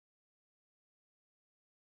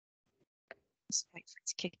Just wait for it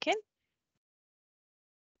to kick in.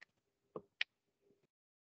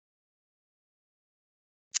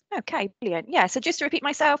 Okay, brilliant. Yeah, so just to repeat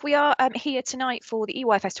myself, we are here tonight for the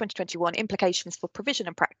EYFS 2021 Implications for Provision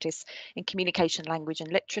and Practice in Communication, Language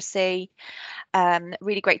and Literacy.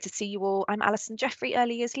 Really great to see you all. I'm Alison, Jeffery,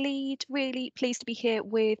 Early Years Lead. Really pleased to be here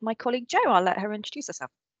with my colleague Jo. I'll let her introduce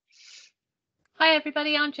herself. Hi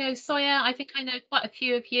everybody, I'm Jo Sawyer. I think I know quite a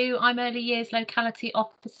few of you. I'm Early Years Locality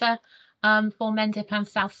Officer for Mendip and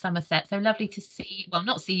South Somerset. So lovely to see, well,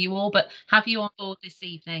 not see you all, but have you on board this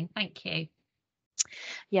evening. Thank you.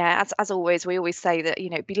 Yeah, as always, we always say that, you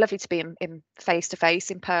know, it'd be lovely to be in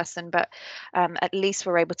face-to-face, in person, but at least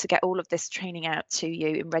we're able to get all of this training out to you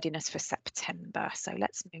in readiness for September. So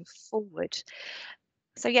let's move forward.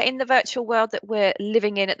 So yeah, in the virtual world that we're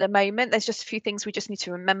living in at the moment, there's just a few things we just need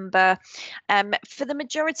to remember. For the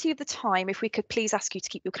majority of the time, if we could please ask you to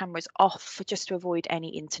keep your cameras off just to avoid any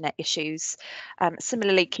internet issues.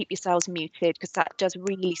 Similarly, keep yourselves muted because that does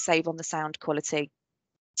really save on the sound quality.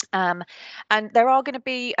 And there are going to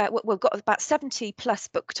be, we've got about 70 plus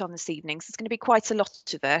booked on this evening, so it's going to be quite a lot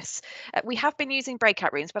of us. We have been using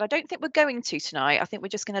breakout rooms, but I don't think we're going to tonight. I think we're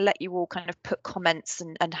just going to let you all kind of put comments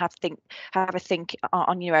and have a think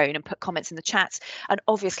on your own and put comments in the chat. And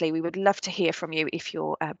obviously, we would love to hear from you if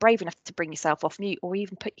you're brave enough to bring yourself off mute or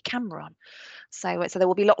even put your camera on. So there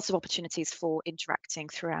will be lots of opportunities for interacting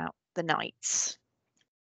throughout the night.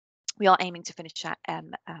 We are aiming to finish at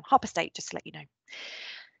 8:30, just to let you know.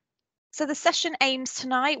 So the session aims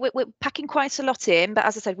tonight, we're packing quite a lot in, but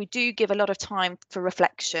as I said, we do give a lot of time for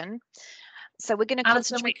reflection. So we're going to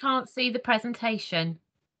Alison, we can't see the presentation.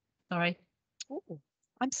 Sorry. Ooh,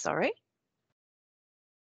 I'm sorry.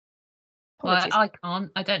 Well, I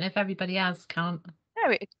can't. I don't know if everybody else can't.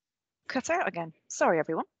 No, it cut out again. Sorry,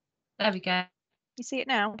 everyone. There we go. You see it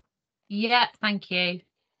now? Yeah, thank you.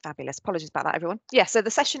 Fabulous. Apologies about that, everyone. Yeah, so the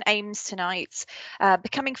session aims tonight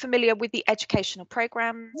becoming familiar with the educational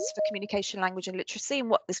programmes for communication, language and literacy and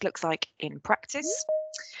what this looks like in practice.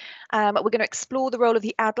 We're going to explore the role of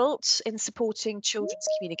the adult in supporting children's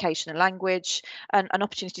communication and language, and an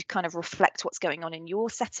opportunity to kind of reflect what's going on in your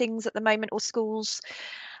settings at the moment or schools.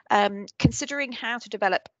 Considering how to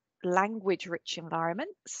develop language-rich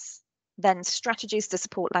environments, then strategies to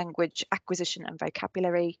support language acquisition and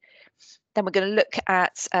vocabulary. Then we're going to look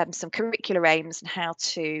at some curricular aims and how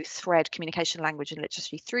to thread communication, language and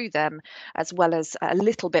literacy through them, as well as a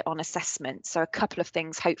little bit on assessment. So a couple of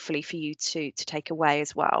things hopefully for you to take away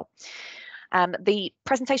as well. The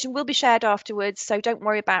presentation will be shared afterwards, so don't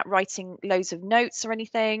worry about writing loads of notes or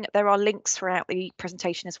anything. There are links throughout the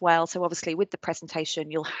presentation as well. So obviously with the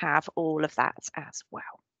presentation, you'll have all of that as well.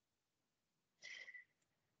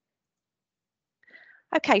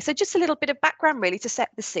 Okay, so just a little bit of background really to set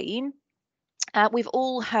the scene. We've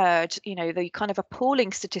all heard, you know, the kind of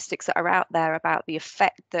appalling statistics that are out there about the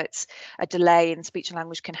effect that a delay in speech and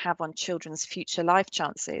language can have on children's future life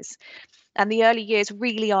chances. And the early years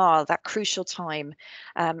really are that crucial time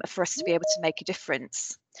for us to be able to make a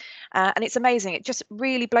difference. And it's amazing. It just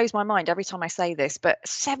really blows my mind every time I say this, but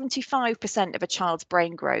 75% of a child's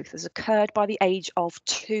brain growth has occurred by the age of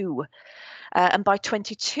 2. And by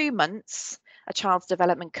 22 months, a child's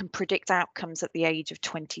development can predict outcomes at the age of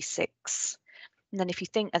 26. And then if you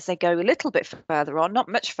think as they go a little bit further on, not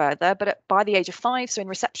much further, but by the age of 5, so in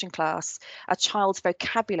reception class, a child's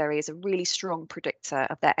vocabulary is a really strong predictor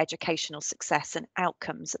of their educational success and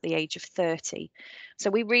outcomes at the age of 30.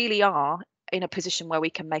 So we really are in a position where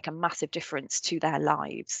we can make a massive difference to their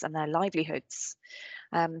lives and their livelihoods.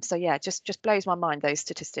 So yeah, just blows my mind, those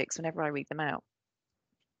statistics, whenever I read them out.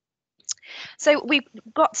 So we've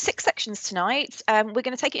got 6 sections tonight. We're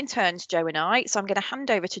going to take it in turns, Jo and I. So I'm going to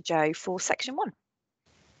hand over to Jo for section 1.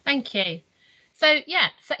 Thank you. So yeah,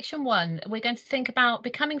 section 1, we're going to think about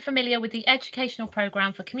becoming familiar with the educational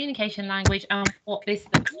programme for communication language and what this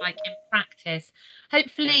looks like in practice.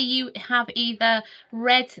 Hopefully you have either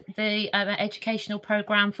read the educational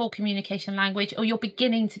programme for communication language, or you're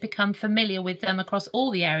beginning to become familiar with them across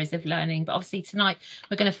all the areas of learning. But obviously tonight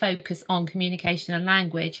we're going to focus on communication and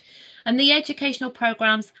language. And the educational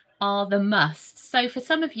programmes are the must. So for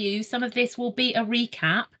some of you, some of this will be a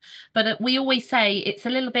recap, but we always say it's a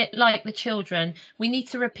little bit like the children. We need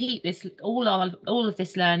to repeat this, all of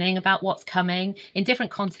this learning about what's coming in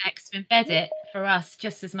different contexts to embed it for us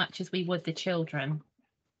just as much as we would the children.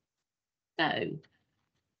 So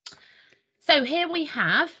here we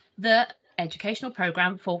have the educational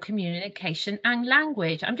programme for communication and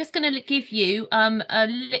language. I'm just going to give you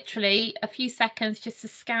literally a few seconds just to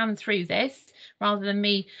scan through this, rather than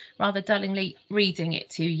me dullingly reading it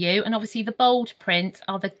to you. And obviously the bold print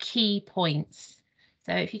are the key points.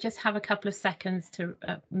 So if you just have a couple of seconds to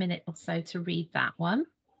a minute or so to read that one.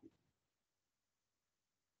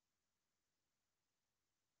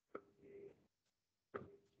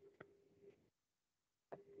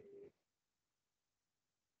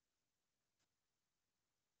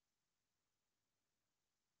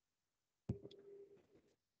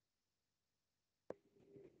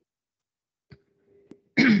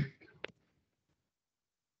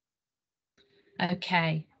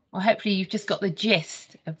 Okay, well, hopefully you've just got the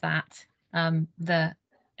gist of that, the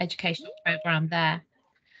educational programme there.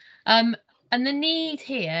 And the need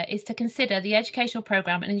here is to consider the educational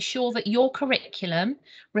programme and ensure that your curriculum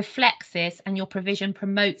reflects this and your provision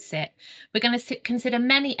promotes it. We're going to consider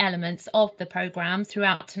many elements of the programme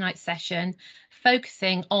throughout tonight's session,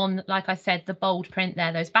 focusing on, like I said, the bold print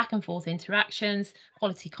there, those back and forth interactions,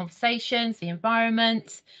 quality conversations, the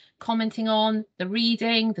environment, commenting on the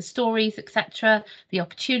reading, the stories, etc., the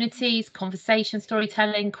opportunities, conversation,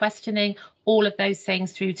 storytelling, questioning, all of those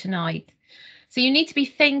things through tonight. So you need to be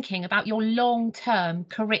thinking about your long-term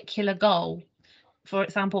curricular goal, for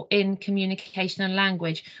example, in communication and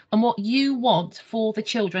language, and what you want for the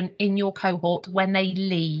children in your cohort when they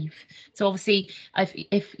leave. So obviously,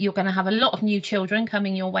 if you're going to have a lot of new children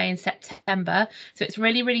coming your way in September, so it's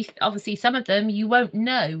really, obviously, some of them you won't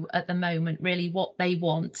know at the moment really what they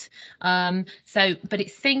want. But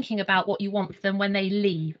it's thinking about what you want for them when they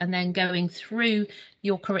leave and then going through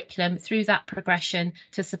your curriculum, through that progression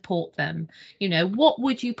to support them. You know, what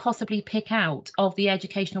would you possibly pick out of the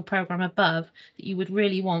educational programme above that you would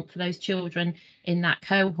really want for those children in that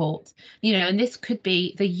cohort? You know, and this could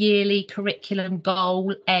be the yearly curriculum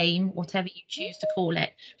goal, aim, whatever you choose to call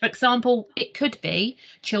it. For example, it could be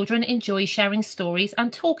children enjoy sharing stories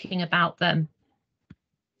and talking about them.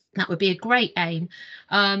 That would be a great aim.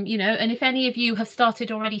 You know, and if any of you have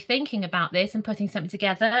started already thinking about this and putting something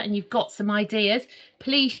together and you've got some ideas,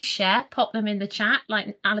 please share, pop them in the chat,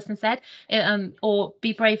 like Alison said, or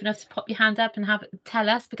be brave enough to pop your hand up and tell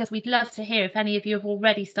us, because we'd love to hear if any of you have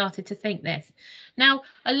already started to think this. Now,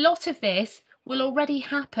 a lot of this will already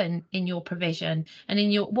happen in your provision and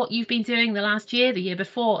in your what you've been doing the last year, the year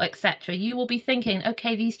before, etc. You will be thinking,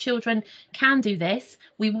 okay, these children can do this.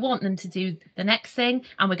 We want them to do the next thing,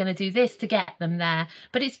 and we're going to do this to get them there.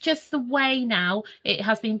 But it's just the way now it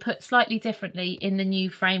has been put slightly differently in the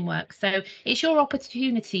new framework. So it's your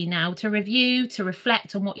opportunity now to review, to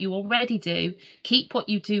reflect on what you already do, keep what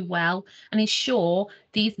you do well, and ensure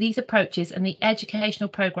these approaches and the educational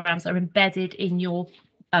programs are embedded in your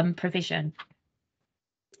provision.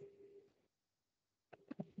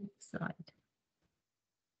 Slide.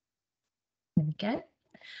 There we go.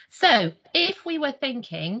 So if we were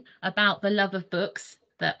thinking about the love of books,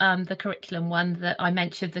 the curriculum one that I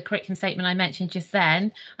mentioned, the curriculum statement I mentioned just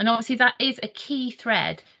then, and obviously that is a key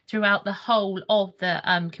thread throughout the whole of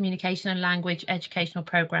the communication and language educational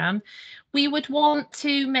programme, we would want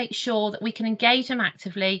to make sure that we can engage them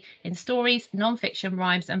actively in stories, non-fiction,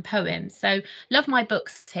 rhymes and poems. So Love My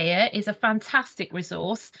Books here is a fantastic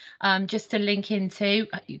resource just to link into.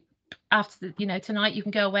 After tonight you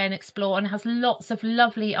can go away and explore, and has lots of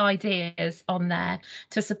lovely ideas on there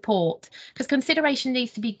to support, because consideration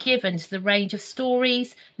needs to be given to the range of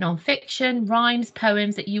stories, non-fiction, rhymes,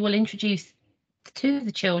 poems that you will introduce to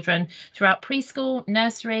the children throughout preschool,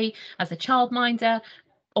 nursery, as a childminder,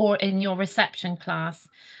 or in your reception class.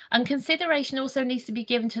 And consideration also needs to be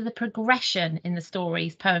given to the progression in the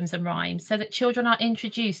stories, poems and rhymes, so that children are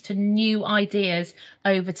introduced to new ideas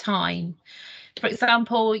over time. For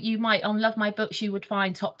example, you might on Love My Books, you would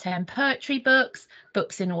find top 10 poetry books,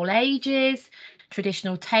 books in all ages,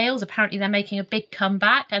 traditional tales. Apparently they're making a big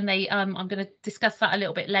comeback, and I'm going to discuss that a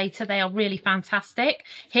little bit later. They are really fantastic.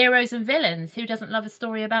 Heroes and villains, who doesn't love a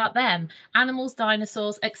story about them? Animals,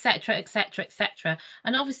 dinosaurs, etc., etc., etc.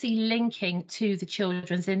 And obviously linking to the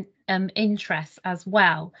children's interests as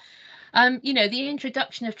well. The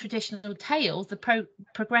introduction of traditional tales, the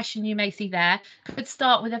progression you may see there, could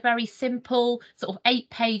start with a very simple sort of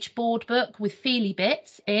 8-page board book with feely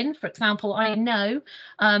bits in. For example, I know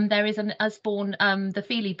there is an Usborne, the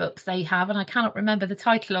feely books they have, and I cannot remember the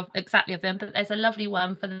title of exactly of them, but there's a lovely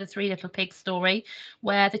one for the Three Little Pigs story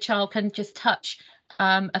where the child can just touch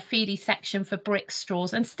a feely section for bricks,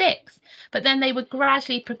 straws and sticks. But then they would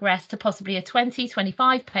gradually progress to possibly a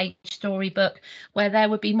 25-page storybook where there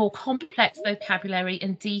would be more complex vocabulary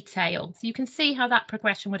and detail. So you can see how that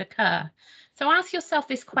progression would occur. So ask yourself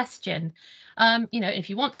this question. If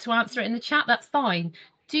you want to answer it in the chat, that's fine.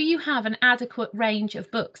 Do you have an adequate range of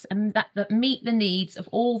books and that meet the needs of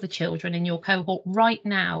all the children in your cohort right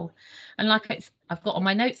now? And like I've got on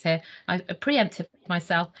my notes here, I preempted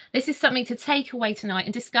myself. This is something to take away tonight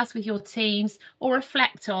and discuss with your teams or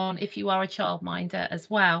reflect on if you are a childminder as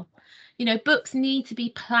well. You know, books need to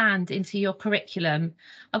be planned into your curriculum.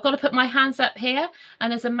 I've got to put my hands up here.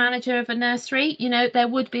 And as a manager of a nursery, you know, there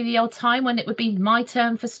would be the odd time when it would be my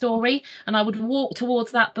turn for story. And I would walk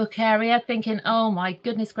towards that book area thinking, oh my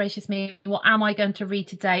goodness gracious me, what am I going to read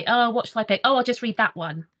today? Oh, what shall I pick? Oh, I'll just read that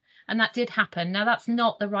one. And that did happen. Now, that's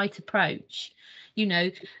not the right approach. You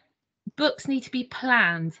know, books need to be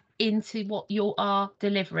planned into what you are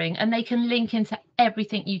delivering, and they can link into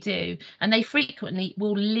everything you do, and they frequently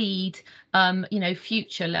will lead you know,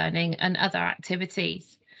 future learning and other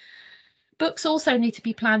activities. Books also need to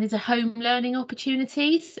be planned into home learning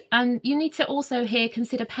opportunities, and you need to also here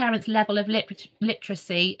consider parents' level of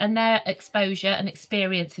literacy and their exposure and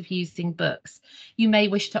experience of using books. You may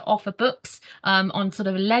wish to offer books on sort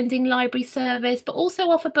of a lending library service, but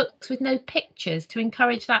also offer books with no pictures to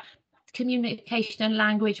encourage that communication and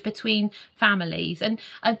language between families. And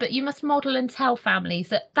but you must model and tell families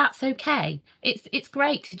that that's okay. It's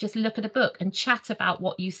great to just look at a book and chat about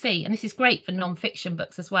what you see, and this is great for non-fiction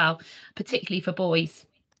books as well, particularly for boys,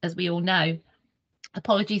 as we all know.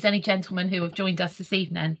 Apologies any gentlemen who have joined us this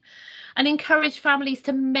evening. And encourage families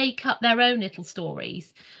to make up their own little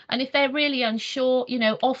stories. And if they're really unsure, you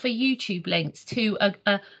know, offer YouTube links to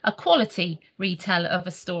a quality retailer of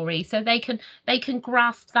a story so they can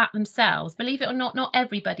grasp that themselves. Believe it or not, not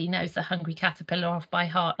everybody knows The Hungry Caterpillar off by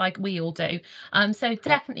heart like we all do. So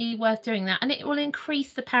definitely worth doing that, and it will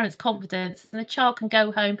increase the parents' confidence, and the child can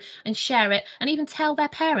go home and share it and even tell their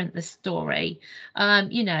parent the story.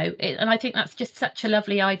 You know, and I think that's just such a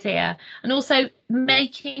lovely idea. And also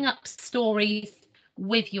making up stories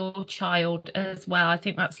with your child as well. I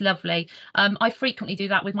think that's lovely. I frequently do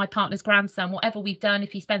that with my partner's grandson. Whatever we've done,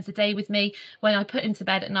 if he spends a day with me, when I put him to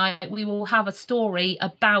bed at night, we will have a story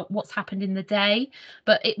about what's happened in the day,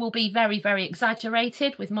 but it will be very, very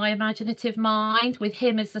exaggerated with my imaginative mind, with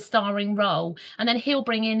him as the starring role. And then he'll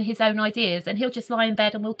bring in his own ideas and he'll just lie in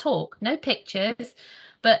bed and we'll talk. No pictures,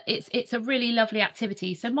 but it's a really lovely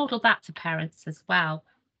activity. So model that to parents as well.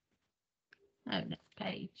 Oh, next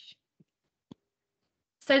page.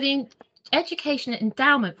 So the Education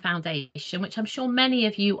Endowment Foundation, which I'm sure many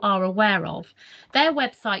of you are aware of, their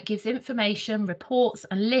website gives information, reports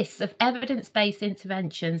and lists of evidence-based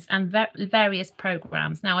interventions and various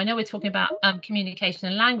programs. Now, I know we're talking about communication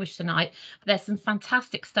and language tonight, but there's some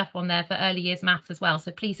fantastic stuff on there for early years maths as well.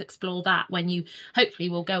 So please explore that when you hopefully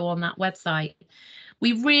will go on that website.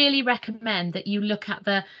 We really recommend that you look at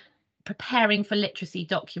the Preparing for Literacy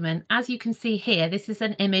document. As you can see here, this is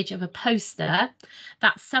an image of a poster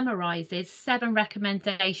that summarises 7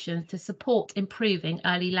 recommendations to support improving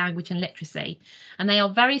early language and literacy. And they are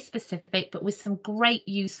very specific, but with some great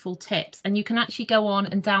useful tips. And you can actually go on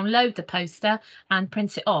and download the poster and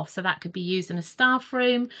print it off. So that could be used in a staff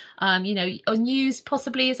room, you know, and used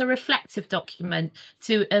possibly as a reflective document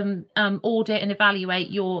to audit and evaluate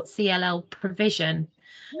your CLL provision.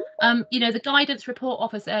 You know, the guidance report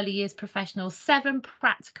offers early years professionals 7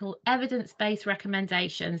 practical evidence-based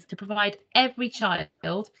recommendations to provide every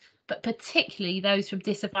child, but particularly those from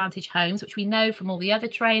disadvantaged homes, which we know from all the other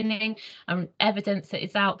training and evidence that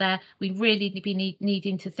is out there, we really be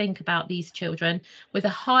needing to think about these children with a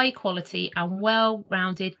high quality and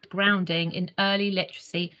well-rounded grounding in early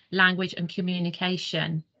literacy, language and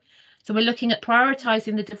communication. So we're looking at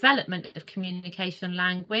prioritising the development of communication and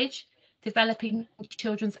language, developing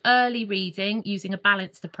children's early reading using a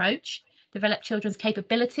balanced approach, develop children's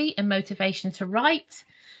capability and motivation to write,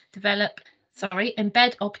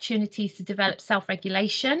 embed opportunities to develop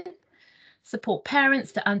self-regulation, support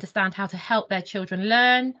parents to understand how to help their children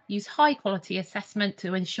learn, use high quality assessment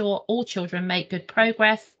to ensure all children make good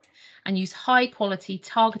progress, and use high quality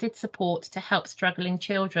targeted support to help struggling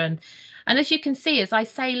children. And as you can see, as I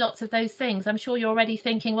say lots of those things, I'm sure you're already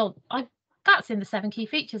thinking, well, that's in the 7 key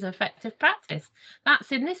features of effective practice.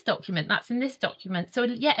 That's in this document. That's in this document. So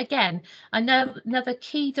yet again, another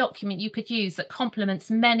key document you could use that complements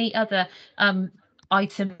many other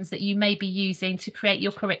items that you may be using to create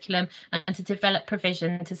your curriculum and to develop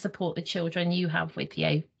provision to support the children you have with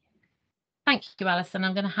you. Thank you, Alison.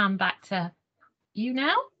 I'm going to hand back to you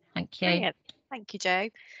now. Thank you. Brilliant. Thank you, Jo.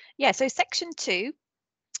 Yeah, so section 2,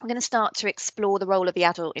 I'm going to start to explore the role of the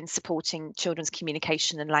adult in supporting children's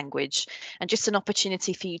communication and language, and just an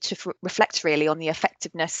opportunity for you to reflect really on the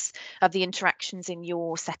effectiveness of the interactions in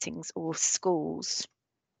your settings or schools.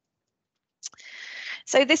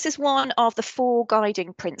 So this is one of the 4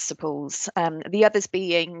 guiding principles, the others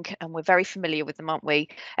being, and we're very familiar with them, aren't we?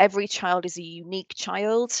 Every child is a unique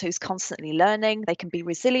child who's constantly learning. They can be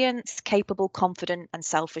resilient, capable, confident, and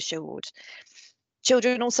self-assured.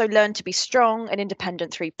 Children also learn to be strong and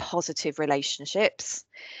independent through positive relationships.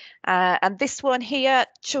 And this one here,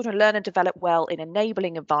 children learn and develop well in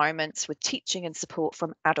enabling environments with teaching and support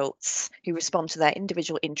from adults who respond to their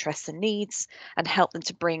individual interests and needs and help them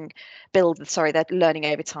to build their learning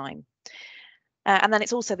over time. And then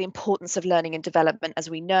it's also the importance of learning and development. As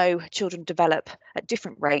we know, children develop at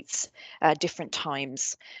different rates, different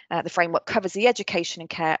times. The framework covers the education and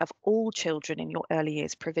care of all children in your early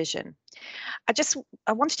years provision.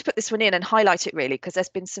 I wanted to put this one in and highlight it really because there's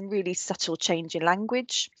been some really subtle change in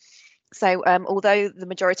language. So although the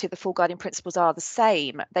majority of the 4 guiding principles are the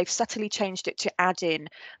same, they've subtly changed it to add in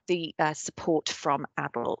the support from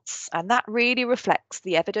adults. And that really reflects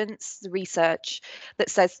the evidence, the research that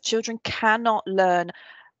says children cannot learn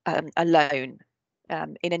alone.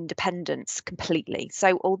 In independence completely.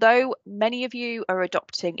 So although many of you are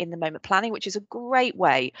adopting in the moment planning, which is a great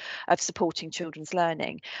way of supporting children's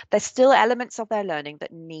learning, there's still elements of their learning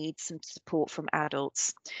that need some support from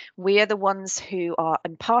adults. We are the ones who are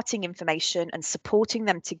imparting information and supporting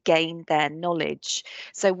them to gain their knowledge.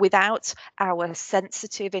 So without our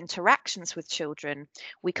sensitive interactions with children,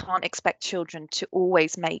 we can't expect children to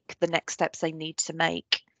always make the next steps they need to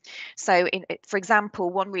make. So for example,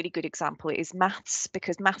 one really good example is maths,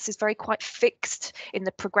 because maths is very quite fixed in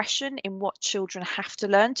the progression in what children have to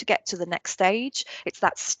learn to get to the next stage. It's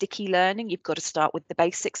that sticky learning. You've got to start with the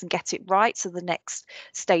basics and get it right, so the next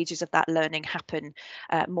stages of that learning happen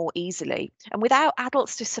more easily. And without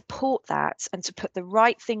adults to support that and to put the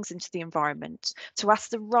right things into the environment, to ask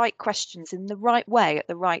the right questions in the right way at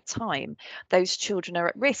the right time, those children are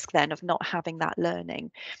at risk then of not having that learning.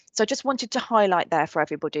 So I just wanted to highlight there for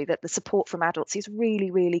everybody that the support from adults is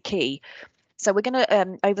really, really key. So we're going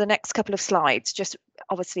to, over the next couple of slides, just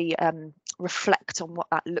obviously reflect on what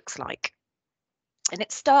that looks like. And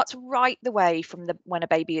it starts right the way from when a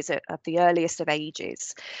baby is at the earliest of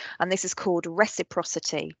ages. And this is called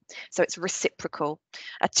reciprocity. So it's reciprocal,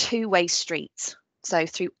 a two-way street. So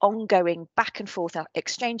through ongoing back and forth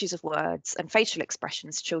exchanges of words and facial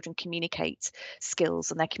expressions, children communicate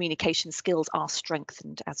skills, and their communication skills are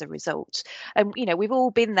strengthened as a result. And, you know, we've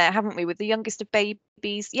all been there, haven't we, with the youngest of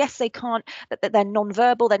babies? Yes, they can't, they're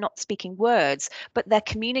non-verbal, they're not speaking words, but they're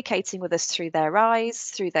communicating with us through their eyes,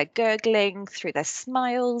 through their gurgling, through their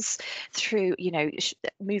smiles, through, you know,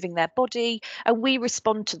 moving their body. And we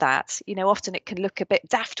respond to that. You know, often it can look a bit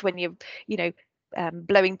daft when you know,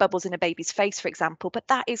 blowing bubbles in a baby's face, for example, but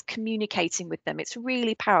that is communicating with them. It's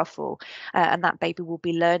really powerful, and that baby will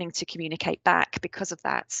be learning to communicate back because of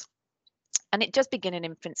that. And it does begin in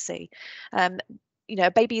infancy. You know,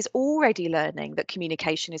 a baby is already learning that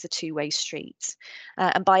communication is a two-way street.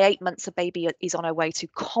 And by 8 months, a baby is on her way to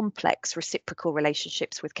complex reciprocal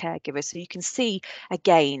relationships with caregivers. So you can see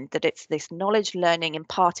again that it's this knowledge learning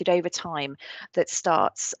imparted over time that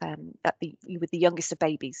starts with the youngest of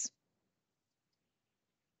babies.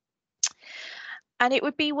 And it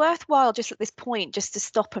would be worthwhile just at this point just to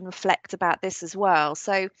stop and reflect about this as well.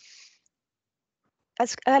 So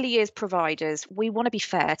as early years providers, we want to be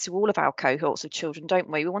fair to all of our cohorts of children, don't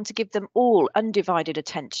we? We want to give them all undivided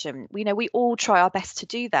attention. We know we all try our best to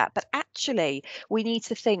do that, but actually we need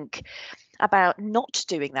to think about not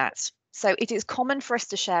doing that. So it is common for us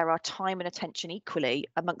to share our time and attention equally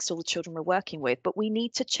amongst all the children we're working with, but we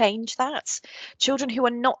need to change that. Children who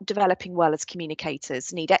are not developing well as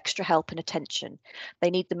communicators need extra help and attention. They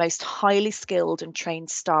need the most highly skilled and trained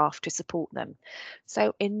staff to support them.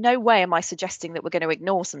 So in no way am I suggesting that we're going to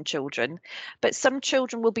ignore some children, but some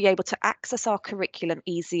children will be able to access our curriculum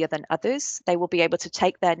easier than others. They will be able to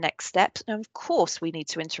take their next steps. And of course, we need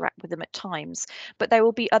to interact with them at times, but there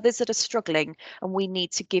will be others that are struggling, and we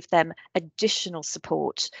need to give them additional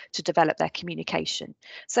support to develop their communication.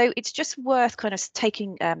 So it's just worth kind of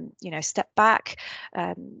taking, you know, a step back,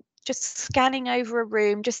 just scanning over a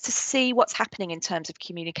room just to see what's happening in terms of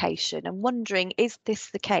communication and wondering, is this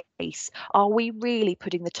the case? Are we really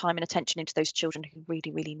putting the time and attention into those children who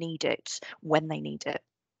really, really need it when they need it?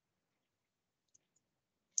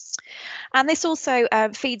 And this also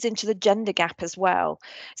feeds into the gender gap as well.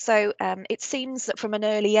 So it seems that from an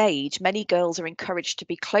early age, many girls are encouraged to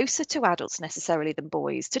be closer to adults necessarily than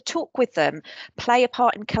boys, to talk with them, play a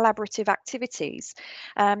part in collaborative activities.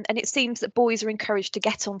 And it seems that boys are encouraged to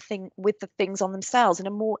get on with the things on themselves in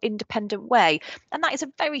a more independent way. And that is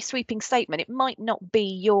a very sweeping statement. It might not be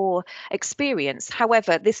your experience.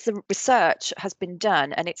 However, this research has been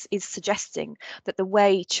done and it is suggesting that the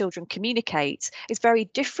way children communicate is very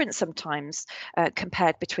different sometimes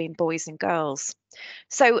compared between boys and girls.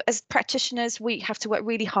 So as practitioners, we have to work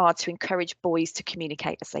really hard to encourage boys to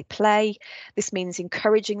communicate as they play. This means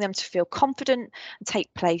encouraging them to feel confident and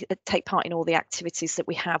take part in all the activities that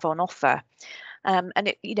we have on offer. And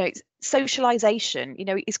socialization,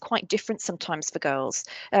 is quite different sometimes for girls.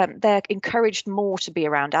 They're encouraged more to be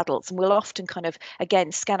around adults, and we'll often kind of,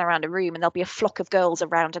 again, scan around a room and there'll be a flock of girls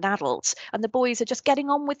around an adult, and the boys are just getting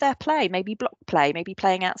on with their play, maybe block play, maybe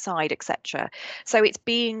playing outside, etc. So it's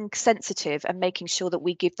being sensitive and making sure that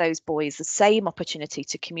we give those boys the same opportunity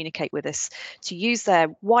to communicate with us, to use their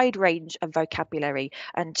wide range of vocabulary,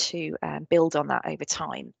 and to build on that over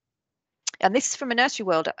time. And this is from a Nursery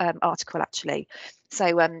World article, actually.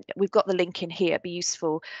 So we've got the link in here. It'd be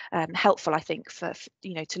useful, helpful, I think, for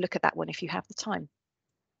to look at that one if you have the time.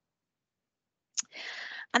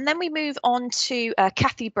 And then we move on to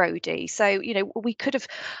Kathy Brodie. So, we could have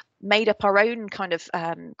made up our own kind of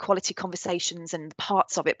quality conversations and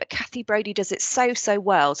parts of it, but Kathy Brodie does it so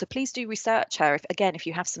well. So please do research her, if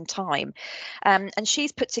you have some time. And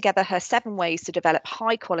she's put together her 7 ways to develop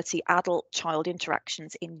high quality adult-child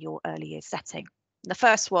interactions in your early years setting. And the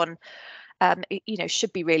first one,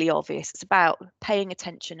 should be really obvious. It's about paying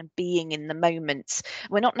attention and being in the moment.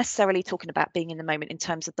 We're not necessarily talking about being in the moment in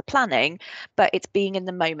terms of the planning, but it's being in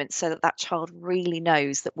the moment so that that child really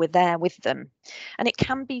knows that we're there with them. And it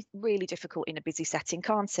can be really difficult in a busy setting,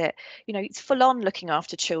 can't it? It's full on looking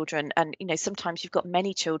after children, and sometimes you've got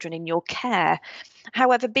many children in your care.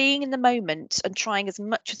 However, being in the moment and trying as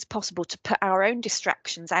much as possible to put our own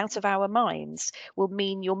distractions out of our minds will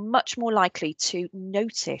mean you're much more likely to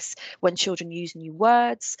notice when children use new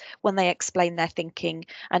words, when they explain their thinking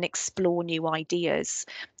and explore new ideas.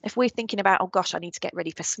 If we're thinking about, oh gosh, I need to get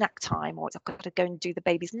ready for snack time, or I've got to go and do the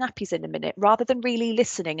baby's nappies in a minute, rather than really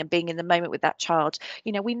listening and being in the moment with that child,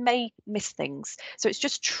 we may miss things. So it's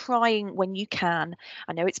just trying when you can.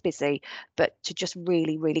 I know it's busy, but to just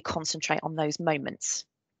really, really concentrate on those moments.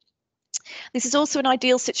 This is also an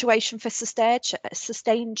ideal situation for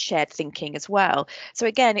sustained shared thinking as well. So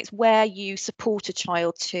again, it's where you support a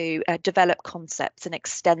child to develop concepts and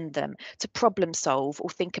extend them, to problem solve or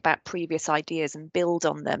think about previous ideas and build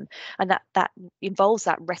on them. And that involves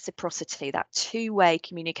that reciprocity, that two-way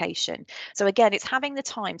communication. So again, it's having the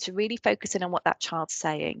time to really focus in on what that child's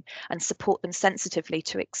saying and support them sensitively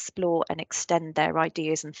to explore and extend their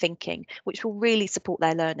ideas and thinking, which will really support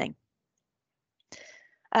their learning.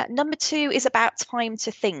 Number 2 is about time to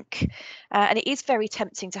think. And it is very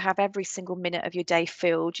tempting to have every single minute of your day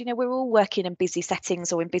filled. We're all working in busy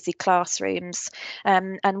settings or in busy classrooms,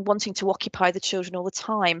 and wanting to occupy the children all the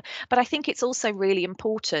time. But I think it's also really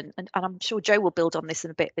important, and I'm sure Jo will build on this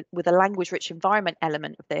in a bit with a language-rich environment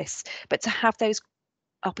element of this, but to have those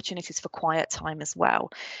opportunities for quiet time as well.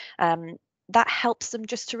 That helps them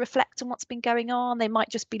just to reflect on what's been going on. They might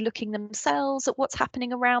just be looking themselves at what's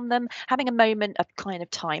happening around them, having a moment of kind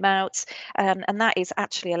of time out. And that is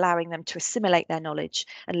actually allowing them to assimilate their knowledge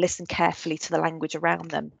and listen carefully to the language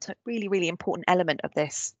around them. So really, really important element of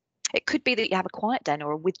this. It could be that you have a quiet den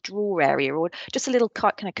or a withdraw area or just a little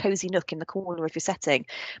kind of cozy nook in the corner of your setting.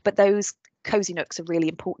 But those cozy nooks are really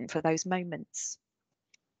important for those moments.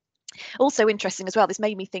 Also interesting as well, this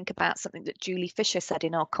made me think about something that Julie Fisher said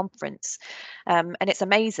in our conference, and it's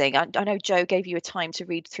amazing. I know Jo gave you a time to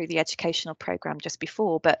read through the educational programme just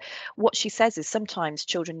before, but what she says is sometimes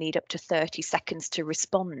children need up to 30 seconds to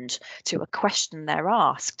respond to a question they're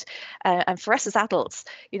asked, and for us as adults,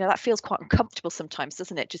 that feels quite uncomfortable sometimes,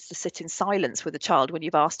 doesn't it, just to sit in silence with a child when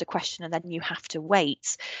you've asked a question and then you have to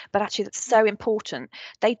wait. But actually that's so important.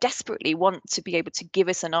 They desperately want to be able to give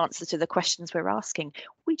us an answer to the questions we're asking.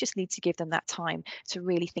 We just need to give them that time to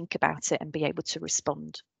really think about it and be able to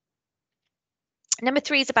respond. Number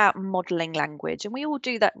 3 is about modelling language, and we all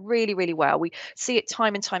do that really, really well. We see it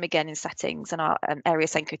time and time again in settings, and our area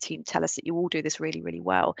Senko team tell us that you all do this really, really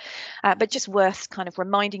well, but just worth kind of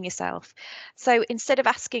reminding yourself. So instead of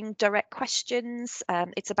asking direct questions,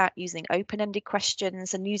 it's about using open-ended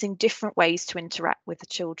questions and using different ways to interact with the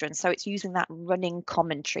children. So it's using that running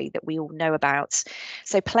commentary that we all know about.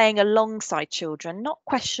 So playing alongside children, not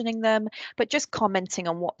questioning them, but just commenting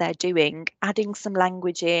on what they're doing, adding some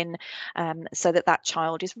language in, so that that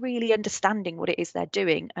child is really understanding what it is they're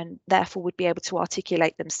doing and therefore would be able to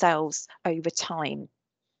articulate themselves over time.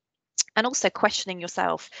 And also questioning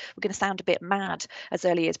yourself. We're going to sound a bit mad as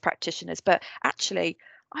early years practitioners, but actually,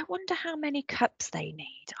 I wonder how many cups they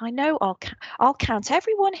need. I know I'll count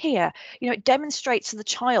everyone here. You know, it demonstrates to the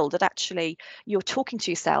child that actually you're talking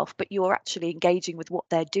to yourself, but you're actually engaging with what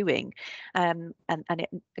they're doing, and it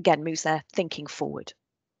again moves their thinking forward.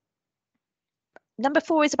 Number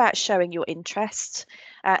 4 is about showing your interest.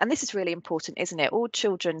 And this is really important, isn't it? All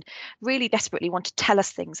children really desperately want to tell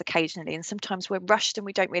us things occasionally, and sometimes we're rushed and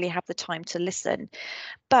we don't really have the time to listen.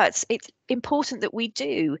 But it's important that we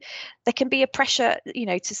do. There can be a pressure, you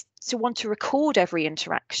know, to want to record every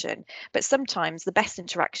interaction, but sometimes the best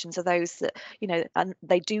interactions are those that, you know, and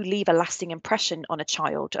they do leave a lasting impression on a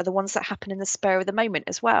child, are the ones that happen in the spur of the moment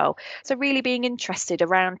as well. So really being interested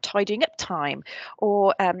around tidying up time,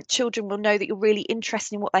 or children will know that you're really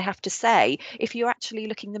interested in what they have to say if you're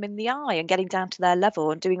actually looking them in the eye and getting down to their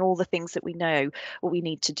level and doing all the things that we know what we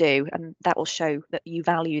need to do, and that will show that you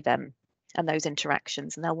value them and those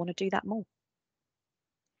interactions, and they'll want to do that more.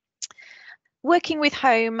 Working with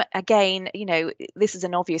home, again, you know, this is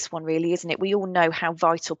an obvious one really, isn't it? We all know how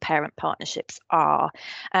vital parent partnerships are,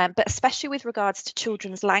 but especially with regards to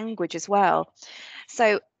children's language as well.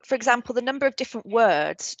 So, for example, the number of different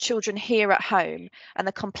words children hear at home and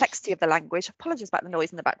the complexity of the language. Apologies about the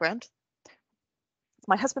noise in the background. It's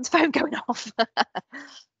my husband's phone going off.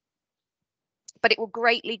 But it will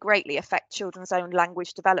greatly, greatly affect children's own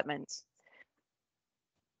language development.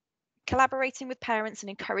 Collaborating with parents and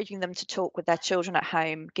encouraging them to talk with their children at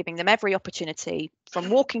home, giving them every opportunity, from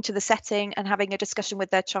walking to the setting and having a discussion with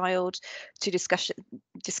their child, to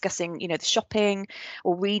discussing, you know, the shopping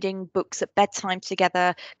or reading books at bedtime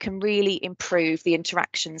together, can really improve the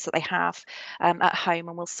interactions that they have at home,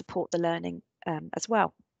 and will support the learning as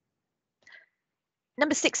well.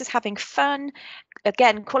 Number 6 is having fun.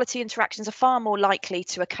 Again, quality interactions are far more likely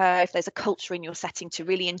to occur if there's a culture in your setting to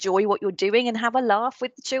really enjoy what you're doing and have a laugh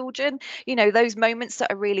with the children. You know, those moments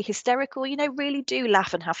that are really hysterical, you know, really do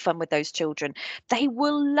laugh and have fun with those children. They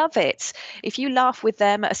will love it. If you laugh with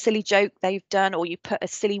them at a silly joke they've done, or you put a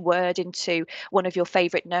silly word into one of your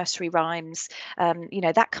favorite nursery rhymes, you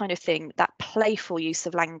know, that kind of thing, that playful use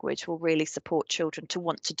of language will really support children to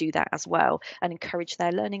want to do that as well and encourage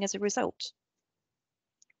their learning as a result.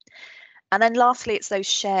 And then lastly, it's those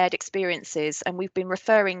shared experiences. And we've been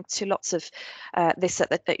referring to lots of this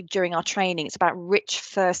during our training. It's about rich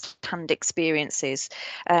first-hand experiences.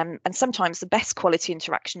 And sometimes the best quality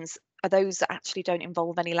interactions are those that actually don't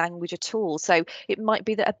involve any language at all. So it might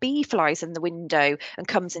be that a bee flies in the window and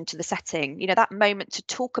comes into the setting. You know, that moment to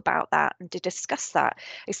talk about that and to discuss that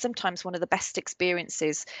is sometimes one of the best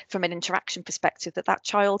experiences from an interaction perspective that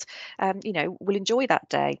child, you know, will enjoy that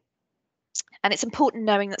day. And it's important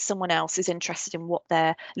knowing that someone else is interested in what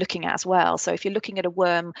they're looking at as well. So if you're looking at a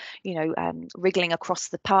worm, you know, wriggling across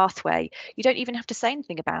the pathway, you don't even have to say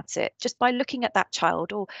anything about it. Just by looking at that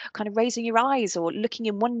child, or kind of raising your eyes or looking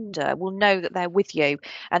in wonder, will know that they're with you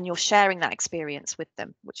and you're sharing that experience with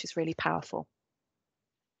them, which is really powerful.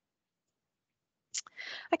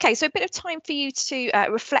 Okay, so a bit of time for you to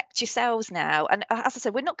reflect yourselves now. And as I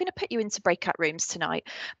said, we're not going to put you into breakout rooms tonight.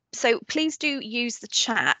 So please do use the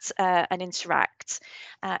chat and interact.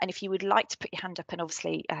 And if you would like to put your hand up and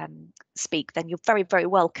obviously speak, then you're very, very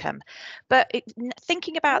welcome. But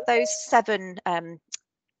thinking about those 7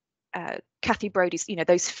 Kathy Brody's, you know,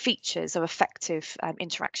 those features of effective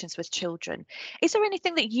interactions with children. Is there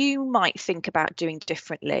anything that you might think about doing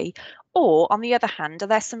differently? Or on the other hand, are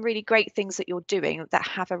there some really great things that you're doing that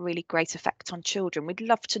have a really great effect on children? We'd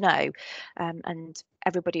love to know. And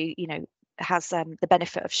everybody, you know, has the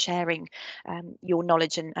benefit of sharing your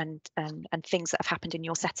knowledge and things that have happened in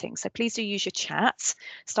your setting. So please do use your chat,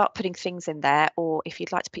 start putting things in there, or if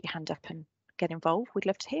you'd like to put your hand up and get involved, we'd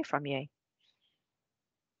love to hear from you.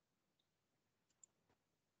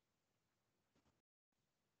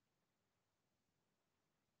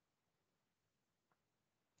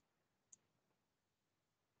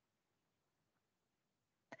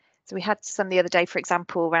 So we had some the other day, for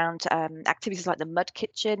example, around activities like the mud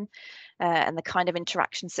kitchen and the kind of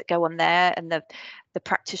interactions that go on there, and the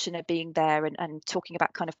practitioner being there and talking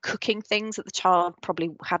about kind of cooking things that the child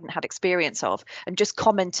probably hadn't had experience of, and just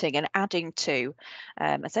commenting and adding to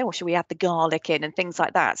and say, well, should we add the garlic in and things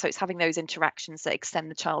like that. So it's having those interactions that extend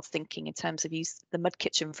the child's thinking in terms of use the mud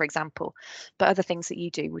kitchen, for example. But other things that you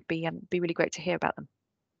do would be really great to hear about them.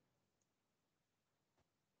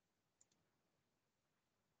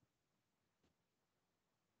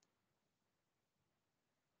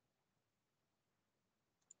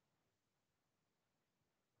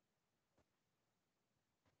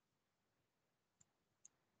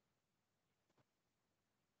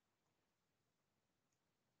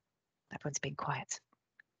 everyone's being quiet.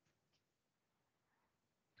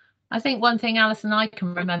 I think one thing, Alison, I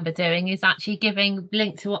can remember doing is actually giving,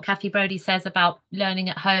 linked to what Kathy Brodie says about learning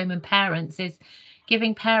at home and parents, is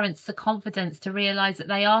giving parents the confidence to realise that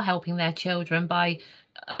they are helping their children by,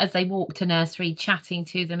 as they walk to nursery, chatting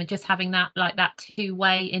to them and just having that, like, that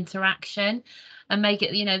two-way interaction, and make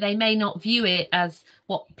it, you know, they may not view it as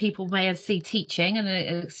what people may have see teaching and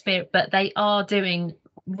a spirit, but they are doing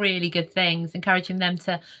really good things, encouraging them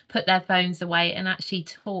to put their phones away and actually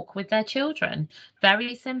talk with their children.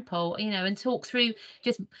 Very simple, you know, and talk through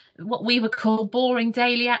just what we would call boring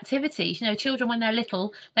daily activities. You know, children when they're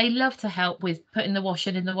little, they love to help with putting the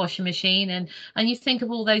washing in the washing machine, and you think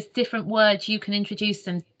of all those different words you can introduce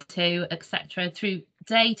them to, etc., through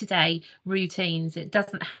day-to-day routines. It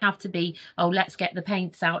doesn't have to be, oh, let's get the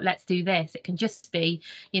paints out, let's do this. It can just be,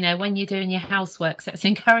 you know, when you're doing your housework. So it's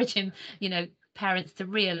encouraging, you know, parents to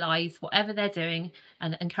realise whatever they're doing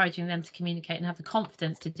and encouraging them to communicate and have the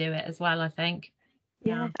confidence to do it as well, I think.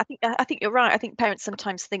 Yeah, I think you're right. I think parents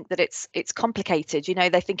sometimes think that it's complicated. You know,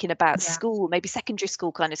 they're thinking about Yeah. school, maybe secondary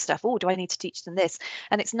school kind of stuff. Oh, do I need to teach them this?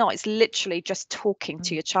 And it's not. It's literally just talking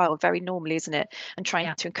to your child very normally, isn't it? And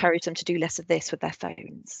trying to encourage them to do less of this with their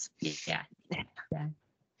phones. Yeah.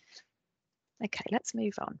 Okay, let's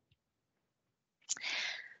move on.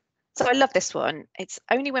 So I love this one. It's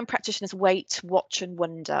only when practitioners wait, watch and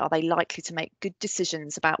wonder are they likely to make good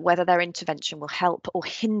decisions about whether their intervention will help or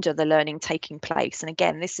hinder the learning taking place. And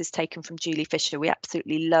again, this is taken from Julie Fisher. We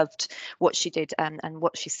absolutely loved what she did and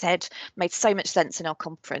what she said. Made so much sense in our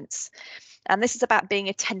conference. And this is about being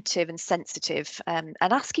attentive and sensitive and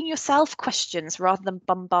asking yourself questions rather than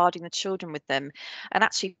bombarding the children with them. And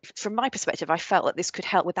actually, from my perspective, I felt that this could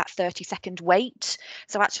help with that 30-second wait.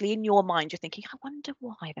 So actually, in your mind, you're thinking, I wonder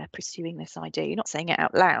why they're pursuing this idea. You're not saying it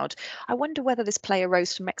out loud. I wonder whether this play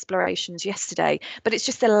arose from explorations yesterday. But it's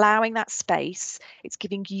just allowing that space. It's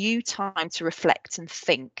giving you time to reflect and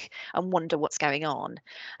think and wonder what's going on.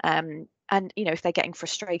 And you know, if they're getting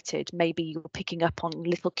frustrated, maybe you're picking up on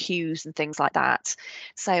little cues and things like that.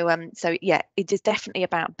 So so yeah, it is definitely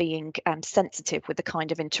about being sensitive with the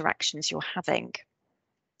kind of interactions you're having.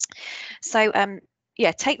 So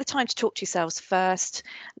yeah, take the time to talk to yourselves first,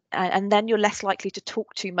 and then you're less likely to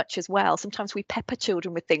talk too much as well. Sometimes we pepper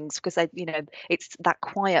children with things because they, you know, it's that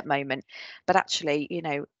quiet moment, but actually, you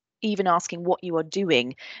know, even asking what you are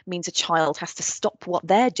doing means a child has to stop what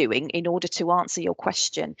they're doing in order to answer your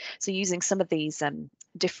question. So using some of these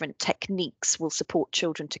different techniques will support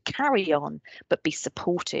children to carry on, but be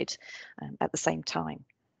supported at the same time.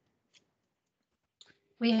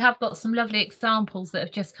 We have got some lovely examples that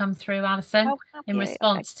have just come through, Alison, in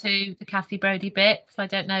response to the Kathy Brodie bit. So I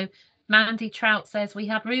don't know. Mandy Trout says, we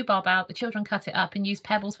had rhubarb out, the children cut it up and used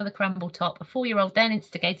pebbles for the crumble top. A 4-year-old then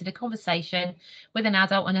instigated a conversation with an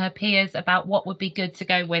adult and her peers about what would be good to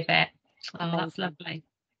go with it. Oh, that's lovely.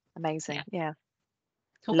 Amazing. Yeah.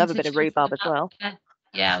 Talking Love a bit of rhubarb as well.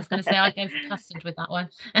 Yeah, I was going to say I'd go for custard with that one.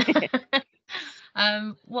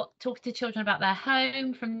 Talking to children about their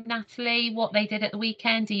home from Natalie, what they did at the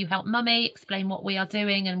weekend. Do you help mummy? Explain what we are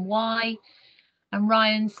doing and why. And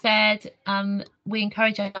Ryan said, we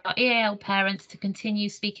encourage our EAL parents to continue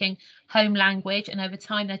speaking home language, and over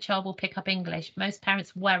time their child will pick up English. Most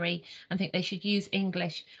parents worry and think they should use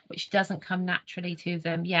English, which doesn't come naturally to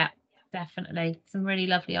them. Yeah, definitely. Some really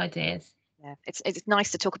lovely ideas. Yeah, it's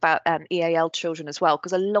nice to talk about EAL children as well,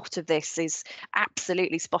 because a lot of this is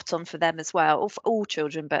absolutely spot on for them as well, or for all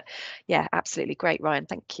children. But yeah, absolutely great, Ryan.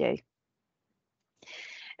 Thank you.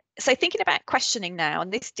 So thinking about questioning now,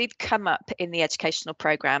 and this did come up in the educational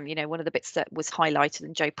programme, you know, one of the bits that was highlighted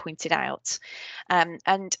and Joe pointed out.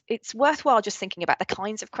 And it's worthwhile just thinking about the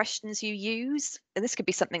kinds of questions you use. And this could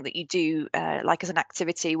be something that you do like as an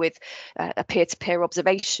activity with a peer-to-peer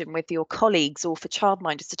observation with your colleagues, or for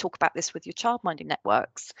childminders to talk about this with your childminding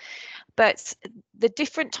networks. But the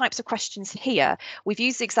different types of questions here, we've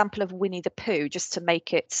used the example of Winnie the Pooh just to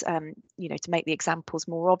make it, you know, to make the examples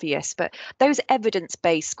more obvious. But those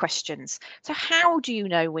evidence-based questions. So how do you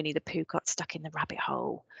know Winnie the Pooh got stuck in the rabbit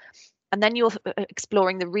hole? And then you're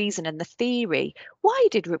exploring the reason and the theory. Why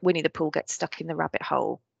did Winnie the Pooh get stuck in the rabbit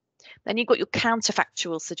hole? Then you've got your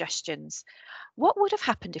counterfactual suggestions. What would have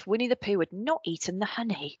happened if Winnie the Pooh had not eaten the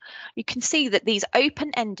honey? You can see that these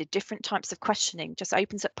open-ended different types of questioning just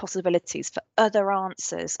opens up possibilities for other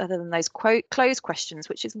answers other than those closed questions,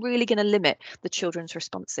 which is really going to limit the children's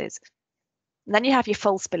responses. And then you have your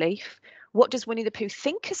false belief. What does Winnie the Pooh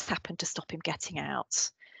think has happened to stop him getting out?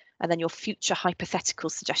 And then your future hypothetical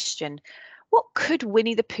suggestion. What could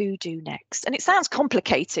Winnie the Pooh do next? And it sounds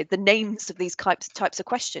complicated, the names of these types of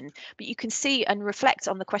questions, but you can see and reflect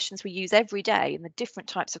on the questions we use every day and the different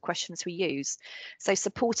types of questions we use. So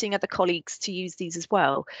supporting other colleagues to use these as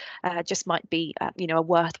well just might be, a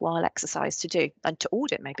worthwhile exercise to do and to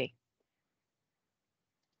audit maybe.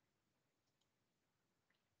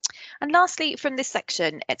 And lastly, from this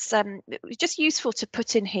section, it's just useful to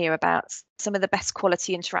put in here about some of the best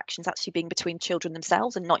quality interactions actually being between children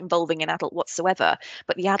themselves and not involving an adult whatsoever,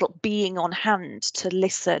 but the adult being on hand to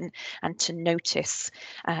listen and to notice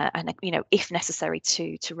and, if necessary,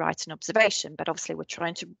 to write an observation. But obviously, we're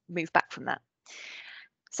trying to move back from that.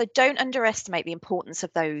 So don't underestimate the importance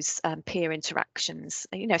of those peer interactions,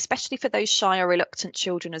 especially for those shy or reluctant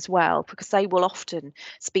children as well, because they will often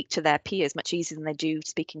speak to their peers much easier than they do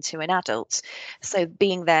speaking to an adult. So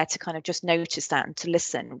being there to kind of just notice that and to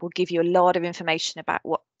listen will give you a lot of information about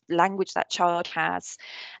what language that child has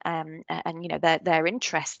and their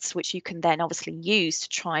interests, which you can then obviously use to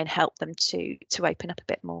try and help them to open up a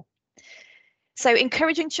bit more. So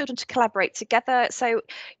encouraging children to collaborate together. So,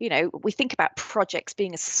 we think about projects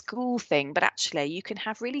being a school thing, but actually you can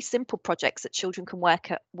have really simple projects that children can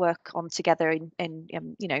work on together in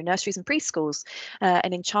nurseries and preschools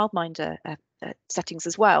and in childminder settings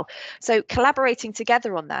as well. So collaborating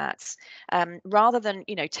together on that, rather than,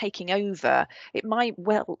 taking over, it might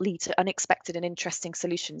well lead to unexpected and interesting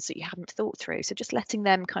solutions that you haven't thought through. So just letting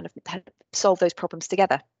them kind of solve those problems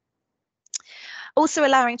together. Also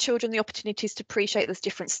allowing children the opportunities to appreciate those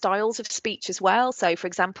different styles of speech as well. So, for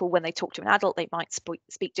example, when they talk to an adult, they might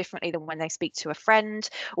speak differently than when they speak to a friend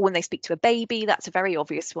or when they speak to a baby. That's a very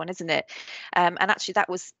obvious one, isn't it? And actually, that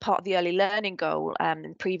was part of the early learning goal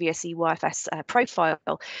in previous EYFS profile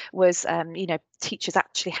was, teachers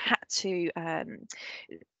actually had to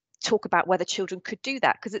talk about whether children could do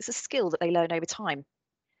that because it's a skill that they learn over time.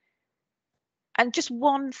 And just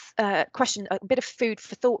one question, a bit of food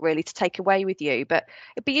for thought really to take away with you, but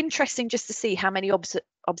it'd be interesting just to see how many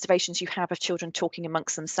observations you have of children talking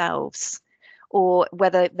amongst themselves, or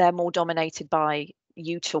whether they're more dominated by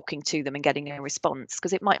you talking to them and getting a response,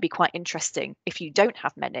 because it might be quite interesting if you don't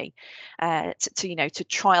have many to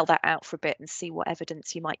trial that out for a bit and see what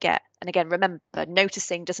evidence you might get. And again, remember,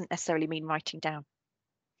 noticing doesn't necessarily mean writing down.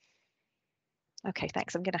 Okay,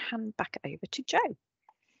 thanks. I'm going to hand back over to Jo.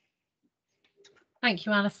 Thank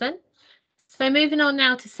you, Alison. So moving on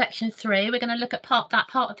now to section 3, we're going to look at that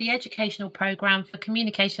part of the educational programme for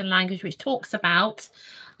communication language, which talks about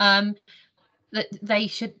that they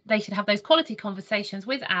should have those quality conversations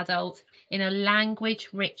with adults in a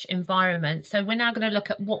language-rich environment. So we're now going to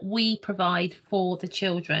look at what we provide for the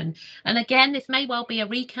children. And again, this may well be a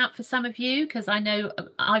recap for some of you, because I know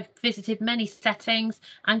I've visited many settings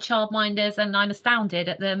and childminders, and I'm astounded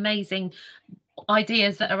at the amazing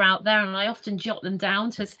ideas that are out there, and I often jot them down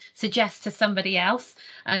to suggest to somebody else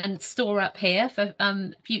and store up here for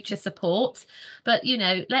future support. But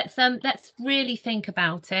let's really think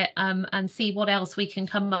about it and see what else we can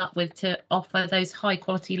come up with to offer those high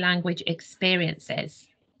quality language experiences.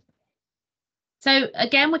 So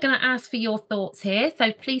again, we're going to ask for your thoughts here,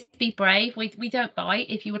 so please be brave. We don't bite.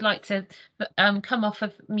 If you would like to come off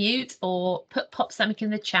of mute or pop something in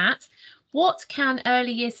the chat. What can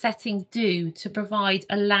early years settings do to provide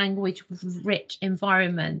a language-rich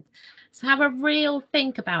environment? So have a real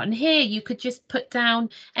think about, and here you could just put down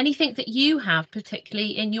anything that you have,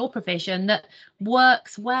 particularly in your provision, that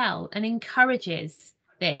works well and encourages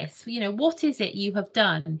this. What is it you have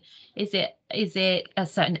done? Is it a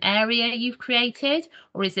certain area you've created,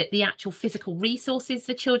 or is it the actual physical resources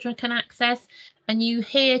the children can access? And you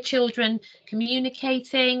hear children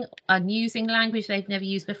communicating and using language they've never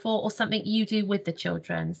used before, or something you do with the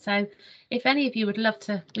children. So if any of you would love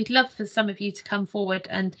to, we'd love for some of you to come forward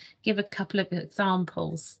and give a couple of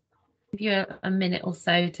examples. Give you a minute or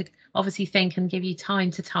so to obviously think and give you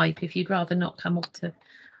time to type if you'd rather not come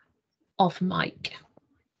off mic.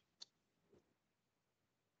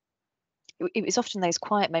 It was often those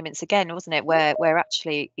quiet moments again, wasn't it, where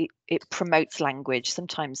actually it promotes language.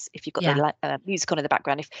 Sometimes if you've got the music on in the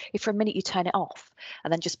background, if for a minute you turn it off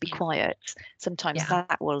and then just be quiet, sometimes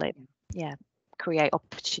that will create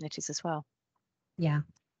opportunities as well. Yeah,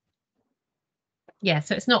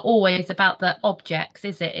 so it's not always about the objects,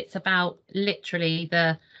 is it? It's about literally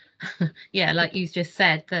the like you just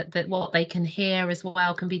said, that what they can hear as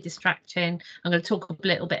well can be distracting. I'm going to talk a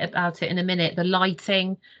little bit about it in a minute. The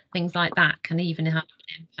lighting, things like that can even have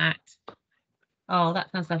an impact. Oh,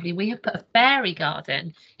 that sounds lovely. We have put a fairy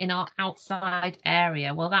garden in our outside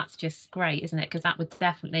area. Well, that's just great, isn't it? Because that would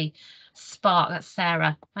definitely spark. That's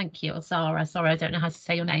Sarah. Thank you. Or Sarah. Sorry, I don't know how to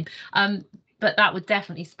say your name. but that would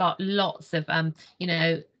definitely spark lots of you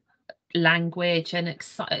know, language and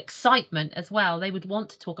excitement as well. They would want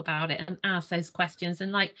to talk about it and ask those questions,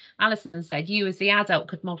 and like Alison said, you as the adult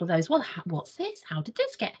could model those. Well, what's this, how did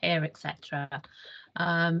this get here, etc.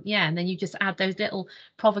 Yeah, and then you just add those little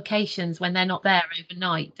provocations when they're not there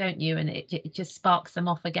overnight, don't you, and it just sparks them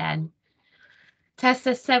off again.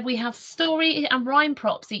 Tessa said we have story and rhyme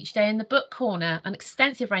props each day in the book corner, an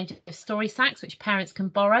extensive range of story sacks which parents can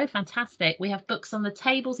borrow. Fantastic. We have books on the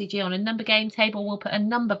tables, e.g. on a number game table, we'll put a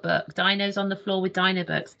number book, dinos on the floor with dino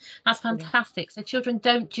books. That's fantastic. So children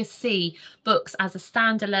don't just see books as a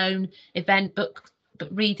standalone event book,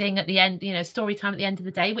 but reading at the end, you know, story time at the end of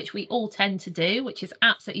the day, which we all tend to do, which is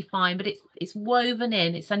absolutely fine, but it's woven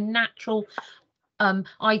in. It's a natural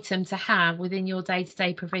item to have within your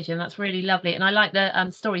day-to-day provision. That's really lovely, and I like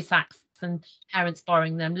the story sacks and parents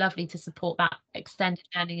borrowing them. Lovely to support that extended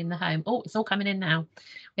learning in the home. Oh, it's all coming in now.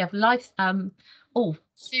 We have life. Oh,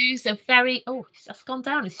 Sue's a very that's gone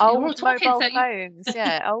down. Old mobile phones,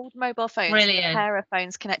 yeah, old mobile phones. Brilliant. A pair of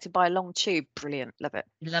phones connected by a long tube. Brilliant, love it.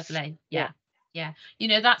 Lovely, yeah. You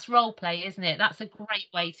know, that's role play, isn't it? That's a great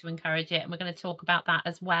way to encourage it, and we're going to talk about that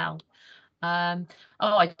as well.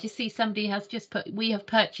 I just see somebody has just put, we have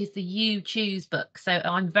purchased the You Choose book, so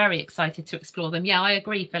I'm very excited to explore them. Yeah, I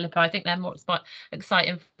agree, Philippa. I think they're more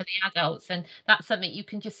exciting for the adults, and that's something you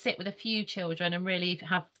can just sit with a few children and really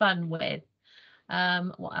have fun with.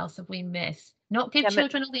 What else have we missed? Not give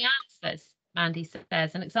children all the answers, Mandy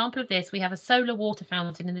says. An example of this, we have a solar water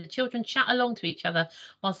fountain and the children chat along to each other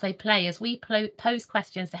whilst they play as we pose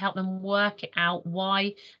questions to help them work it out,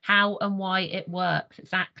 how and why it works.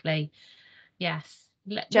 Exactly. Yes.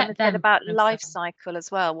 Gemma said about life cycle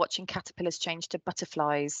as well, watching caterpillars change to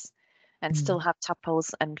butterflies and still have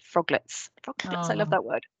tadpoles and froglets. I love that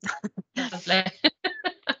word. Lovely.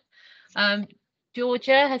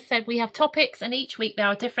 Georgia has said we have topics, and each week there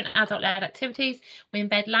are different adult-led activities. We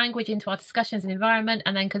embed language into our discussions and environment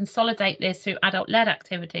and then consolidate this through adult-led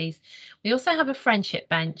activities. We also have a friendship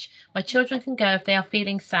bench where children can go if they are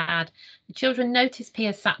feeling sad. The children notice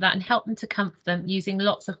peers sat there and help them to comfort them using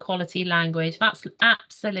lots of quality language. That's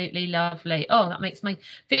absolutely lovely. Oh, that makes me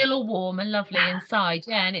feel all warm and lovely inside.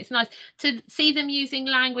 Yeah, and it's nice to see them using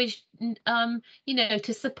language, you know,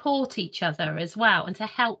 to support each other as well and to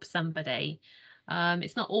help somebody.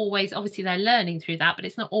 It's not always, obviously they're learning through that, but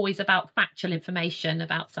it's not always about factual information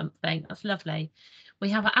about something. That's lovely. We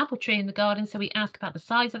have an apple tree in the garden, so we ask about the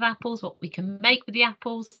size of apples, what we can make with the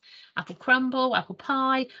apples, apple crumble, apple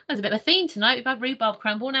pie. There's a bit of a theme tonight. We've had rhubarb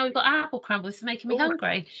crumble, now we've got apple crumble. This is making me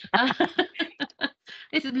hungry.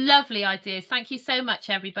 This is lovely ideas. Thank you so much,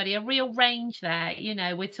 everybody. A real range there. You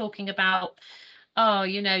know, we're talking about,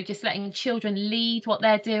 you know, just letting children lead what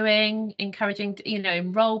they're doing, encouraging, you know,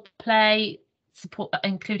 in role play, support,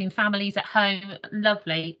 including families at home.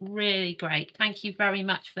 Lovely, really great. Thank you very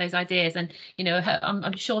much for those ideas, and you know,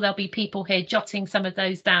 I'm sure there'll be people here jotting some of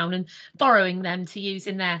those down and borrowing them to use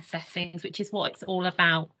in their settings, which is what it's all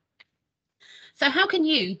about. So how can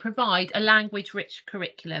you provide a language-rich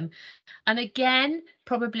curriculum? And again,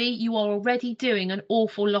 probably you are already doing an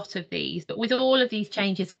awful lot of these, but with all of these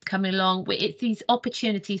changes coming along, it's these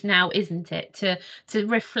opportunities now, isn't it, to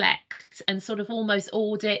reflect and sort of almost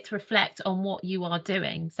audit, reflect on what you are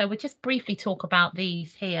doing. So we'll just briefly talk about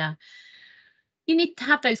these here. You need to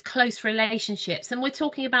have those close relationships, and we're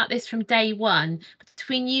talking about this from day one,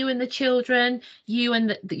 between you and the children, you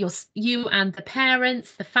and you and the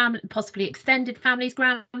parents, the family, possibly extended families,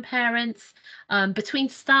 grandparents, between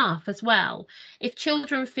staff as well. If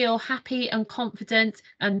children feel happy and confident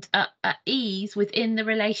and at ease within the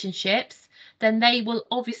relationships, then they will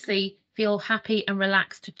obviously feel happy and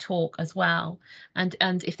relaxed to talk as well. And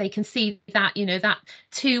if they can see that, you know, that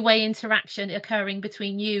two-way interaction occurring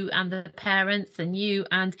between you and the parents and you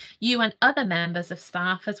and other members of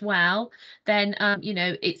staff as well, then you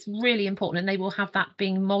know, it's really important, and they will have that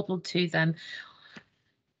being modeled to them.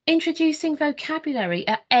 Introducing vocabulary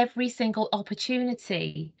at every single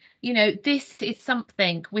opportunity. You know, this is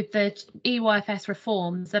something with the EYFS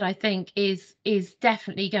reforms that I think is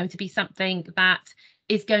definitely going to be something that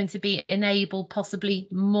is going to be enabled possibly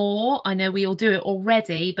more. I know we all do it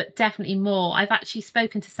already, but definitely more. I've actually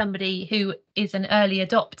spoken to somebody who is an early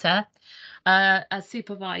adopter a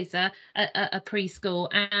supervisor at a preschool,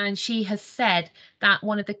 and she has said that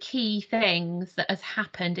one of the key things that has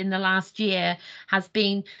happened in the last year has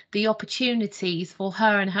been the opportunities for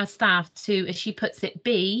her and her staff to, as she puts it,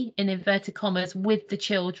 be in inverted commas with the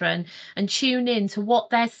children and tune in to what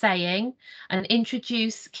they're saying and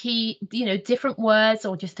introduce key, different words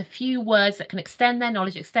or just a few words that can extend their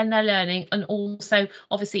knowledge, extend their learning, and also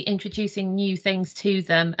obviously introducing new things to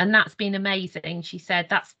them. And that's been amazing. She said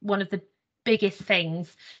that's one of the biggest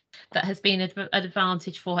things that has been an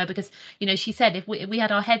advantage for her, because she said if we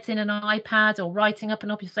had our heads in an iPad or writing up an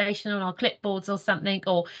observation on our clipboards or something,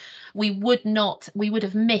 or we would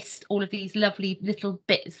have missed all of these lovely little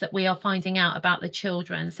bits that we are finding out about the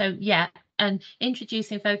children. So yeah, and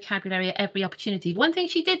introducing vocabulary at every opportunity. One thing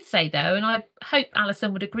she did say though, and I hope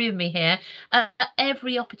Alison would agree with me here, at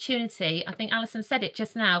every opportunity, I think Alison said it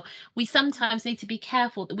just now, we sometimes need to be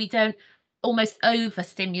careful that we don't almost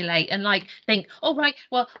overstimulate and think, oh right,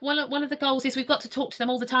 well one of the goals is we've got to talk to them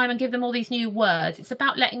all the time and give them all these new words. It's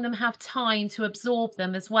about letting them have time to absorb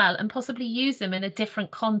them as well and possibly use them in a different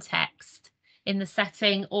context in the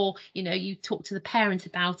setting, or you talk to the parent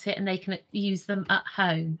about it and they can use them at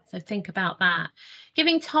home. So think about that.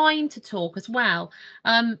 Giving time to talk as well.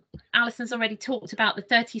 Alison's already talked about the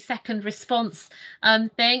 30-second response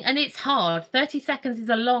thing, and it's hard. 30 seconds is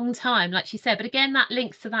a long time, like she said, but again that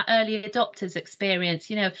links to that early adopters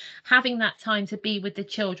experience, having that time to be with the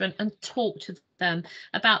children and talk to them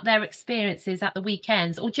about their experiences at the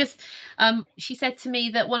weekends, or just she said to me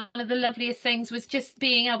that one of the loveliest things was just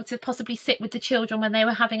being able to possibly sit with the children when they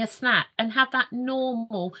were having a snack and have that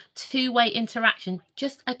normal two-way interaction,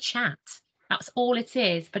 just a chat. That's all it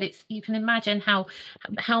is, but you can imagine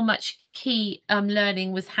how much key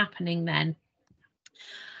learning was happening then.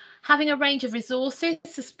 Having a range of resources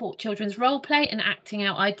to support children's role play and acting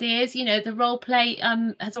out ideas. The role play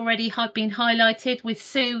has already been highlighted with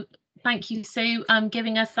Sue. Thank you, Sue,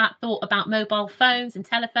 giving us that thought about mobile phones and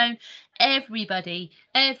telephone. Every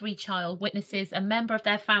child witnesses a member of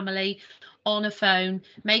their family on a phone,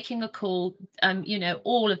 making a call,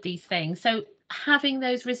 all of these things. So having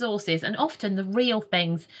those resources, and often the real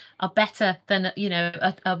things are better than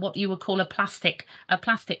what you would call a plastic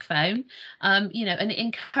phone, and it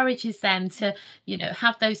encourages them to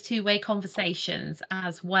have those two-way conversations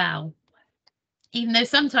as well, even though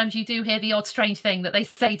sometimes you do hear the odd strange thing that they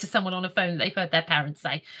say to someone on a phone that they've heard their parents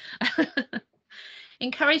say.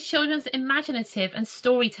 Encourage children's imaginative and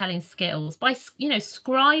storytelling skills by,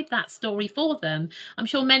 scribe that story for them. I'm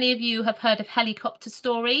sure many of you have heard of helicopter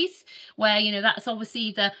stories, where, that's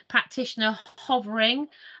obviously the practitioner hovering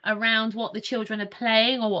around what the children are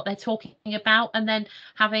playing or what they're talking about, and then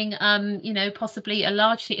having, possibly a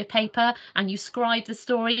large sheet of paper, and you scribe the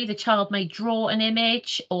story. The child may draw an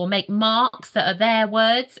image or make marks that are their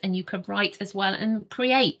words, and you can write as well and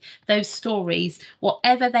create those stories,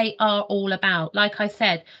 whatever they are all about. Like I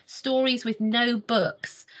said, stories with no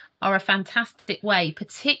books are a fantastic way,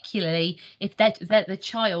 particularly if the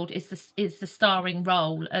child is the starring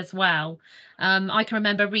role as well. I can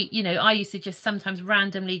remember, I used to just sometimes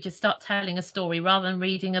randomly just start telling a story rather than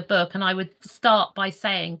reading a book, and I would start by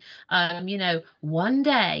saying, one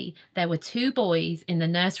day there were two boys in the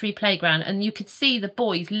nursery playground, and you could see the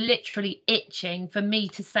boys literally itching for me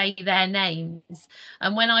to say their names.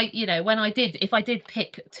 And if I did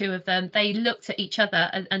pick two of them, they looked at each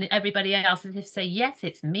other and everybody else as if to say, yes,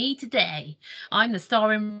 it's me today. I'm the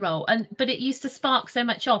starring role. But it used to spark so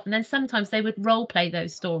much off, and then sometimes they would role play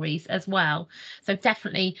those stories as well. So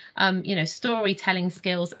definitely, storytelling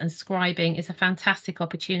skills and scribing is a fantastic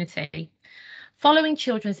opportunity. Following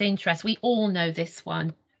children's interests, we all know this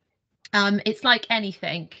one. It's like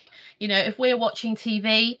anything. If we're watching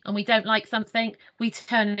TV and we don't like something, we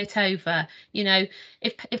turn it over.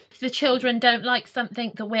 If the children don't like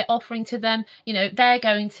something that we're offering to them, they're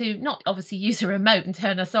going to not obviously use a remote and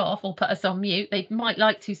turn us off or put us on mute. They might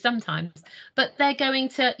like to sometimes, but they're going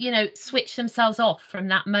to, switch themselves off from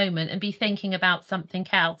that moment and be thinking about something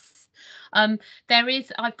else. I've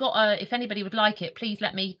got if anybody would like it, please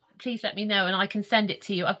let me know and I can send it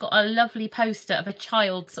to you. I've got a lovely poster of a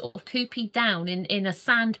child sort of cooping down in a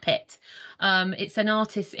sand pit. It's an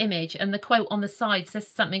artist's image, and the quote on the side says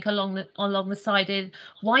something along the side is,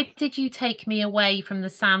 "Why did you take me away from the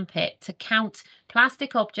sand pit to count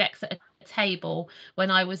plastic objects at a table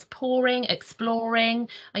when I was pouring, exploring,"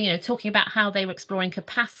 talking about how they were exploring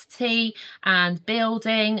capacity and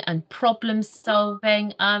building and problem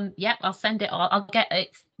solving. Yep, I'll send it. I'll get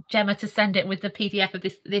it. Gemma to send it with the PDF of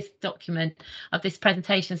this document, of this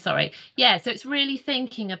presentation, sorry. Yeah, so it's really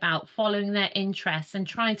thinking about following their interests and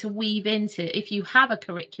trying to weave into, if you have a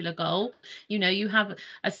curricular goal, you know, you have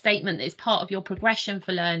a statement that is part of your progression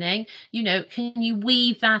for learning, you know, can you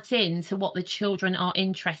weave that into what the children are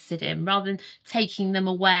interested in rather than taking them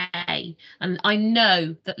away? And I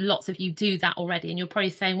know that lots of you do that already, and you're probably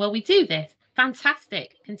saying, well, we do this.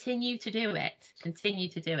 Fantastic. Continue to do it. Continue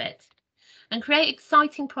to do it. And create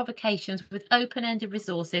exciting provocations with open-ended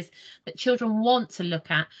resources that children want to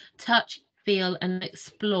look at, touch, feel and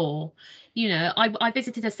explore. You know, I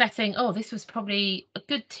visited a setting, oh, this was probably a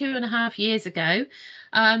good 2.5 years ago.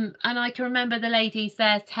 And I can remember the ladies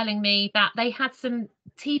there telling me that they had some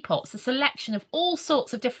teapots, a selection of all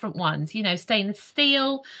sorts of different ones, you know, stainless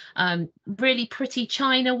steel, really pretty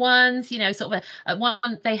china ones, you know, sort of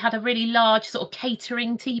one, they had a really large sort of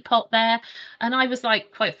catering teapot there. And I was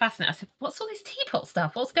like quite fascinated. I said, what's all this teapot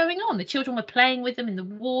stuff? What's going on? The children were playing with them in the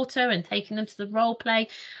water and taking them to the role play.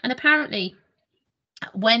 And apparently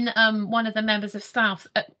when one of the members of staff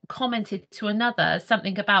commented to another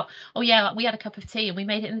something about, oh yeah, we had a cup of tea and we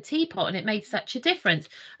made it in the teapot and it made such a difference,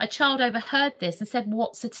 a child overheard this and said,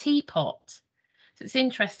 what's a teapot? So it's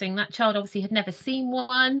interesting, that child obviously had never seen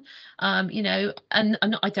one, you know, and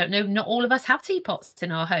I don't know, not all of us have teapots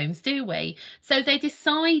in our homes, do we? So they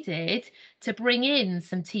decided to bring in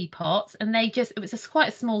some teapots, and they just, it was quite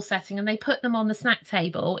a small setting, and they put them on the snack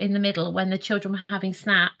table in the middle when the children were having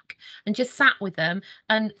snack, and just sat with them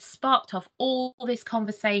and sparked off all this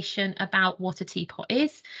conversation about what a teapot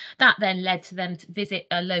is. That then led to them to visit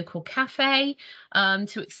a local cafe,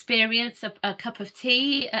 to experience a cup of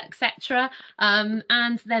tea, etc.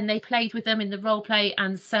 And then they played with them in the role play,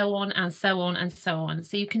 and so on and so on and so on.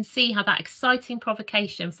 So you can see how that exciting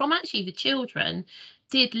provocation from actually the children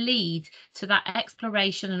did lead to that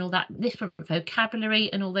exploration and all that different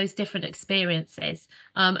vocabulary and all those different experiences.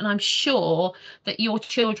 And I'm sure that your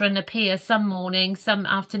children appear some mornings, some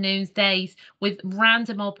afternoons, days with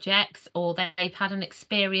random objects, or they've had an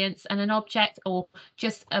experience, and an object or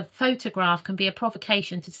just a photograph can be a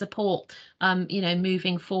provocation to support, you know,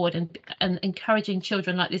 moving forward and encouraging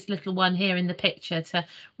children like this little one here in the picture to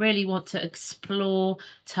really want to explore,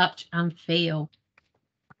 touch and feel.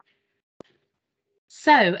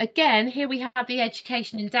 So again, here we have the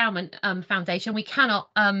Education Endowment Foundation. We cannot,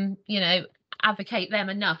 you know, advocate them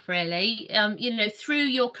enough, really. You know, through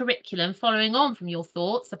your curriculum, following on from your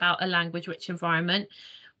thoughts about a language-rich environment,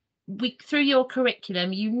 through your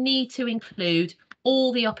curriculum, you need to include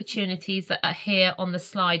all the opportunities that are here on the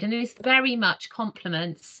slide, and this very much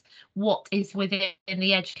complements what is within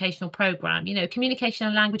the educational programme. You know, communication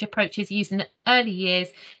and language approaches used in early years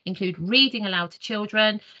include reading aloud to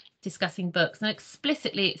children, discussing books, and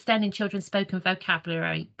explicitly extending children's spoken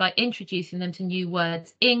vocabulary by introducing them to new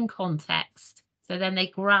words in context. So then they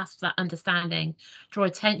grasp that understanding, draw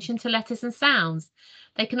attention to letters and sounds.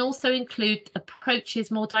 They can also include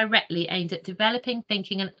approaches more directly aimed at developing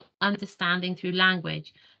thinking and understanding through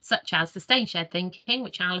language, such as sustained shared thinking,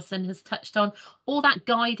 which Alison has touched on, or that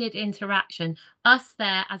guided interaction, us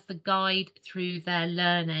there as the guide through their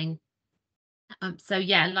learning. So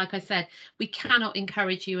yeah, like I said, we cannot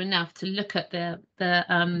encourage you enough to look at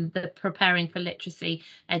the Preparing for Literacy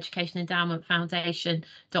Education Endowment Foundation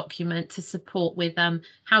document to support with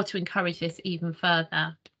how to encourage this even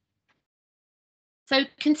further. So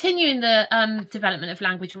continuing the development of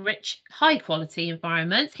language-rich, high-quality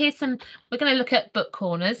environments, here's some, we're going to look at book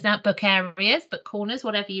corners, now book areas, book corners,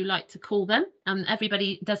 whatever you like to call them.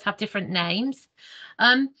 Everybody does have different names.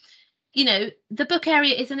 You know, the book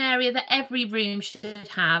area is an area that every room should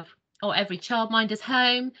have, or every childminder's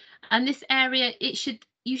home. And this area,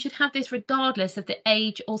 you should have this regardless of the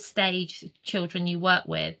age or stage of children you work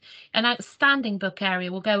with. An outstanding book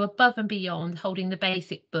area will go above and beyond holding the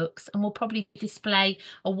basic books, and will probably display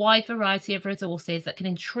a wide variety of resources that can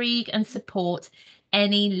intrigue and support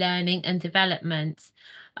any learning and development.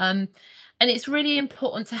 And it's really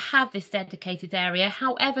important to have this dedicated area,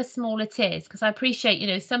 however small it is, because I appreciate, you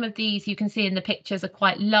know, some of these you can see in the pictures are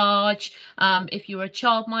quite large. If you're a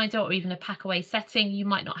childminder or even a packaway setting, you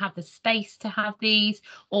might not have the space to have these,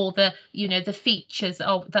 or the, you know, the features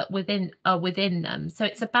of that are within them. So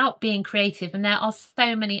it's about being creative, and there are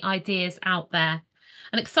so many ideas out there.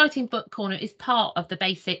 An exciting book corner is part of the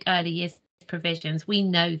basic early years provisions, we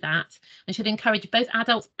know that, and should encourage both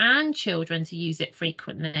adults and children to use it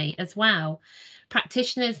frequently as well.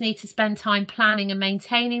 Practitioners need to spend time planning and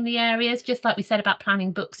maintaining the areas, just like we said about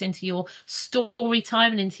planning books into your story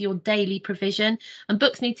time and into your daily provision. And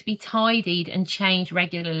books need to be tidied and changed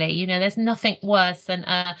regularly. You know, there's nothing worse than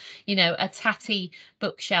a tatty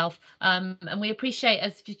bookshelf. And we appreciate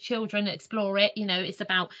as children explore it, it's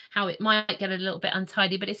about how it might get a little bit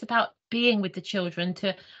untidy, but it's about being with the children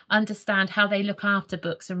to understand how they look after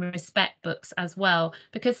books and respect books as well.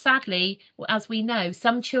 Because sadly, as we know,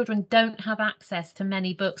 some children don't have access to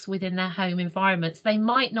many books within their home environments. They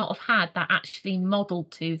might not have had that actually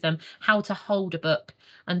modelled to them, how to hold a book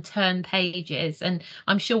and turn pages. And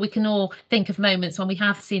I'm sure we can all think of moments when we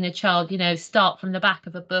have seen a child, start from the back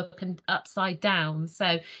of a book and upside down.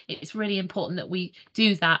 So it's really important that we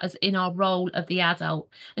do that as in our role of the adult.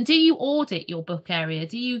 And do you audit your book area?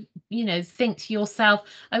 Do you think to yourself,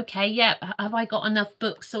 okay, yeah, have I got enough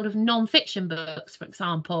books, sort of non-fiction books, for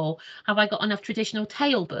example? Have I got enough traditional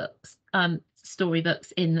tale books,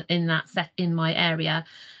 storybooks in that set in my area?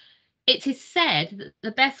 It is said that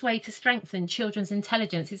the best way to strengthen children's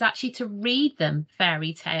intelligence is actually to read them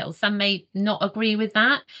fairy tales. Some may not agree with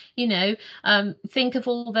that. Think of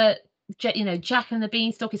all the Jack and the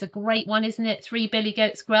Beanstalk is a great one, isn't it? Three Billy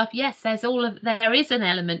Goats Grow Up. Yes, there is an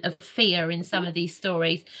element of fear in some of these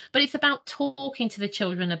stories, but it's about talking to the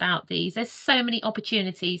children about these. There's so many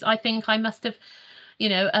opportunities. I think I must have,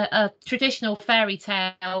 a traditional fairy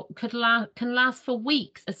tale can last for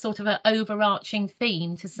weeks as sort of an overarching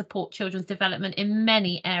theme to support children's development in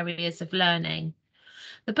many areas of learning.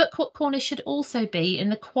 The book corner should also be in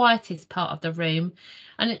the quietest part of the room,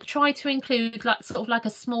 and try to include like a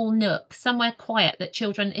small nook, somewhere quiet that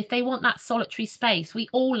children, if they want that solitary space, we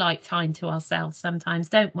all like time to ourselves sometimes,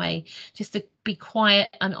 don't we? Just to be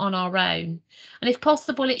quiet and on our own. And if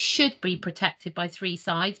possible, it should be protected by three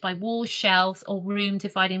sides, by walls, shelves, or room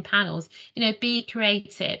dividing panels. Be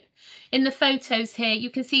creative. In the photos here,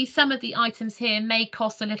 you can see some of the items here may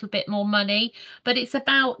cost a little bit more money, but it's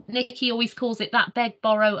about, Nikki always calls it that beg,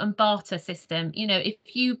 borrow and barter system. If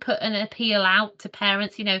you put an appeal out to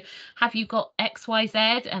parents, have you got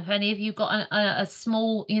XYZ? Have any of you got a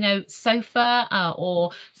small, sofa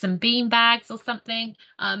or some bean bags or something?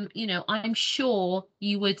 I'm sure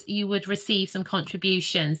you would receive some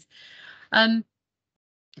contributions.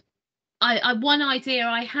 One idea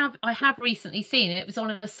I have recently seen, it was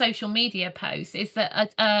on a social media post, is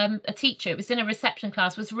that a teacher, it was in a reception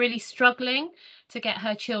class, was really struggling to get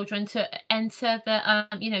her children to enter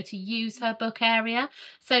the to use her book area.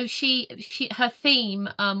 So her theme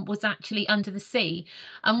was actually under the sea,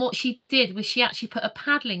 and what she did was she actually put a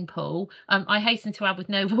paddling pool, I hasten to add, with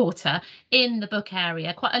no water, in the book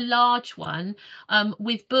area, quite a large one,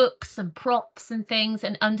 with books and props and things,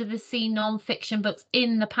 and under the sea non-fiction books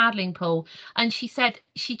in the paddling pool. And she said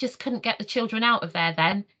she just couldn't get the children out of there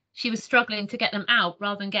then. She was struggling to get them out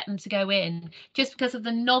rather than get them to go in, just because of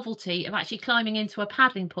the novelty of actually climbing into a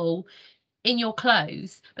paddling pool in your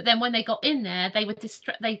clothes. But then when they got in there,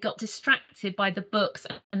 they got distracted by the books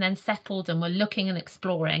and then settled and were looking and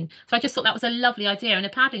exploring. So I just thought that was a lovely idea, and a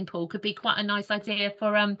paddling pool could be quite a nice idea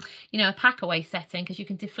for a pack away setting, because you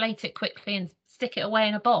can deflate it quickly and stick it away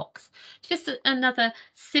in a box. Just another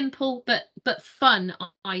simple but fun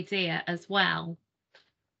idea as well.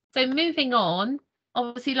 So moving on,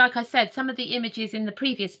 obviously, like I said, some of the images in the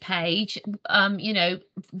previous page,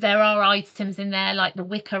 there are items in there like the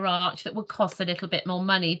wicker arch that would cost a little bit more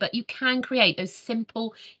money, but you can create those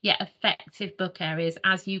simple yet effective book areas,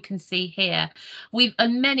 as you can see here.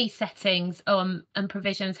 Many settings and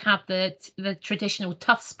provisions have the traditional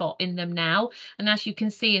tough spot in them now, and as you can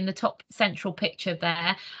see in the top central picture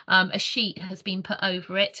there, a sheet has been put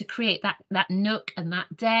over it to create that nook and that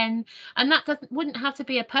den, and that wouldn't have to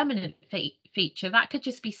be a permanent feature. That could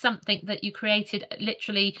just be something that you created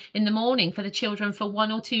literally in the morning for the children for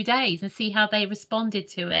 1 or 2 days and see how they responded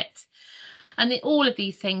to it. And all of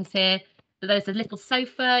these things here, there's a little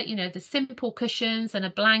sofa, the simple cushions and a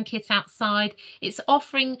blanket outside. It's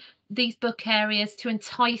offering these book areas to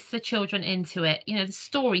entice the children into it, the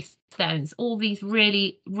story stones, all these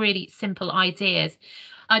really, really simple ideas.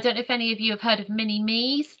 I don't know if any of you have heard of mini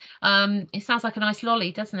me's. It sounds like a nice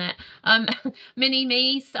lolly, doesn't it? Mini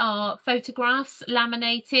me's are photographs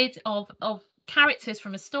laminated of characters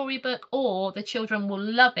from a storybook, or the children will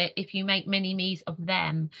love it if you make mini me's of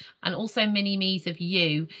them, and also mini me's of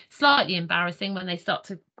you. Slightly embarrassing when they start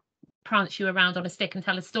to prance you around on a stick and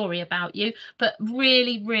tell a story about you, but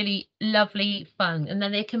really, really lovely fun. And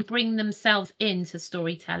then they can bring themselves into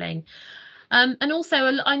storytelling. And also,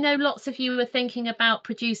 I know lots of you are thinking about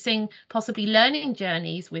producing possibly learning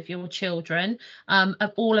journeys with your children,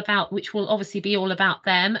 which will obviously be all about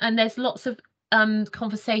them. And there's lots of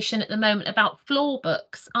conversation at the moment about floor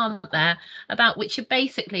books, aren't there? About which are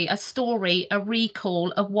basically a story, a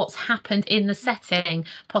recall of what's happened in the setting,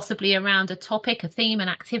 possibly around a topic, a theme, an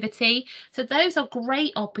activity. So those are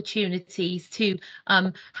great opportunities to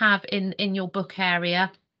have in your book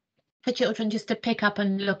area for children just to pick up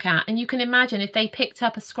and look at. And you can imagine if they picked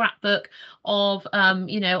up a scrapbook of I'm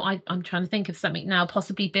trying to think of something now,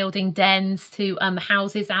 possibly building dens to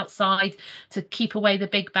houses outside to keep away the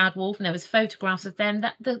big bad wolf, and there was photographs of them,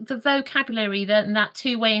 that the vocabulary and that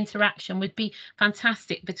two-way interaction would be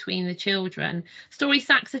fantastic between the children. Story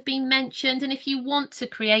sacks have been mentioned, and if you want to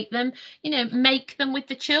create them, make them with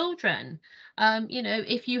the children.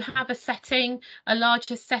 If you have a setting, a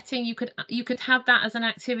larger setting, you could have that as an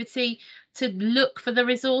activity to look for the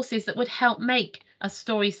resources that would help make a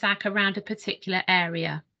story sack around a particular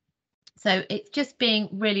area. So it's just being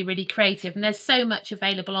really, really creative, and there's so much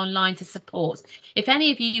available online to support. If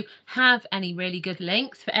any of you have any really good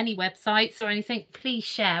links for any websites or anything, please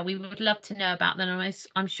share. We would love to know about them, and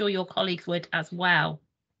I'm sure your colleagues would as well.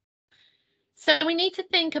 So we need to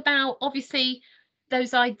think about, obviously,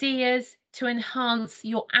 those ideas to enhance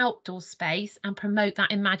your outdoor space and promote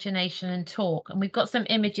that imagination and talk. And we've got some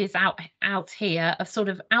images out here of sort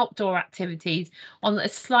of outdoor activities on a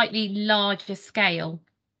slightly larger scale.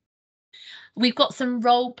 We've got some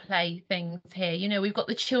role play things here. We've got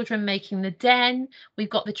the children making the den. We've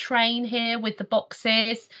got the train here with the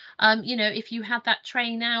boxes. If you had that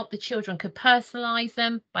train out, the children could personalize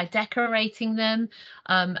them by decorating them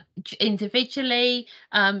individually.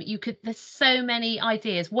 There's so many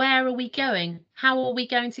ideas. Where are we going? How are we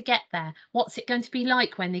going to get there? What's it going to be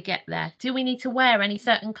like when they get there? Do we need to wear any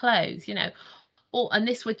certain clothes? And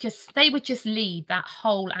they would just lead that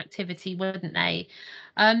whole activity, wouldn't they?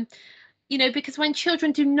 Because when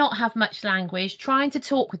children do not have much language, trying to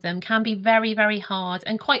talk with them can be very, very hard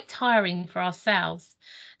and quite tiring for ourselves.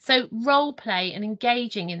 So role play and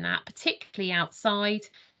engaging in that, particularly outside,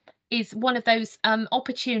 is one of those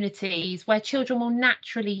opportunities where children will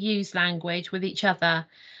naturally use language with each other.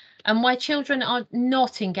 And where children are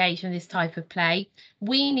not engaged in this type of play,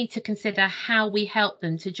 we need to consider how we help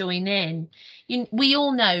them to join in. We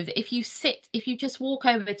all know that if you just walk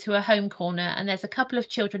over to a home corner and there's a couple of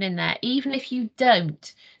children in there, even if you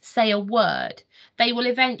don't say a word, they will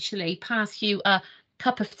eventually pass you a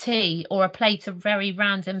cup of tea or a plate of very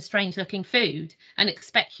random, strange looking food and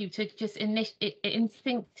expect you to just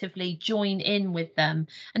instinctively join in with them.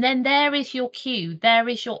 And then there is your cue, there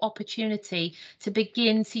is your opportunity to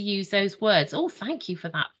begin to use those words. Oh, thank you for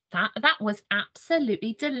that. That was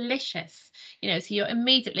absolutely delicious. So you're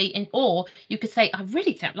immediately in, or you could say, I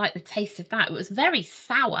really don't like the taste of that. It was very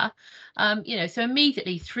sour. So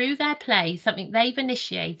immediately through their play, something they've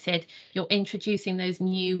initiated, you're introducing those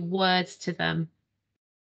new words to them.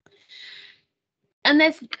 And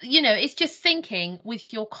it's just thinking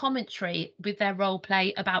with your commentary, with their role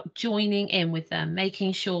play, about joining in with them,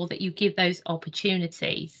 making sure that you give those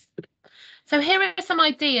opportunities. So here are some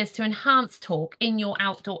ideas to enhance talk in your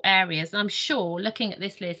outdoor areas. And I'm sure, looking at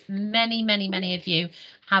this list, many, many, many of you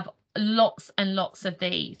have lots and lots of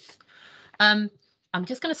these. I'm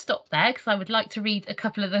just going to stop there because I would like to read a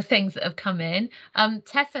couple of the things that have come in.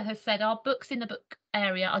 Tessa has said our books in the book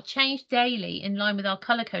area are changed daily in line with our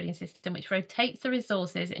colour coding system, which rotates the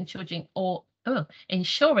resources, ensuring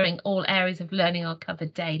all areas of learning are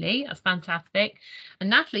covered daily. That's fantastic. And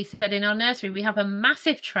Natalie said in our nursery we have a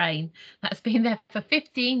massive train that's been there for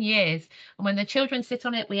 15 years, and when the children sit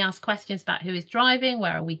on it we ask questions about who is driving,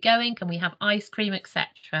 where are we going, can we have ice cream, etc.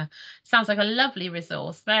 Sounds like a lovely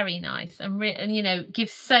resource, very nice, and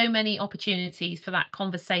gives so many opportunities for that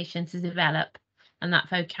conversation to develop and that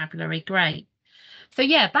vocabulary. Great. So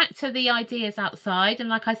yeah, back to the ideas outside, and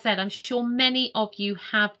like I said, I'm sure many of you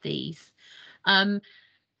have these. And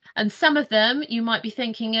some of them you might be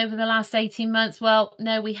thinking over the last 18 months, well,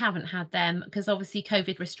 no, we haven't had them because obviously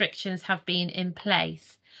COVID restrictions have been in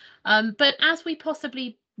place. But as we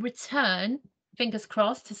possibly return, fingers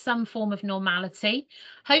crossed, to some form of normality,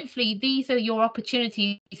 hopefully these are your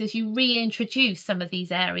opportunities as you reintroduce some of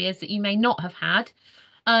these areas that you may not have had.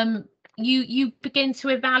 You begin to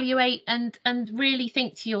evaluate and really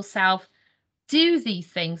think to yourself, do these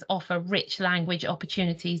things offer rich language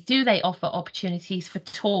opportunities? Do they offer opportunities for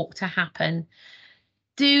talk to happen?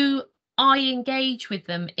 Do I engage with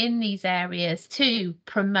them in these areas to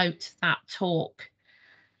promote that talk?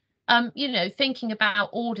 Thinking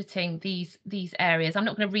about auditing these areas. I'm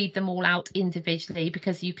not going to read them all out individually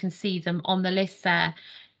because you can see them on the list there.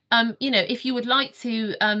 you know, if you would like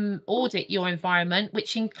to audit your environment,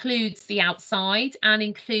 which includes the outside and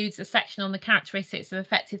includes a section on the characteristics of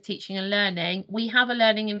effective teaching and learning, we have a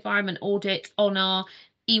learning environment audit on our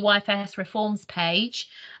EYFS reforms page.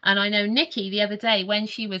 And I know Nikki the other day, when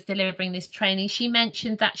she was delivering this training, she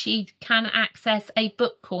mentioned that she can access a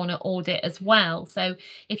book corner audit as well. So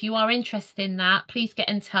if you are interested in that, please get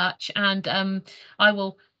in touch, and I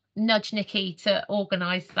will nudge Nikki to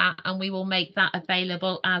organise that, and we will make that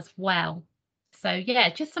available as well. So yeah,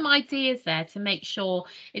 just some ideas there to make sure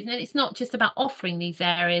it's not just about offering these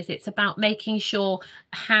areas, it's about making sure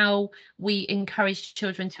how we encourage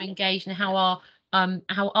children to engage, and how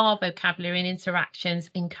our vocabulary and interactions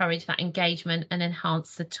encourage that engagement and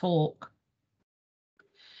enhance the talk.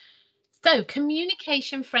 So,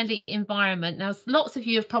 communication friendly environment. Now, lots of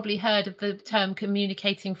you have probably heard of the term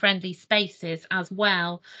communicating friendly spaces as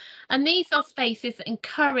well. And these are spaces that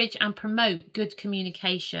encourage and promote good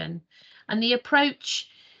communication. And the approach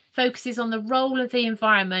focuses on the role of the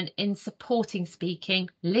environment in supporting speaking,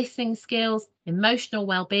 listening skills, emotional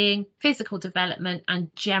well-being, physical development,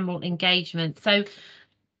 and general engagement. So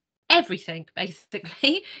everything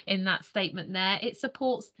basically in that statement there. It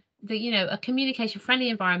supports a communication friendly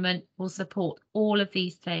environment will support all of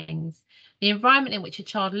these things. The environment in which a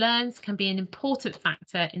child learns can be an important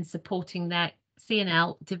factor in supporting their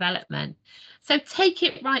CNL development. So take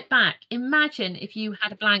it right back. Imagine if you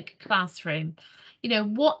had a blank classroom.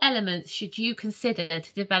 What elements should you consider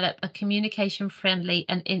to develop a communication friendly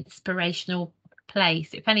and inspirational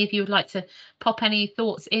place? If any of you would like to pop any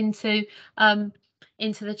thoughts into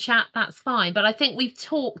the chat, that's fine. But I think we've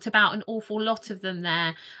talked about an awful lot of them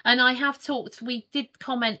there. And we did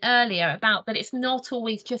comment earlier about that it's not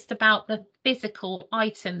always just about the physical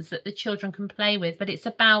items that the children can play with, but it's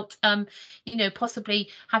about, possibly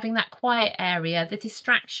having that quiet area, the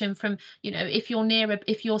distraction from,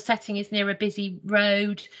 if your setting is near a busy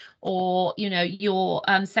road, or, your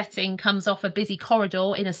setting comes off a busy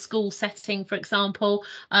corridor in a school setting, for example,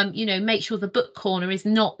 make sure the book corner is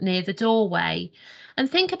not near the doorway. And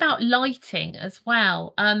think about lighting as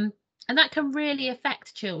well. And that can really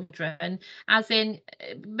affect children, as in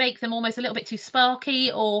make them almost a little bit too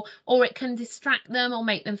sparky, or it can distract them or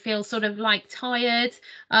make them feel sort of like tired.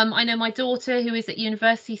 I know my daughter, who is at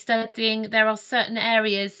university studying, there are certain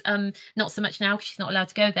areas, not so much now because she's not allowed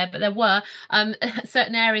to go there, but there were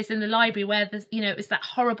certain areas in the library where there's, it was that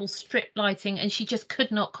horrible strip lighting, and she just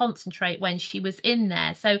could not concentrate when she was in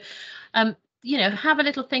there. So have a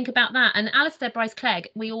little think about that. And Alistair Bryce-Clegg,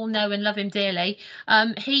 we all know and love him dearly.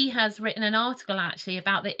 He has written an article actually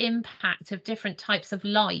about the impact of different types of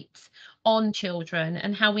light on children,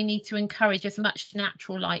 and how we need to encourage as much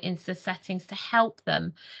natural light into the settings to help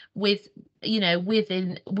them with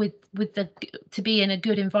to be in a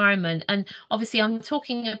good environment. And obviously I'm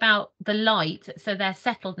talking about the light, so they're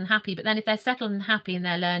settled and happy, but then if they're settled and happy in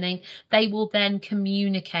their learning, they will then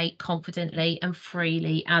communicate confidently and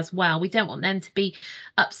freely as well. We don't want them to be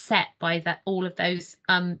upset by all of those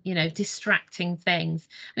distracting things.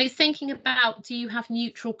 And it's thinking about, do you have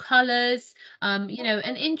neutral colors, and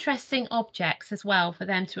interesting objects as well for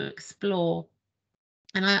them to explore.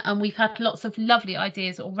 And we've had lots of lovely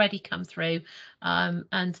ideas already come through,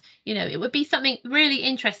 and it would be something really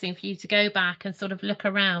interesting for you to go back and sort of look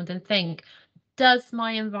around and think, does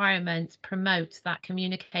my environment promote that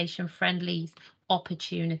communication friendly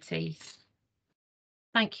opportunities?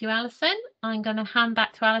 Thank you, Alison. I'm going to hand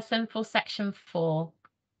back to Alison for section 4.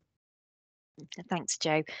 Thanks,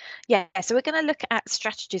 Jo. Yeah, so we're going to look at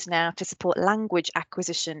strategies now to support language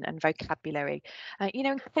acquisition and vocabulary.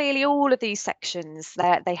 Clearly all of these sections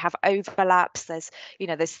they have overlaps. There's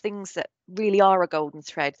things that really are a golden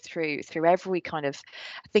thread through every kind of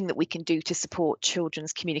thing that we can do to support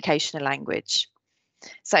children's communication and language.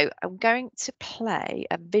 So I'm going to play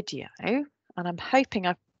a video, and I'm hoping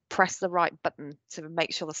I press the right button to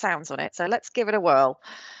make sure the sound's on it. So let's give it a whirl.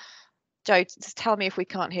 Jo, just tell me if we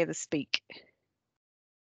can't hear the speak.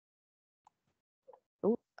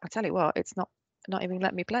 Oh, I tell you what, it's not even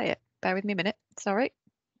letting me play it. Bear with me a minute. Sorry.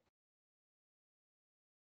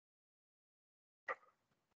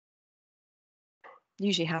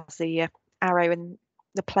 Usually has the arrow and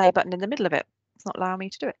the play button in the middle of it. It's not allowing me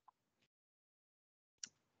to do it.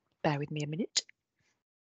 Bear with me a minute.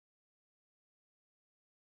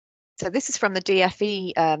 So this is from the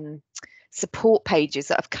DFE support pages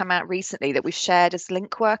that have come out recently that we've shared as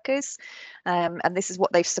link workers, and this is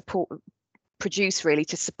what they've produced really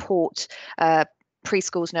to support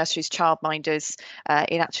preschools, nurseries, childminders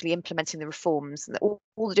in actually implementing the reforms, and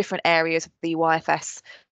all the different areas of the YFS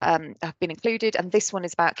have been included, and this one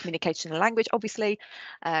is about communication and language, obviously,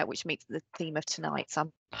 which meets the theme of tonight. So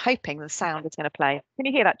I'm hoping the sound is going to play. Can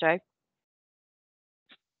you hear that, Joe?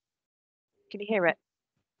 Can you hear it?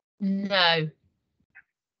 No.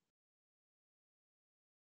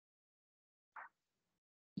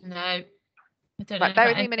 No. I don't know. Right, bear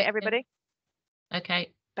with me a minute, everybody. Okay.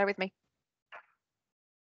 Bear with me.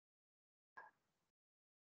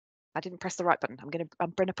 I didn't press the right button. I'm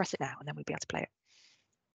gonna press it now, and then we'll be able to play it.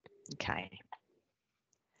 Okay.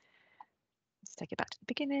 Let's take it back to the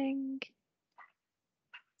beginning.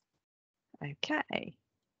 Okay.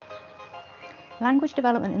 Language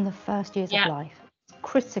development in the first years Yeah. of life is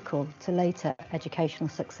critical to later educational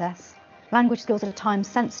success. Language skills are time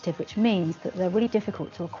sensitive, which means that they're really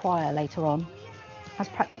difficult to acquire later on. As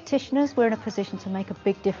practitioners, we're in a position to make a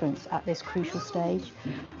big difference at this crucial stage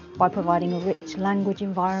by providing a rich language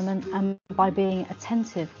environment and by being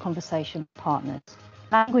attentive conversation partners.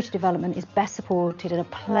 Language development is best supported in a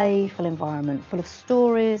playful environment full of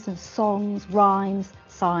stories and songs, rhymes,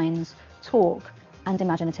 signs, talk, and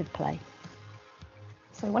imaginative play.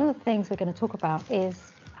 So one of the things we're going to talk about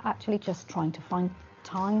is actually just trying to find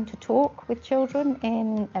time to talk with children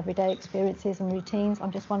in everyday experiences and routines.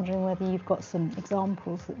 I'm just wondering whether you've got some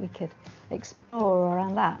examples that we could explore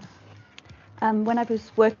around that. When I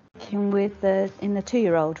was working with in the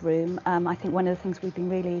 2-year-old room, I think one of the things we've been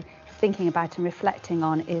really thinking about and reflecting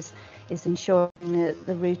on is ensuring that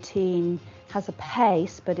the routine has a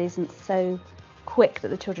pace but isn't so quick that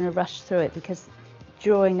the children are rushed through it, because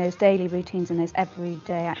during those daily routines and those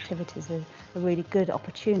everyday activities are a really good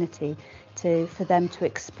opportunity for them to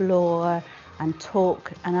explore and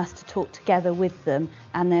talk, and us to talk together with them,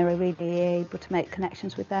 and they're really able to make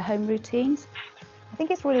connections with their home routines. I think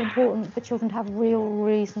it's really important for children to have real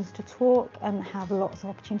reasons to talk and have lots of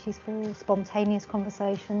opportunities for spontaneous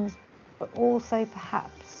conversations, but also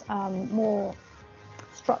perhaps more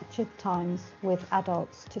structured times with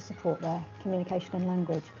adults to support their communication and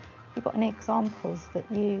language. Have you got any examples that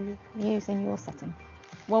you use in your setting?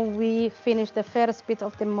 When we finish the first bit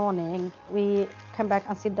of the morning, we come back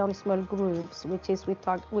and sit down in small groups, which is we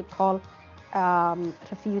call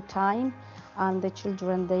review time. And the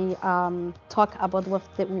children, they talk about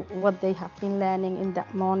what they have been learning in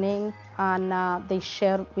that morning, and they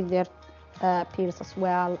share with their peers as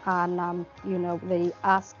well. And they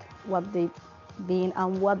ask what they've been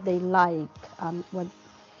and what they like and what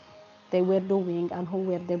they were doing and who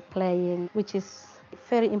were they playing, which is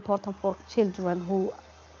very important for children who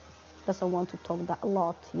doesn't want to talk that a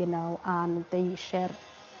lot, and they share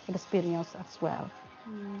experience as well.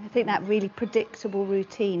 I think that really predictable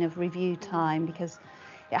routine of review time, because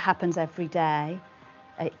it happens every day,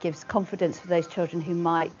 it gives confidence for those children who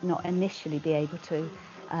might not initially be able to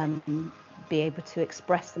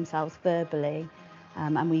express themselves verbally.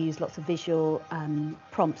 And we use lots of visual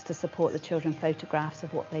prompts to support the children, photographs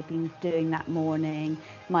of what they've been doing that morning,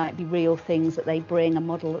 might be real things that they bring, a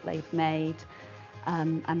model that they've made,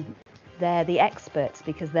 and they're the experts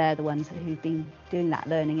because they're the ones who've been doing that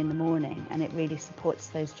learning in the morning, and it really supports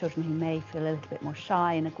those children who may feel a little bit more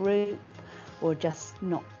shy in a group, or just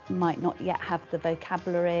might not yet have the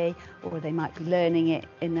vocabulary, or they might be learning it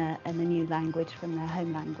in a new language from their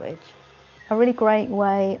home language. A really great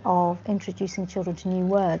way of introducing children to new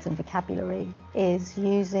words and vocabulary is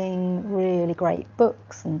using really great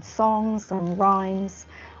books and songs and rhymes.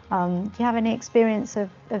 Do you have any experience of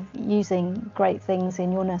using great things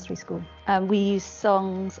in your nursery school? We use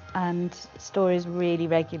songs and stories really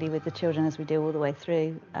regularly with the children as we do all the way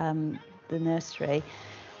through the nursery.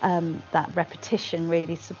 That repetition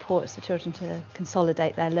really supports the children to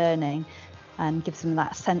consolidate their learning and gives them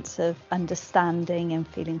that sense of understanding and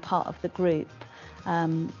feeling part of the group.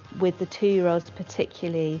 With the 2-year-olds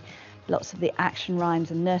particularly, lots of the action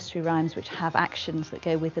rhymes and nursery rhymes, which have actions that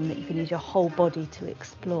go with them that you can use your whole body to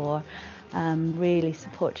explore, really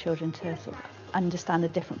support children to sort of understand the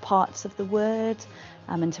different parts of the word,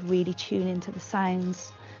 and to really tune into the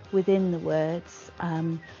sounds within the words,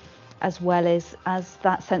 as well as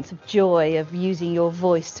that sense of joy of using your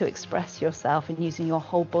voice to express yourself and using your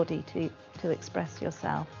whole body to express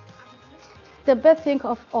yourself. The best thing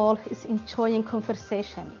of all is enjoying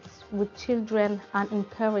conversations with children and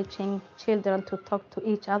encouraging children to talk to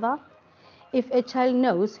each other. If a child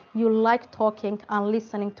knows you like talking and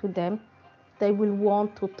listening to them, they will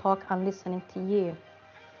want to talk and listening to you.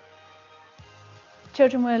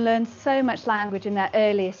 Children will learn so much language in their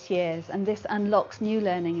earliest years, and this unlocks new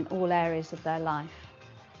learning in all areas of their life.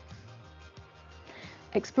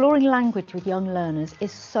 Exploring language with young learners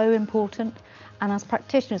is so important, and as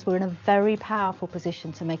practitioners we're in a very powerful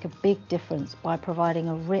position to make a big difference by providing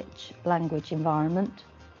a rich language environment.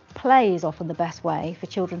 Play is often the best way for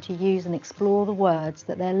children to use and explore the words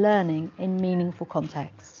that they're learning in meaningful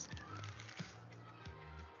contexts.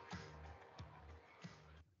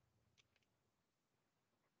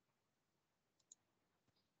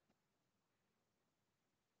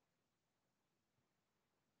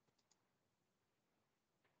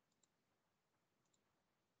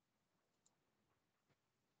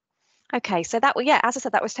 Okay, so that, yeah, as I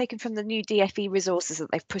said, that was taken from the new DFE resources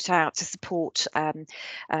that they've put out to support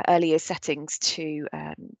early year settings to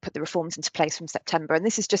put the reforms into place from September. And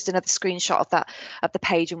this is just another screenshot of that, of the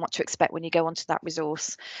page and what to expect when you go onto that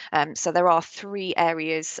resource. So there are 3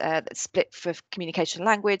 areas that split for communication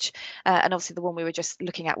language, and obviously the one we were just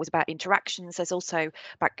looking at was about interactions. There's also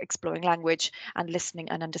about exploring language and listening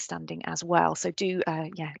and understanding as well. So do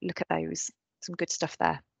yeah, look at those. Some good stuff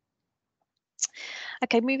there.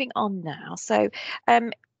 Okay, moving on now. So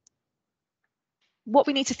what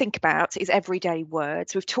we need to think about is everyday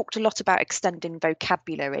words. We've talked a lot about extending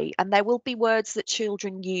vocabulary, and there will be words that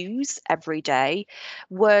children use every day.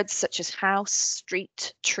 Words such as house,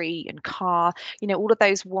 street, tree, and car. You know, all of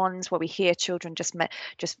those ones where we hear children just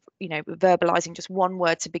you know, verbalizing just one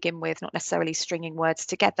word to begin with, not necessarily stringing words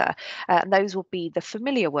together. And those will be the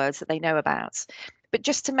familiar words that they know about. But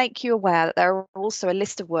just to make you aware that there are also a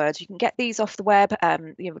list of words, you can get these off the web,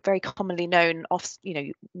 you know, very commonly known off, you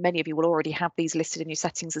know, many of you will already have these listed in your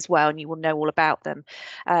settings as well, and you will know all about them.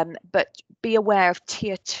 But be aware of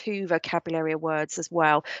tier 2 vocabulary words as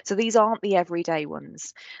well. So these aren't the everyday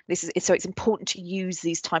ones. So it's important to use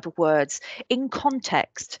these type of words in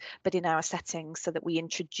context, but in our settings, so that we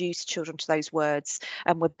introduce children to those words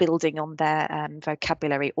and we're building on their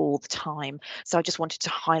vocabulary all the time. So I just wanted to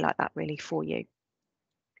highlight that really for you.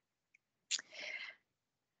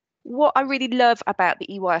 What I really love about the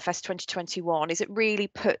EYFS 2021 is it really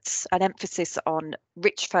puts an emphasis on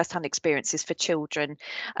rich first-hand experiences for children,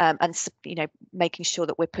 and you know, making sure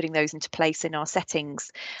that we're putting those into place in our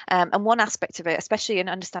settings. And one aspect of it, especially in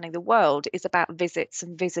understanding the world, is about visits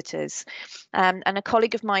and visitors. And a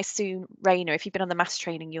colleague of mine, Sue Rayner, if you've been on the maths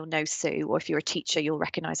training, you'll know Sue, or if you're a teacher, you'll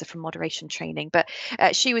recognise her from moderation training. But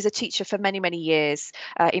she was a teacher for many, many years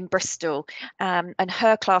in Bristol, and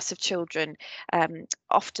her class of children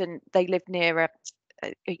often they lived near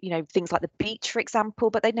you know, things like the beach, for example,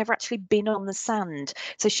 but they'd never actually been on the sand.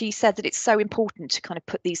 So she said that it's so important to kind of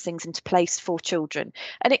put these things into place for children.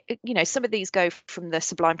 And you know, some of these go from the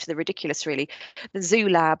sublime to the ridiculous, really. The zoo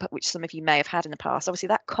lab, which some of you may have had in the past, obviously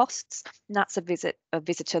that costs, and that's a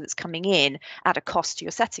visitor that's coming in at a cost to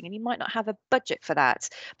your setting, and you might not have a budget for that.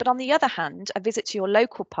 But on the other hand, a visit to your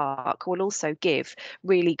local park will also give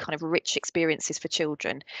really kind of rich experiences for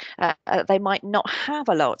children. They might not have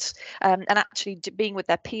a lot, and actually being with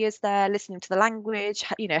their peers there, listening to the language,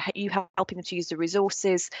 you know, you helping them to use the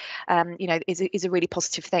resources, you know, is a really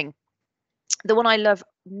positive thing. The one I love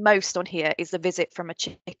most on here is the visit from a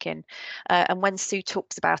chicken. And when Sue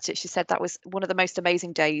talks about it, she said that was one of the most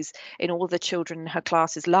amazing days in all the children in her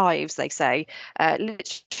class's lives, they say.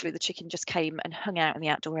 Literally, the chicken just came and hung out in the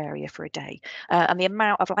outdoor area for a day. And the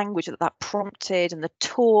amount of language that prompted, and the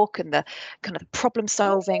talk, and the kind of problem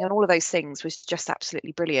solving, and all of those things was just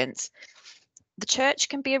absolutely brilliant. The church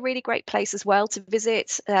can be a really great place as well to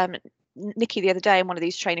visit. Nikki the other day in one of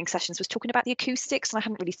these training sessions was talking about the acoustics, and I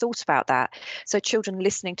hadn't really thought about that. So children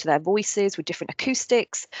listening to their voices with different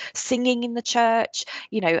acoustics, singing in the church,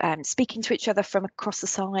 you know, speaking to each other from across the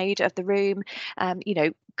side of the room, you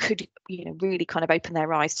know, could, you know, really kind of open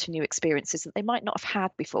their eyes to new experiences that they might not have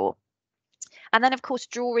had before. And then, of course,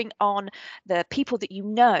 drawing on the people that you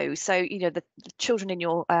know. So, you know, the children in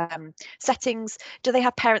your settings, do they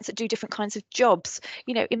have parents that do different kinds of jobs?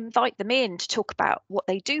 You know, invite them in to talk about what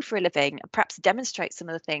they do for a living, and perhaps demonstrate some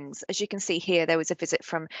of the things. As you can see here, there was a visit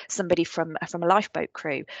from somebody from a lifeboat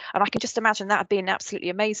crew, and I can just imagine that being absolutely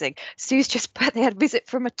amazing. Sue's just put they had a visit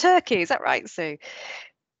from a turkey. Is that right, Sue?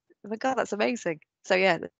 Oh my God, that's amazing. So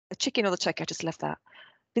yeah, the chicken or the turkey, I just love that.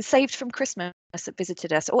 Been saved from Christmas that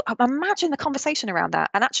visited us. Or imagine the conversation around that.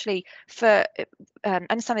 And actually, for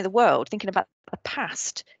understanding the world, thinking about the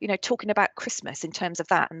past, you know, talking about Christmas in terms of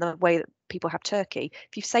that and the way that people have turkey.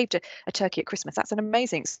 If you've saved a turkey at Christmas, that's an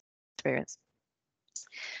amazing experience.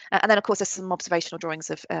 And then, of course, there's some observational drawings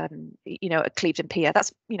of, you know, at Clevedon Pier.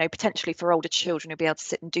 That's, you know, potentially for older children who'll be able to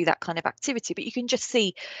sit and do that kind of activity. But you can just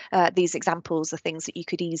see these examples of things that you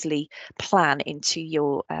could easily plan into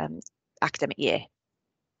your academic year.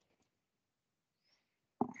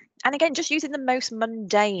 And again, just using the most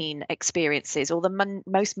mundane experiences or the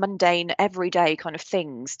most mundane everyday kind of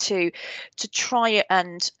things to try it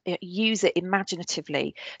and use it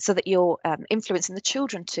imaginatively, so that you're influencing the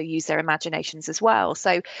children to use their imaginations as well.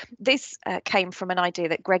 So this came from an idea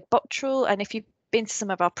that Greg Bottrell, and if you've been to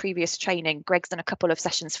some of our previous training, Greg's done a couple of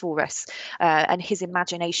sessions for us, and his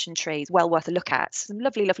imagination tree is well worth a look at. Some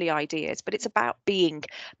lovely ideas, but it's about being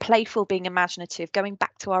playful, being imaginative, going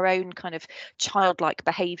back to our own kind of childlike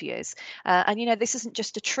behaviors. And you know, this isn't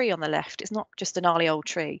just a tree on the left, it's not just a gnarly old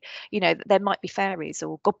tree. You know, there might be fairies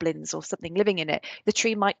or goblins or something living in it. The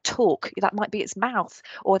tree might talk, that might be its mouth,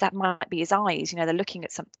 or that might be his eyes. You know, they're looking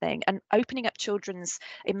at something, and opening up children's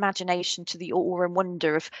imagination to the awe and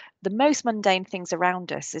wonder of the most mundane things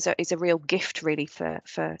around us is a real gift, really, for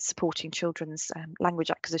supporting children's language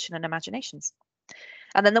acquisition and imaginations.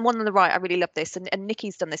 And then the one on the right, I really love this, and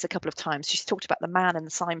Nikki's done this a couple of times. She's talked about the man and the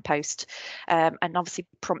signpost, and obviously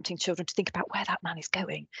prompting children to think about where that man is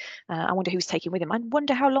going. I wonder who's taking with him. I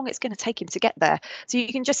wonder how long it's going to take him to get there. So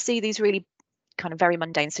you can just see these really kind of very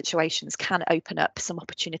mundane situations can open up some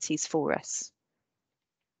opportunities for us.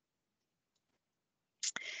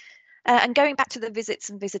 And going back to the visits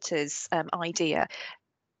and visitors idea,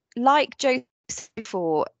 like Joe said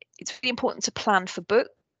before, it's really important to plan for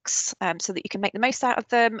books, so that you can make the most out of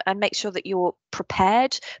them and make sure that you're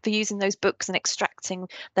prepared for using those books and extracting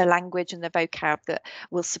the language and the vocab that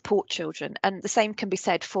will support children. And the same can be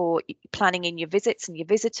said for planning in your visits and your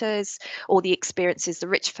visitors, or the experiences, the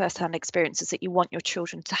rich first-hand experiences that you want your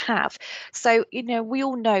children to have. So, you know, we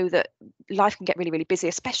all know that life can get really busy,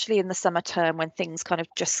 especially in the summer term, when things kind of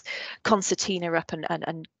just concertina up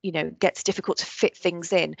and you know, gets difficult to fit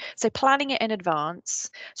things in. So planning it in advance,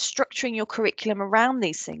 structuring your curriculum around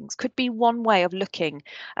these things could be one way of looking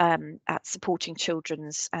at supporting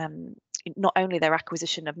children's not only their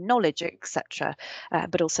acquisition of knowledge, etc.,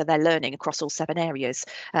 but also their learning across all 7 areas.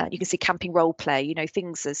 You can see camping role play, you know,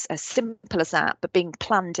 things as simple as that, but being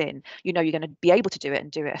planned in. You know, you're going to be able to do it and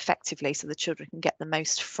do it effectively, so the children can get the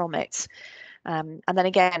most from it. And then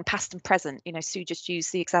again, past and present, you know, Sue just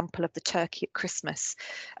used the example of the turkey at Christmas,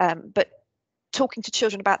 but talking to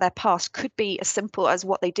children about their past could be as simple as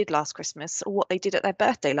what they did last Christmas or what they did at their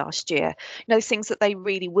birthday last year. You know, those things that they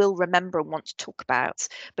really will remember and want to talk about,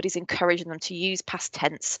 but is encouraging them to use past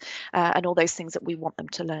tense and all those things that we want them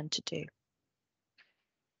to learn to do.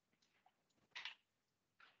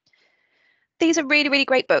 These are really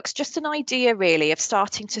great books. Just an idea, really, of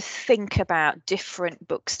starting to think about different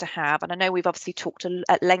books to have. And I know we've obviously talked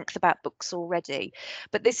at length about books already,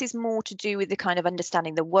 but this is more to do with the kind of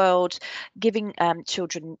understanding the world, giving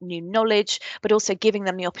children new knowledge, but also giving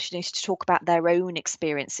them the opportunity to talk about their own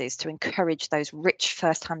experiences, to encourage those rich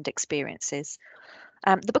first-hand experiences.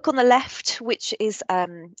 The book on the left, which is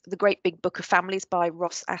The Great Big Book of Families by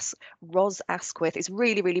Ros Asquith, is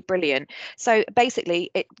really brilliant. So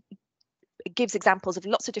basically, it gives examples of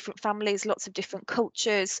lots of different families, lots of different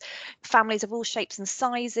cultures, families of all shapes and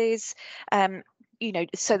sizes, you know,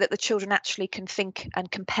 so that the children actually can think and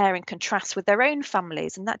compare and contrast with their own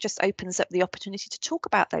families. And that just opens up the opportunity to talk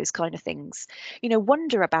about those kind of things, you know,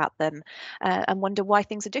 wonder about them and wonder why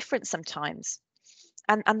things are different sometimes.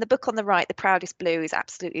 And the book on the right, The Proudest Blue, is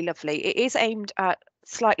absolutely lovely. It is aimed at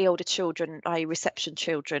slightly older children, i.e. reception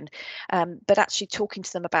children, but actually talking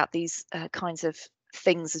to them about these kinds of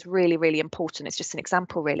things is really important. It's just an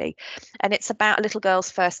example, really, and it's about a little girl's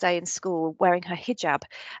first day in school wearing her hijab,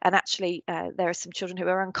 and actually there are some children who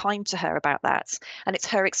are unkind to her about that, and it's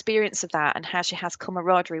her experience of that and how she has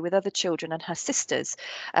camaraderie with other children and her sisters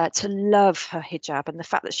to love her hijab, and the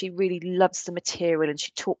fact that she really loves the material and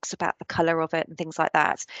she talks about the color of it and things like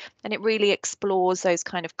that. And it really explores those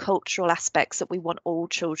kind of cultural aspects that we want all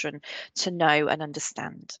children to know and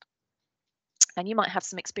understand. And you might have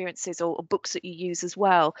some experiences or books that you use as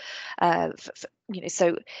well. You know,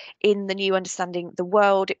 so in the new Understanding the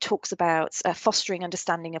World, it talks about fostering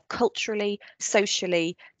understanding of culturally,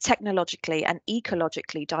 socially, technologically, and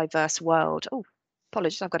ecologically diverse world. Oh,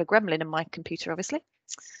 apologies, I've got a gremlin in my computer, obviously.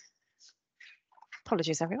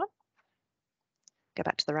 Apologies, everyone. Go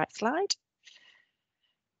back to the right slide.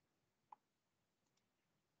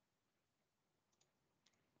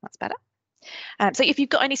 That's better. So if you've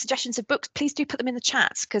got any suggestions of books, please do put them in the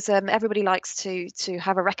chat, because everybody likes to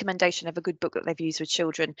have a recommendation of a good book that they've used with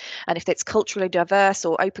children. And if it's culturally diverse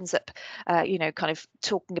or opens up, you know, kind of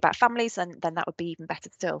talking about families, then that would be even better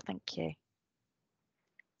still. Thank you.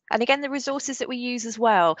 And again, the resources that we use as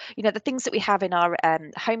well, you know, the things that we have in our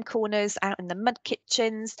home corners, out in the mud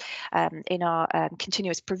kitchens, in our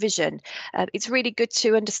continuous provision, it's really good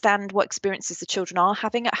to understand what experiences the children are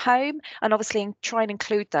having at home, and obviously try and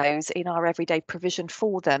include those in our everyday provision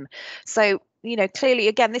for them. So, you know, clearly,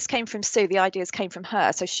 again, this came from Sue. The ideas came from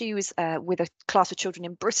her. So she was with a class of children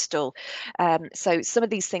in Bristol. So some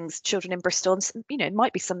of these things, children in Bristol, and, you know, it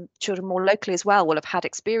might be some children more locally as well, will have had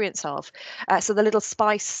experience of. So the little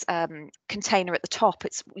spice container at the top,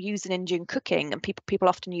 it's used in Indian cooking, and people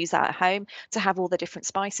often use that at home to have all the different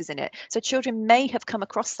spices in it. So children may have come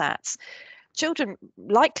across that. Children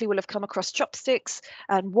likely will have come across chopsticks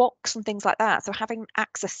and woks and things like that. So having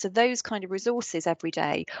access to those kind of resources every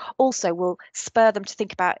day also will spur them to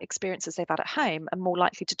think about experiences they've had at home, and more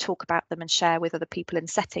likely to talk about them and share with other people in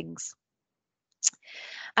settings.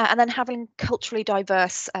 And then having culturally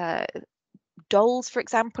diverse dolls, for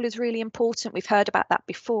example, is really important. We've heard about that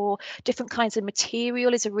before. Different kinds of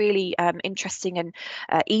material is a really interesting and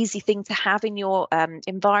easy thing to have in your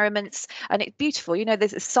environments, and it's beautiful. You know,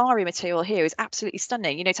 there's a sari material here is absolutely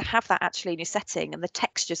stunning. You know, to have that actually in your setting, and the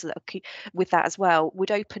textures that are with that as well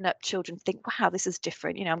would open up children to think, wow, this is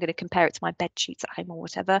different. You know, I'm going to compare it to my bed sheets at home or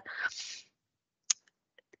whatever.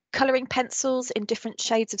 Colouring pencils in different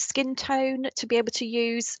shades of skin tone to be able to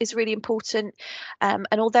use is really important. And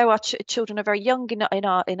although our children are very young in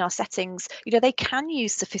our settings, you know, they can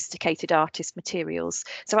use sophisticated artist materials.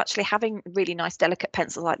 So actually having really nice, delicate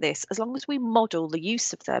pencils like this, as long as we model the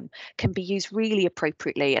use of them, can be used really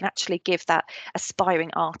appropriately and actually give that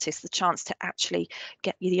aspiring artist the chance to actually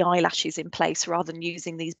get the eyelashes in place, rather than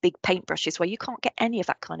using these big paintbrushes where you can't get any of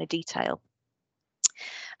that kind of detail.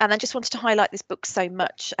 And I just wanted to highlight this book so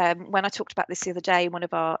much. When I talked about this the other day in one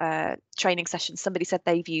of our training sessions, somebody said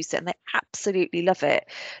they've used it and they absolutely love it.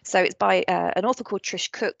 So it's by an author called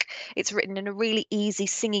Trish Cook. It's written in a really easy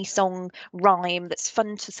singy song rhyme that's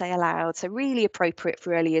fun to say aloud, so really appropriate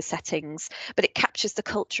for early year settings. But it captures the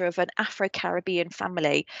culture of an Afro-Caribbean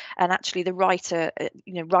family, and actually the writer,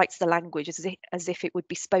 you know, writes the language as if it would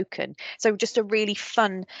be spoken. So just a really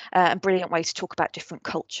fun and brilliant way to talk about different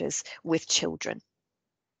cultures with children.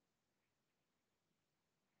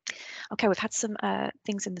 Okay, we've had some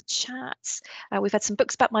things in the chat. We've had some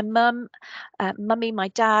books about my mum, mummy, my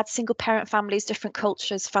dad, single parent families, different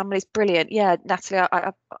cultures, families. Brilliant. Yeah, Natalie,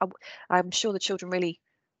 I'm sure the children really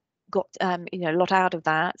got you know, a lot out of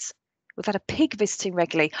that. We've had a pig visiting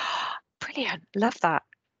regularly. Brilliant. Love that.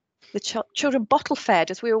 The children bottle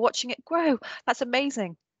fed as we were watching it grow. That's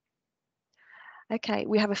amazing. Okay,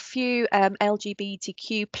 we have a few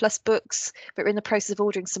LGBTQ plus books, but we're in the process of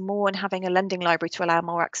ordering some more and having a lending library to allow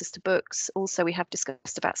more access to books. Also, we have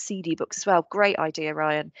discussed about CD books as well. Great idea,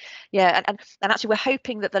 Ryan. Yeah, and actually we're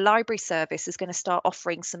hoping that the library service is going to start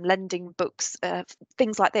offering some lending books,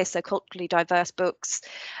 things like this, so culturally diverse books,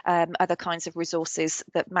 other kinds of resources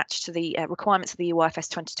that match to the requirements of the EYFS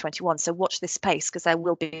 2021. So watch this space, because there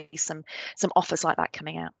will be some offers like that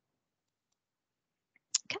coming out.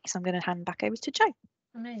 Okay, so I'm going to hand back over to Jo.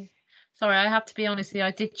 Amazing. Sorry, I have to be honest with you,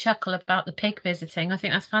 I did chuckle about the pig visiting. I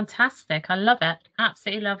think that's fantastic. I love it.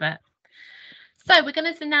 Absolutely love it. So we're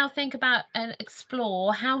going to now think about and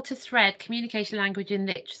explore how to thread communication, language and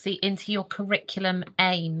literacy into your curriculum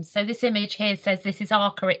aims. So this image here says this is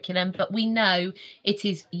our curriculum, but we know it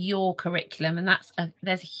is your curriculum, and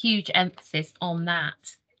there's a huge emphasis on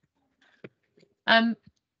that.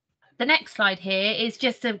 The next slide here is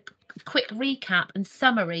just a quick recap and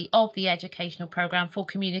summary of the educational programme for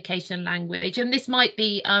communication and language, and this might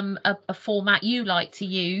be a format you like to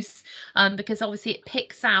use, because obviously it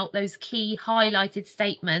picks out those key highlighted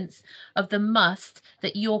statements of the must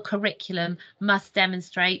that your curriculum must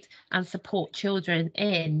demonstrate and support children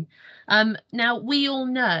in. Now we all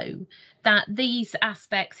know that these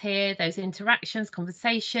aspects here, those interactions,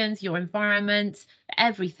 conversations, your environment,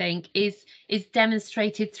 everything is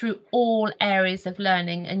demonstrated through all areas of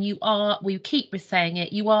learning, and we keep saying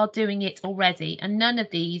it, you are doing it already, and none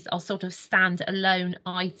of these are sort of stand-alone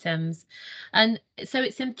items. And so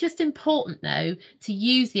it's just important though to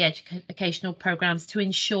use the educational programs to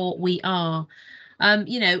ensure we are.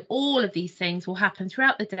 You know, all of these things will happen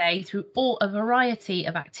throughout the day through a variety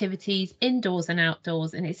of activities, indoors and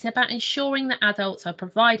outdoors, and it's about ensuring that adults are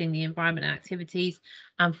providing the environment and activities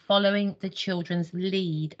and following the children's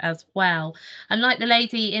lead as well. And like the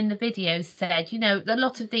lady in the video said, you know, a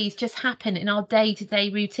lot of these just happen in our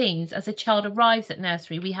day-to-day routines. As a child arrives at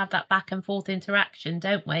nursery, we have that back and forth interaction,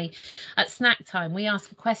 don't we? At snack time, we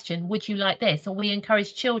ask a question, would you like this? Or we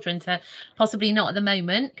encourage children to, possibly not at the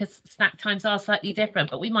moment because snack times are slightly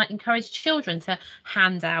different, but we might encourage children to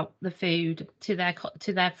hand out the food to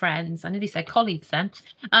their friends. I nearly said colleagues then.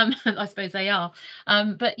 I suppose they are.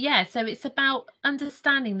 But yeah, so it's about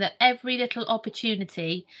understanding that every little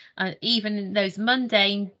opportunity, even in those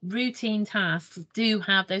mundane routine tasks, do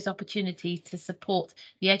have those opportunities to support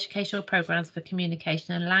the educational programs for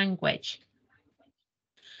communication and language.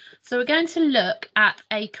 So we're going to look at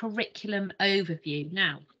a curriculum overview.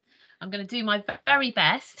 Now, I'm going to do my very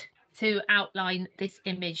best to outline this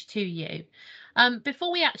image to you.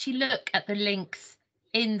 Before we actually look at the links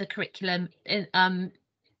in the curriculum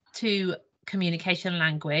to communication and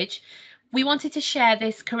language, we wanted to share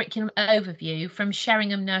this curriculum overview from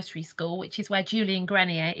Sheringham Nursery School, which is where Julian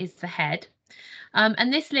Grenier is the head.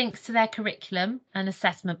 And this links to their curriculum and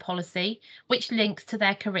assessment policy, which links to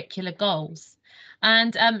their curricular goals.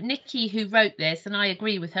 And Nikki, who wrote this, and I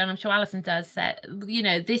agree with her, and I'm sure Alison does, said, you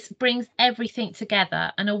know, this brings everything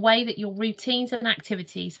together in a way that your routines and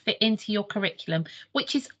activities fit into your curriculum,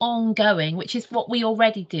 which is ongoing, which is what we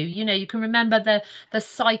already do. You know, you can remember the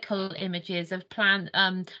cycle images of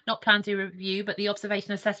not plan, do, review, but the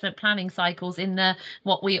observation assessment planning cycles in the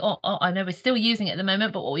what we I know we're still using it at the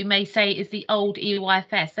moment, but what we may say is the old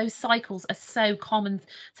EYFS. Those cycles are so common,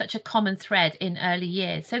 such a common thread in early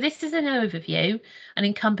years. So this is an overview and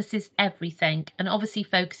encompasses everything, and obviously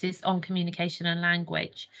focuses on communication and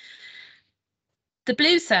language. The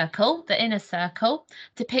blue circle, the inner circle,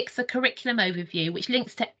 depicts a curriculum overview, which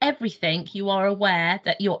links to everything you are aware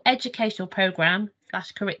that your educational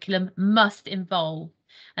programme/curriculum must involve.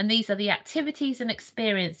 And these are the activities and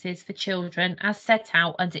experiences for children as set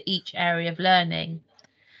out under each area of learning.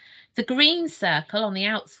 The green circle on the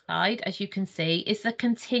outside, as you can see, is the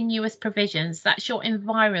continuous provisions. That's your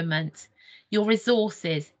environment, your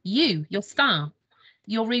resources, your staff,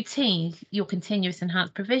 your routine, your continuous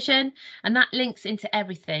enhanced provision, and that links into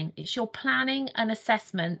everything. It's your planning and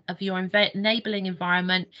assessment of your enabling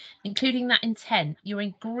environment, including that intent, your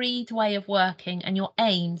agreed way of working, and your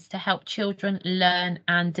aims to help children learn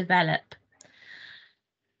and develop.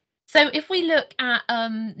 So if we look at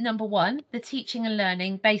number one, the teaching and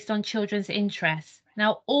learning based on children's interests.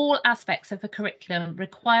 Now, all aspects of the curriculum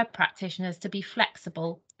require practitioners to be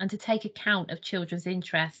flexible and to take account of children's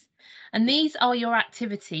interests. And these are your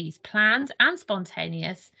activities, planned and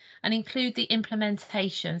spontaneous, and include the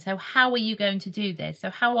implementation. So how are you going to do this? So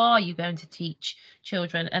how are you going to teach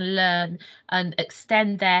children and learn and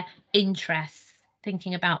extend their interests?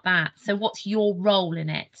 Thinking about that. So what's your role in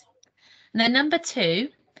it? And then number two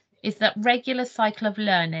is that regular cycle of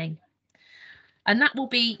learning. And that will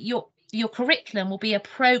be your curriculum will be a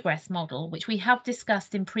progress model, which we have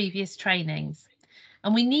discussed in previous trainings.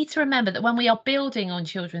 And we need to remember that when we are building on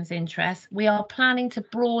children's interests, we are planning to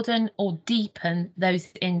broaden or deepen those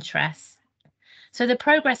interests. So the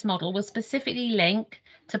progress model will specifically link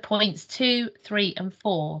to points 2, 3 and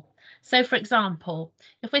 4. So for example,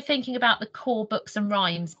 if we're thinking about the core books and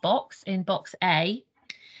rhymes box in box A,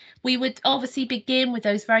 we would obviously begin with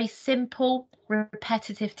those very simple,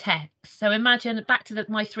 repetitive texts. So imagine back to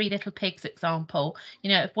my Three Little Pigs example.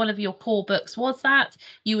 You know, if one of your core books was that,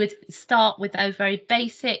 you would start with those very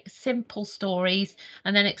basic, simple stories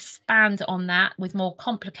and then expand on that with more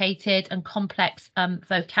complicated and complex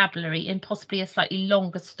vocabulary in possibly a slightly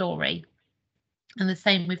longer story. And the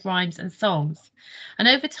same with rhymes and songs. And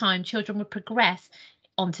over time, children would progress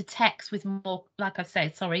onto text with more, like I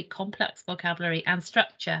said, complex vocabulary and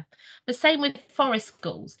structure. The same with forest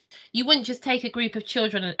schools. You wouldn't just take a group of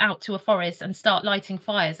children out to a forest and start lighting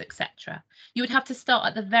fires, etc. You would have to start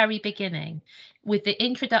at the very beginning with the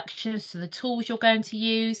introductions to the tools you're going to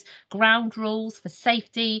use, ground rules for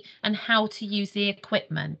safety, and how to use the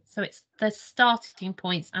equipment. So it's the starting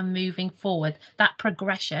points and moving forward, that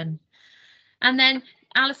progression. And then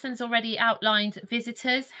Alison's already outlined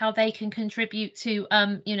visitors, how they can contribute to,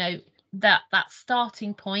 you know, that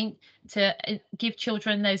starting point to give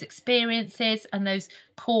children those experiences and those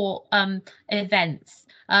core events.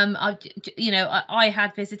 I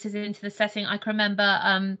had visitors into the setting. I can remember,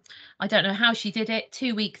 I don't know how she did it,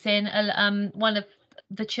 2 weeks in, one of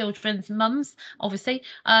the children's mums, obviously,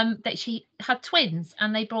 that she had twins,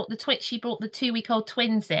 and they brought she brought the 2-week-old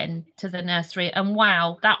twins in to the nursery, and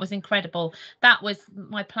wow, that was incredible. That was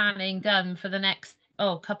my planning done for the next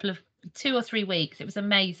couple of 2 or 3 weeks. It was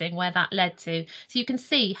amazing where that led to. So you can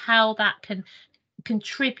see how that can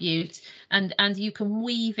contribute and you can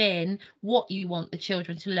weave in what you want the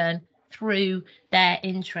children to learn through their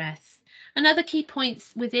interests. And other key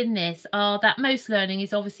points within this are that most learning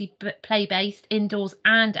is obviously play-based, indoors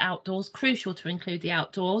and outdoors, crucial to include the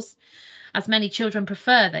outdoors, as many children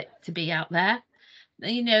prefer that to be out there.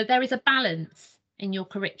 You know, there is a balance in your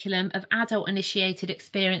curriculum of adult initiated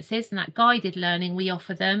experiences and that guided learning we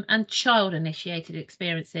offer them, and child initiated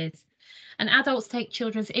experiences. And adults take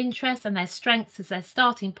children's interests and their strengths as their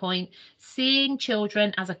starting point, seeing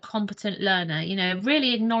children as a competent learner, you know,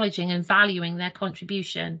 really acknowledging and valuing their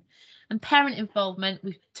contribution. And parent involvement,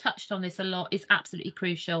 we've touched on this a lot, is absolutely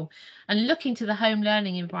crucial. And looking to the home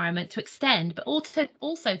learning environment to extend, but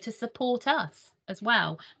also to support us as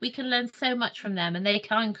well. We can learn so much from them and they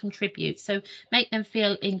can contribute. So make them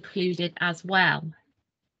feel included as well.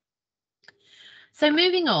 So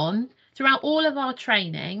moving on, throughout all of our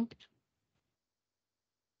training,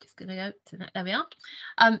 just going to go to that, there we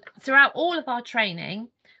are. Throughout all of our training,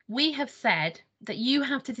 we have said that you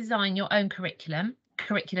have to design your own curriculum,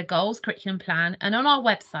 curricular goals, curriculum plan, and on our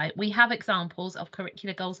website we have examples of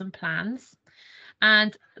curricular goals and plans,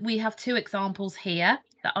 and we have 2 examples here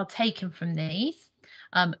that are taken from these.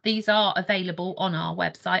 These are available on our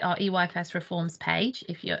website, our EYFS reforms page,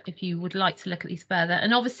 if you would like to look at these further.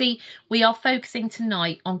 And obviously we are focusing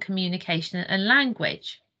tonight on communication and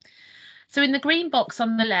language. So in the green box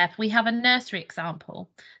on the left, we have a nursery example,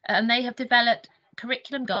 and they have developed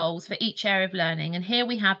curriculum goals for each area of learning. And here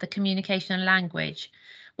we have the communication and language,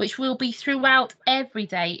 which will be throughout every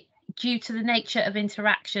day due to the nature of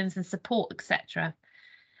interactions and support, etc.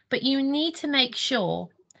 But you need to make sure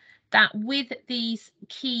that with these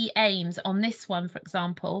key aims on this one, for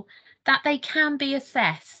example, that they can be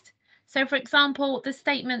assessed. So, for example, the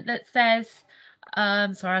statement that says,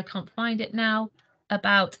 sorry, I can't find it now,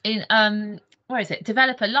 about where is it?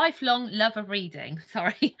 Develop a lifelong love of reading.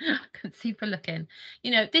 Sorry, I couldn't see for looking.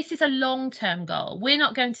 You know, this is a long-term goal. We're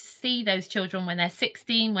not going to see those children when they're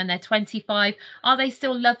 16, when they're 25. Are they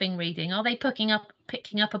still loving reading? Are they picking up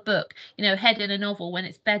a book, you know, head in a novel when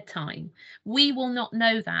it's bedtime? We will not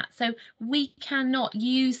know that. So we cannot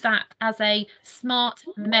use that as a smart,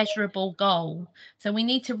 measurable goal. So we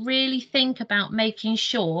need to really think about making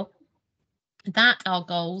sure that our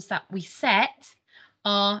goals that we set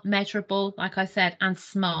are measurable, like I said, and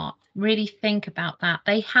smart. Really think about that.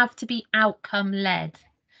 They have to be outcome led.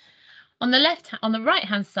 On the right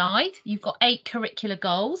hand side, you've got 8 curricular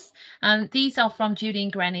goals, and these are from Julie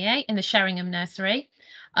and Grenier in the Sheringham Nursery.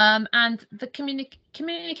 And the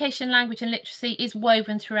communication, language and literacy is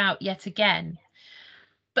woven throughout yet again.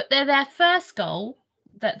 But their first goal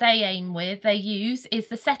that they use is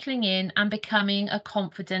the settling in and becoming a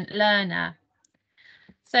confident learner.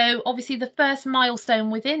 So obviously the first milestone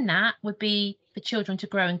within that would be for children to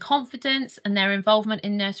grow in confidence, and their involvement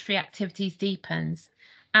in nursery activities deepens.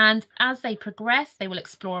 And as they progress, they will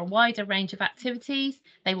explore a wider range of activities.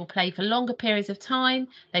 They will play for longer periods of time.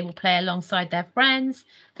 They will play alongside their friends.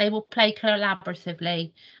 They will play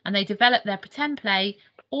collaboratively, and they develop their pretend play,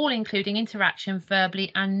 all including interaction verbally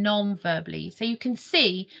and non-verbally. So you can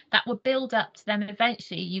see that will build up to them.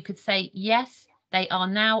 Eventually, you could say, yes, they are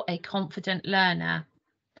now a confident learner.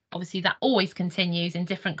 Obviously, that always continues in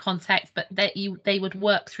different contexts, but they would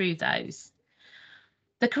work through those.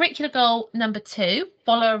 The curricular goal number 2,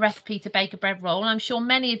 follow a recipe to bake a bread roll. I'm sure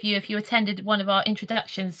many of you, if you attended one of our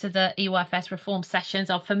introductions to the EYFS reform sessions,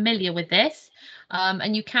 are familiar with this.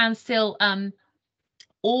 And you can still,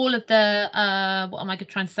 all of the, what am I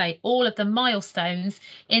trying to say? All of the milestones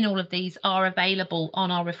in all of these are available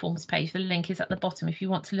on our reforms page. The link is at the bottom if you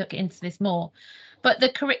want to look into this more. But the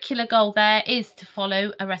curricular goal there is to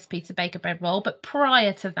follow a recipe to bake a bread roll. But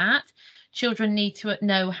prior to that, children need to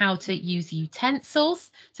know how to use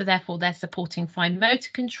utensils. So therefore, they're supporting fine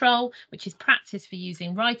motor control, which is practice for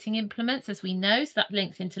using writing implements, as we know. So that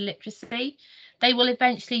links into literacy. They will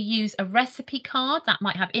eventually use a recipe card that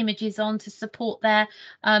might have images on to support their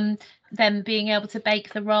them being able to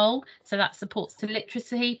bake the roll. So that supports to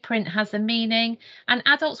literacy. Print has a meaning, and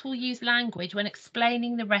adults will use language when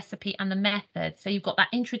explaining the recipe and the method. So you've got that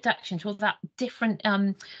introduction to all that different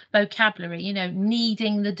vocabulary, you know,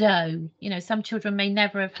 kneading the dough. You know, some children may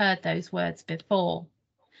never have heard those words before.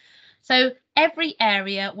 So every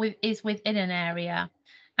area is within an area.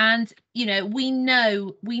 And, you know, we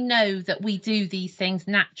know that we do these things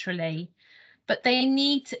naturally, but they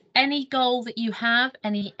need to, any goal that you have,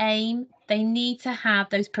 any aim, they need to have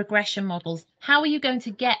those progression models. How are you going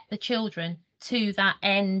to get the children to that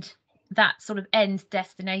end, that sort of end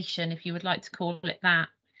destination, if you would like to call it that?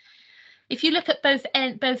 If you look at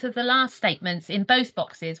both of the last statements in both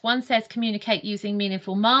boxes, one says communicate using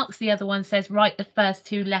meaningful marks, the other one says write the first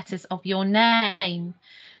 2 letters of your name.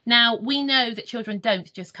 Now, we know that children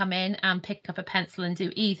don't just come in and pick up a pencil and do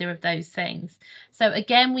either of those things. So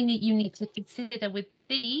again, you need to consider with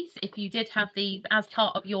these, if you did have these as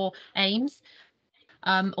part of your aims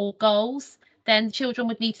or goals, then children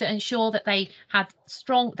would need to ensure that they had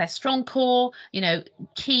their strong core,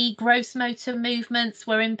 key gross motor movements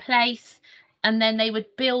were in place, and then they would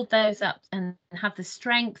build those up and have the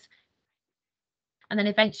strength. And then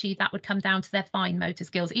eventually that would come down to their fine motor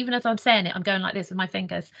skills. Even as I'm saying it, I'm going like this with my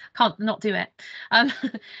fingers. Can't not do it.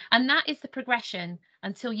 And that is the progression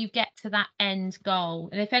until you get to that end goal.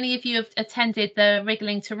 And if any of you have attended the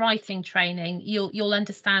wriggling to writing training, you'll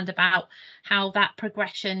understand about how that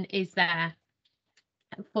progression is there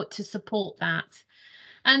to support that.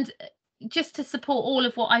 And just to support all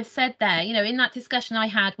of what I've said there, in that discussion I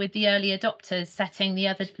had with the early adopters setting the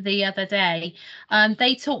other day,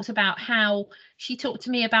 they talked about how she talked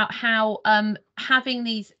to me about how having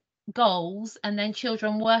these goals and then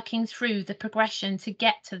children working through the progression to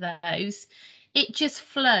get to those, it just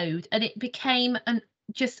flowed and it became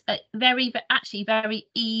very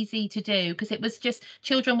easy to do, because it was just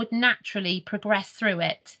children would naturally progress through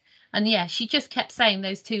it. And yeah, she just kept saying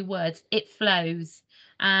those 2 words, it flows.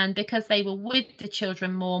 And because they were with the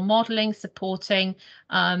children more, modelling, supporting,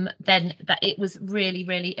 then that it was really,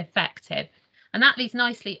 really effective. And that leads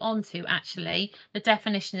nicely onto actually the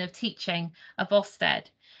definition of teaching of Ofsted,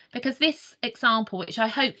 because this example, which I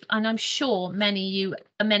hope and I'm sure many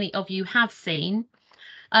of you have seen,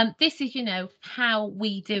 this is, how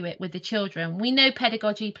we do it with the children. We know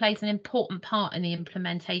pedagogy plays an important part in the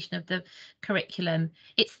implementation of the curriculum.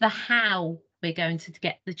 It's the how we're going to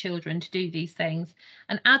get the children to do these things.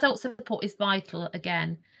 And adult support is vital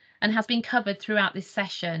again, and has been covered throughout this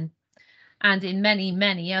session and in many,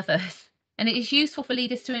 many others. And it is useful for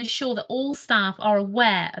leaders to ensure that all staff are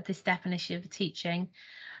aware of this definition of teaching.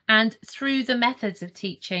 And through the methods of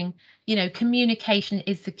teaching, communication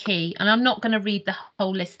is the key. And I'm not going to read the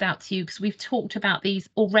whole list out to you because we've talked about these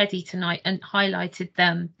already tonight and highlighted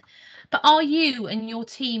them. But are you and your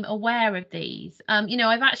team aware of these?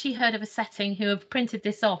 I've actually heard of a setting who have printed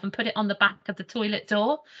this off and put it on the back of the toilet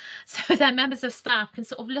door, so their members of staff can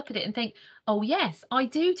sort of look at it and think, oh yes, I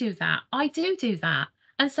do that. I do that.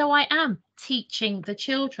 And so I am teaching the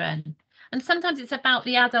children. And sometimes it's about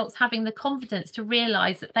the adults having the confidence to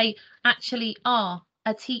realise that they actually are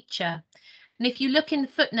a teacher. And if you look in the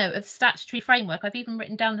footnote of the statutory framework, I've even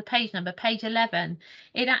written down the page number, page 11,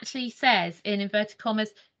 it actually says in inverted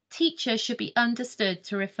commas, teacher should be understood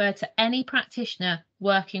to refer to any practitioner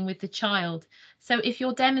working with the child. So if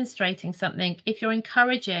you're demonstrating something, if you're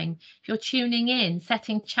encouraging, if you're tuning in,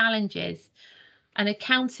 setting challenges, and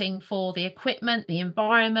accounting for the equipment, the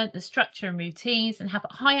environment, the structure and routines, and have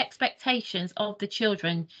high expectations of the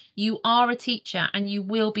children, you are a teacher and you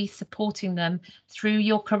will be supporting them through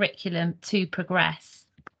your curriculum to progress.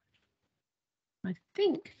 I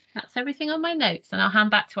think that's everything on my notes, and I'll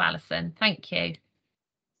hand back to Alison. Thank you.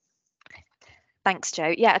 Thanks,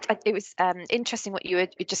 Jo. Yeah, it was interesting what you were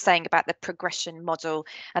just saying about the progression model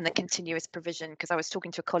and the continuous provision, because I was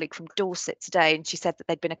talking to a colleague from Dorset today, and she said that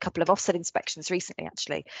there'd been a couple of Ofsted inspections recently,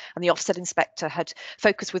 actually, and the Ofsted inspector had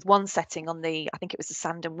focused with one setting on I think it was the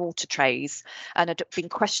sand and water trays, and had been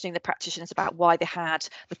questioning the practitioners about why they had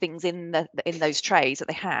the things in those trays that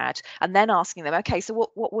they had, and then asking them, okay, so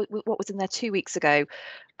what was in there 2 weeks ago,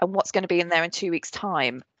 and what's going to be in there in 2 weeks'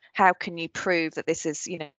 time? How can you prove that this is,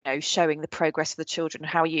 showing the progress of the children?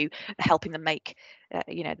 How are you helping them make,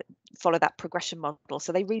 follow that progression model?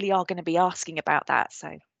 So they really are going to be asking about that.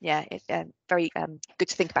 So yeah, very good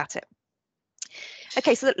to think about it.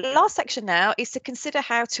 Okay, so the last section now is to consider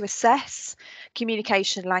how to assess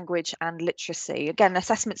communication, language and literacy. Again,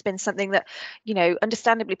 assessment's been something that,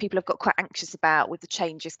 understandably people have got quite anxious about with the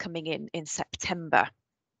changes coming in September.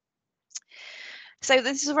 So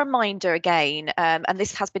this is a reminder again, and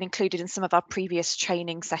this has been included in some of our previous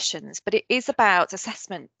training sessions, but it is about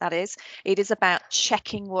assessment, that is. It is about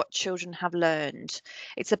checking what children have learned.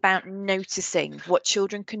 It's about noticing what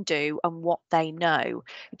children can do and what they know.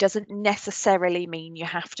 It doesn't necessarily mean you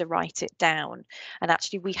have to write it down. And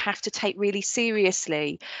actually, we have to take really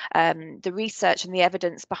seriously the research and the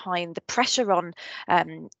evidence behind the pressure on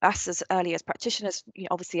us as early as practitioners,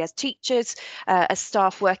 obviously as teachers, as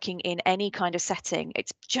staff working in any kind of setting.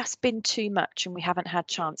 It's just been too much and we haven't had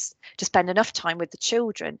chance to spend enough time with the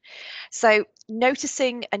children. So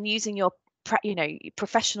noticing and using your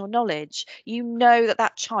professional knowledge,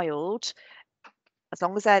 that child, as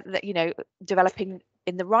long as they're developing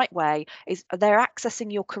in the right way is they're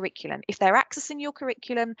accessing your curriculum. If they're accessing your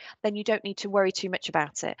curriculum, then you don't need to worry too much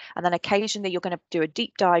about it. And then occasionally you're going to do a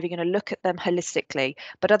deep dive, you're going to look at them holistically,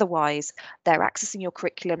 but otherwise they're accessing your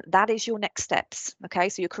curriculum. That is your next steps. Okay,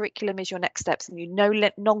 so your curriculum is your next steps, and you no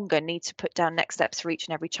longer need to put down next steps for each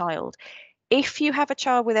and every child. If you have a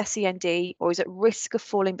child with SEND or is at risk of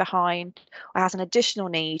falling behind or has an additional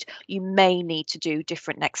need, you may need to do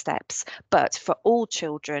different next steps. But for all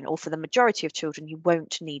children, or for the majority of children, you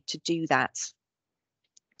won't need to do that.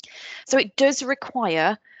 So it does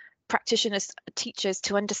require practitioners, teachers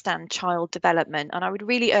to understand child development. And I would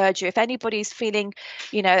really urge you, if anybody's feeling,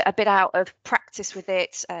 a bit out of practice with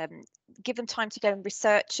it, give them time to go and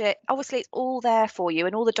research it. Obviously, it's all there for you,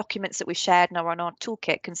 and all the documents that we've shared and are on our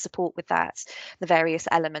toolkit can support with that, the various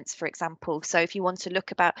elements, for example. So if you want to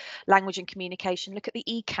look about language and communication, look at the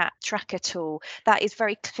ECAT tracker tool. That is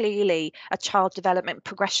very clearly a child development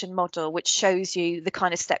progression model, which shows you the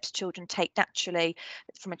kind of steps children take naturally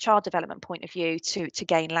from a child development point of view to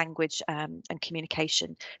gain language and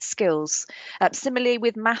communication skills. Similarly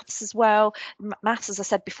with maths as well. Maths, as I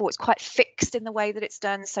said before, it's quite fixed in the way that it's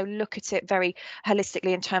done. So look at it very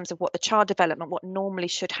holistically in terms of what the child development, what normally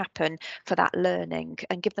should happen for that learning,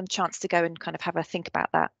 and give them a chance to go and kind of have a think about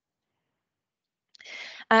that.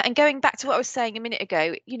 And going back to what I was saying a minute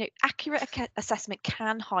ago, accurate assessment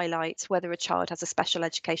can highlight whether a child has a special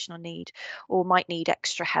educational need or might need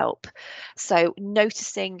extra help. So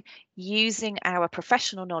noticing, using our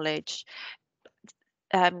professional knowledge,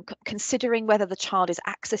 considering whether the child is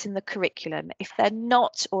accessing the curriculum. If they're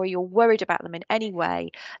not, or you're worried about them in any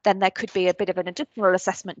way, then there could be a bit of an additional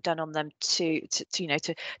assessment done on them to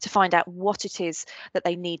find out what it is that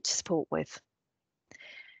they need support with.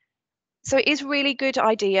 So it is a really good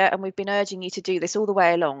idea, and we've been urging you to do this all the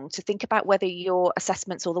way along, to think about whether your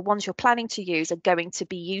assessments or the ones you're planning to use are going to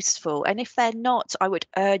be useful. And if they're not, I would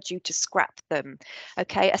urge you to scrap them.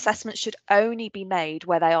 Okay, assessments should only be made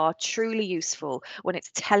where they are truly useful, when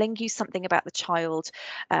it's telling you something about the child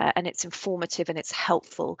and it's informative and it's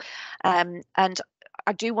helpful. And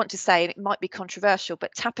I do want to say, and it might be controversial,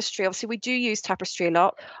 but Tapestry, obviously we do use Tapestry a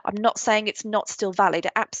lot. I'm not saying it's not still valid,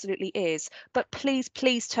 it absolutely is, but please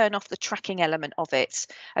turn off the tracking element of it.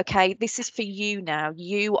 Okay, this is for you now.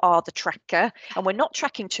 You are the tracker, and we're not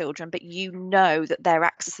tracking children, but you know that they're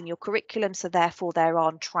accessing your curriculum, so therefore they're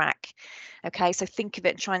on track. Okay, so think of it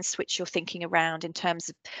and try and switch your thinking around in terms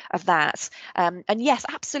of that. And yes,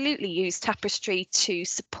 absolutely use Tapestry to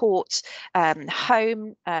support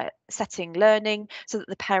home setting learning, so that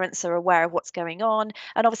the parents are aware of what's going on,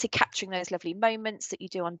 and obviously capturing those lovely moments that you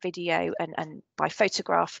do on video and by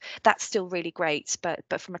photograph. That's still really great, but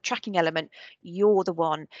from a tracking element, you're the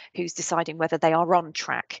one who's deciding whether they are on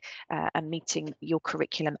track and meeting your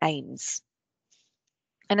curriculum aims.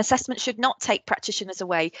 An assessment should not take practitioners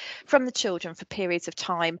away from the children for periods of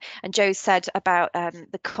time. And Jo said about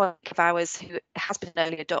the colleague of ours who has been an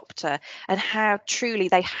early adopter, and how truly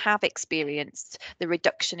they have experienced the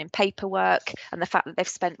reduction in paperwork and the fact that they've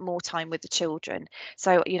spent more time with the children.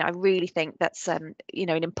 So, I really think that's, an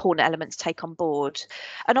important element to take on board.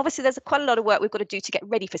 And obviously there's quite a lot of work we've got to do to get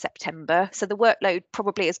ready for September. So the workload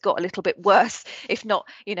probably has got a little bit worse, if not,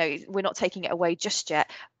 we're not taking it away just yet.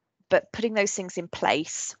 But putting those things in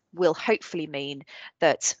place will hopefully mean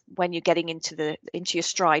that when you're getting into your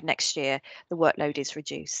stride next year, the workload is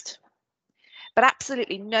reduced. But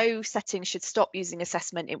absolutely no setting should stop using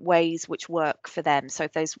assessment in ways which work for them. So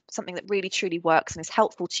if there's something that really truly works and is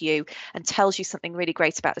helpful to you and tells you something really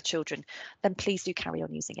great about the children, then please do carry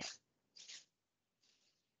on using it.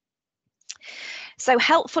 So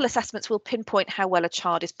helpful assessments will pinpoint how well a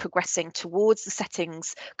child is progressing towards the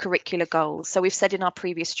setting's curricular goals. So we've said in our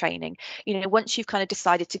previous training, once you've kind of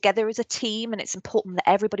decided together as a team, and it's important that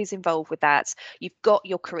everybody's involved with that, you've got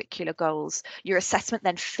your curricular goals, your assessment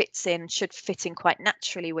then should fit in quite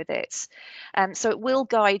naturally with it. So it will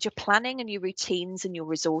guide your planning and your routines and your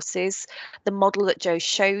resources. The model that Jo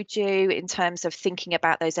showed you in terms of thinking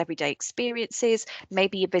about those everyday experiences,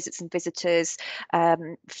 maybe your visits and visitors,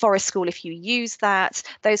 forest school if you use that,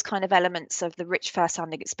 those kind of elements of the rich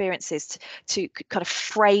first-hand experiences to kind of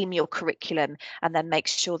frame your curriculum and then make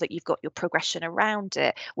sure that you've got your progression around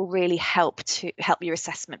it will really help your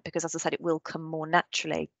assessment, because as I said, it will come more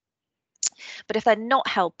naturally. But if they're not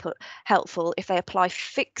helpful, if they apply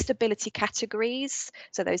fixed ability categories,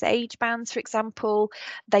 so those age bands, for example,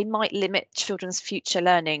 they might limit children's future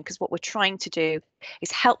learning, because what we're trying to do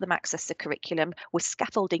is help them access the curriculum. We're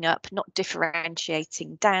scaffolding up, not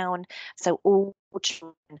differentiating down, so all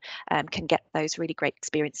children can get those really great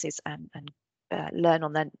experiences and learn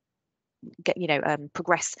on them,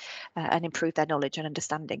 progress and improve their knowledge and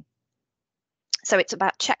understanding. So it's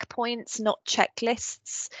about checkpoints, not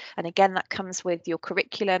checklists. And again, that comes with your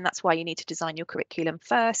curriculum. That's why you need to design your curriculum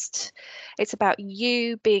first. It's about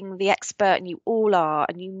you being the expert, and you all are,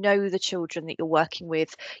 and you know the children that you're working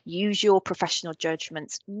with. Use your professional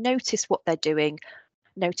judgments. Notice what they're doing.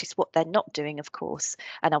 Notice what they're not doing, of course,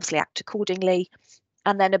 and obviously act accordingly.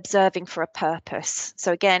 And then observing for a purpose.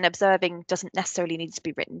 So again, observing doesn't necessarily need to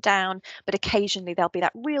be written down, but occasionally there'll be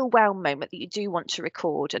that real wow moment that you do want to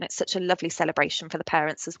record, and it's such a lovely celebration for the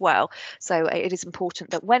parents as well. So it is important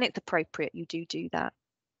that when it's appropriate, you do that.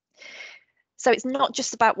 So it's not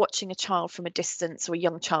just about watching a child from a distance, or a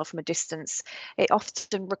young child from a distance. It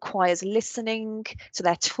often requires listening to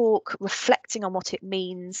their talk, reflecting on what it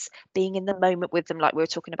means, being in the moment with them, like we were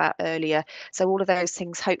talking about earlier. So all of those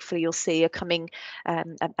things, hopefully you'll see, are coming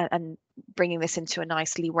and bringing this into a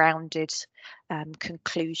nicely rounded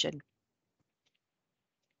conclusion.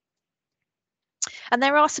 And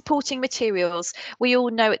there are supporting materials. We all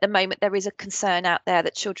know at the moment there is a concern out there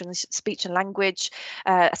that children's speech and language,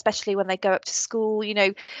 especially when they go up to school, you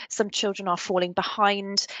know, some children are falling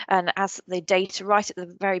behind. And as the data right at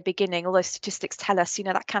the very beginning, all those statistics tell us, you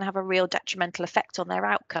know, that can have a real detrimental effect on their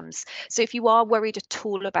outcomes. So if you are worried at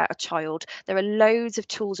all about a child, there are loads of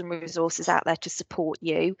tools and resources out there to support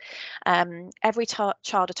you. Every child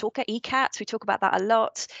a talker, ECAT, we talk about that a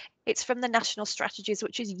lot. It's from the national strategies,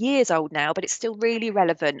 which is years old now, but it's still really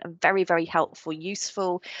relevant and very, very helpful,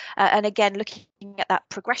 useful. And again, looking at that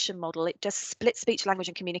progression model, it does split speech, language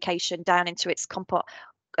and communication down into its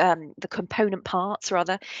the component parts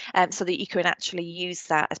rather, so that you can actually use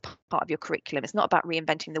that as part of your curriculum. It's not about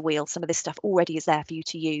reinventing the wheel. Some of this stuff already is there for you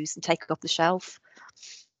to use and take off the shelf.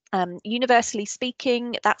 Universally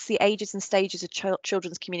speaking, that's the ages and stages of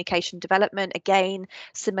children's communication development. Again,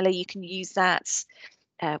 similarly, you can use that.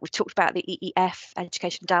 We've talked about the EEF,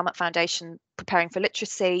 Education Endowment Foundation, Preparing for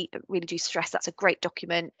Literacy. I really do stress that's a great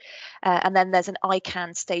document. And then there's an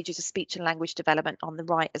ICANN, Stages of Speech and Language Development, on the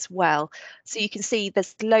right as well. So you can see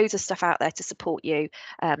there's loads of stuff out there to support you,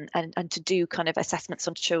 and to do kind of assessments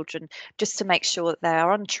on children, just to make sure that they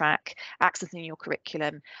are on track, accessing your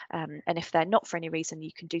curriculum. And if they're not for any reason,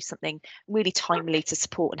 you can do something really timely to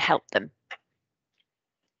support and help them.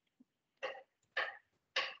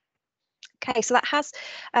 Okay, so that has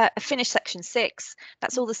finished section 6.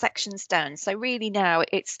 That's all the sections done. So really now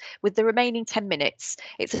it's, with the remaining 10 minutes,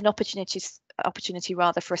 it's an opportunity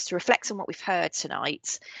rather for us to reflect on what we've heard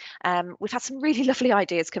tonight. We've had some really lovely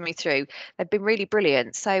ideas coming through. They've been really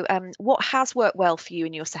brilliant. So what has worked well for you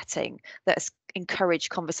in your setting that has encouraged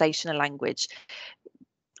conversational language?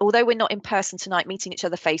 Although we're not in person tonight, meeting each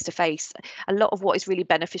other face to face, a lot of what is really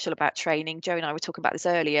beneficial about training, Joe and I were talking about this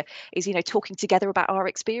earlier, is, you know, talking together about our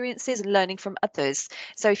experiences and learning from others.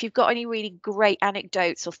 So if you've got any really great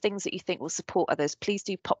anecdotes or things that you think will support others, please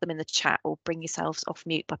do pop them in the chat, or bring yourselves off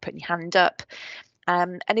mute by putting your hand up.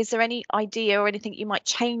 And is there any idea or anything you might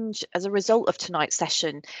change as a result of tonight's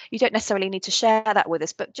session? You don't necessarily need to share that with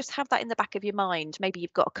us, but just have that in the back of your mind. Maybe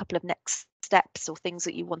you've got a couple of next steps or things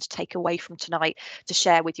that you want to take away from tonight to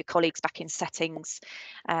share with your colleagues back in settings,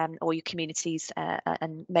 or your communities,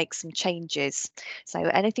 and make some changes. So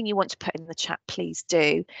anything you want to put in the chat, please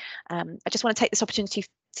do. I just want to take this opportunity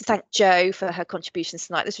to thank Jo for her contributions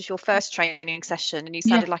tonight. This was your first training session and you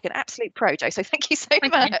sounded like an absolute pro, Jo, so thank you so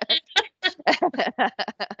much.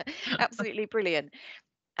 Absolutely brilliant.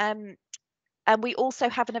 And we also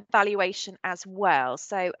have an evaluation as well.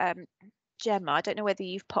 So Gemma, I don't know whether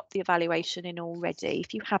you've popped the evaluation in already.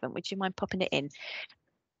 If you haven't, would you mind popping it in?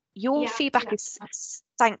 Your feedback is,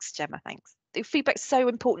 thanks Gemma, thanks. The feedback's so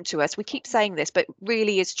important to us. We keep saying this, but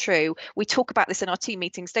really is true. We talk about this in our team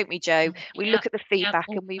meetings, don't we, Jo? We look at the feedback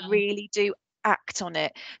and we really do act on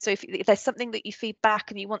it. So if there's something that you feed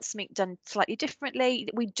back and you want something done slightly differently,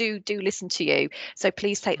 we do listen to you. So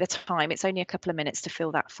please take the time. It's only a couple of minutes to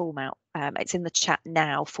fill that form out. It's in the chat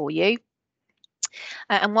now for you.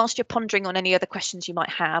 And whilst you're pondering on any other questions you might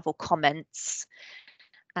have or comments,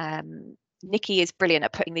 Nikki is brilliant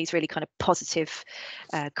at putting these really kind of positive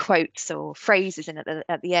quotes or phrases in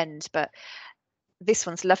at the end, but this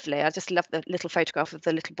one's lovely. I just love the little photograph of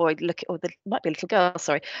the little boy might be a little girl,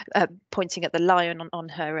 sorry, pointing at the lion on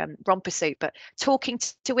her romper suit, but talking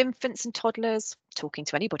to infants and toddlers, talking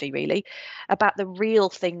to anybody really, about the real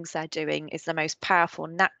things they're doing is the most powerful,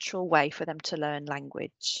 natural way for them to learn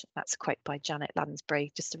language. That's a quote by Janet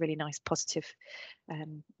Lansbury, just a really nice positive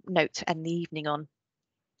note to end the evening on.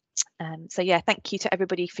 So yeah, thank you to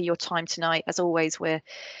everybody for your time tonight. As always, we're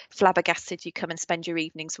flabbergasted you come and spend your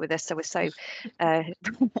evenings with us, so we're so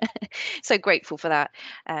so grateful for that,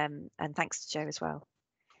 and thanks to Jo as well.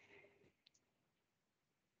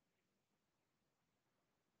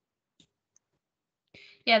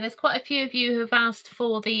 Yeah, there's quite a few of you who've asked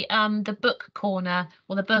for the book corner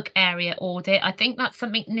or the book area audit. I think that's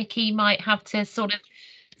something Nikki might have to sort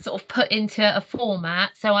of put into a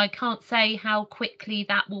format. So I can't say how quickly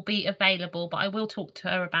that will be available, but I will talk to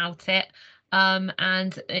her about it.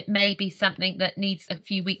 And it may be something that needs a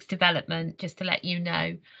few weeks development, just to let you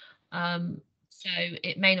know. So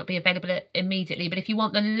it may not be available immediately, but if you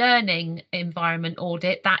want the learning environment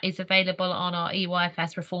audit, that is available on our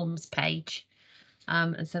EYFS reforms page.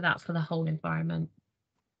 And so that's for the whole environment.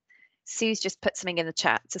 Sue's just put something in the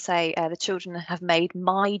chat to say the children have made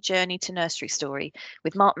my journey to nursery story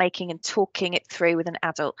with mark making and talking it through with an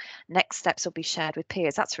adult. Next steps will be shared with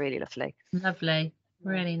peers. That's really lovely. Lovely.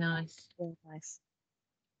 Really nice. Really nice.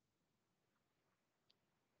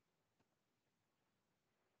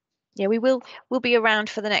 Yeah, we'll be around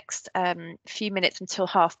for the next few minutes until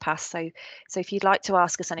past. So if you'd like to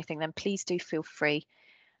ask us anything, then please do feel free.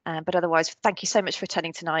 But otherwise, thank you so much for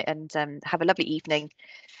attending tonight, and have a lovely evening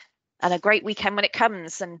and a great weekend when it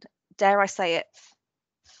comes. And dare I say it,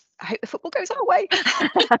 I hope the football goes our way.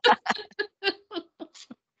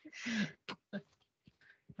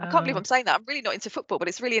 I can't believe I'm saying that. I'm really not into football, but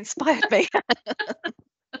it's really inspired me.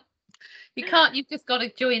 You've just got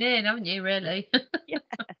to join in, haven't you, really? Yeah.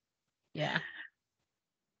 Yeah.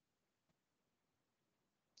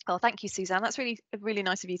 Oh, thank you, Suzanne. That's really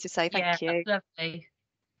nice of you to say. Thank you. That's lovely.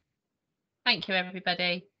 Thank you,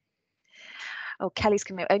 everybody. Oh, Kelly's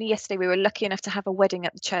coming. Only yesterday we were lucky enough to have a wedding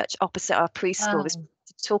at the church opposite our preschool.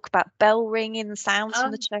 To talk about bell ringing sounds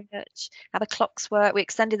from the church, how the clocks work. We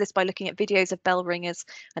extended this by looking at videos of bell ringers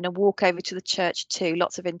and a walk over to the church too.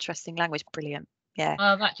 Lots of interesting language. Brilliant. Yeah.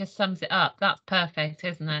 Oh, that just sums it up. That's perfect,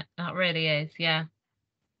 isn't it? That really is. Yeah.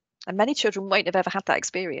 And many children won't have ever had that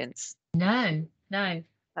experience. No.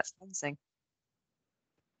 That's amazing.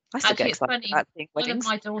 I still get excited about seeing weddings.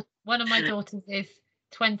 One of my daughters is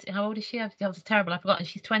 20. How old is she? That was terrible. I've forgotten.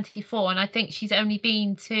 She's 24, and I think she's only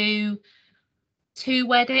been to 2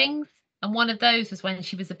 weddings, and one of those was when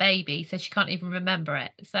she was a baby, so she can't even remember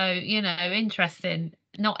it. So, interesting.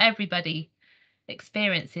 Not everybody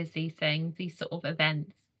experiences these things, these sort of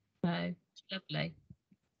events. So lovely.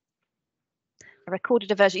 I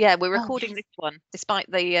recorded a version. Yeah, we're recording this one,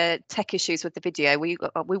 despite the tech issues with the video. We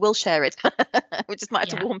will share it. We just might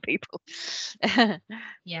have to warn people.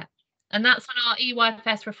 Yeah, and that's on our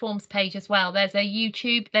EYFS reforms page as well. There's a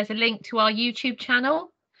link to our YouTube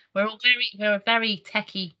channel. We're very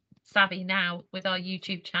techie savvy now with our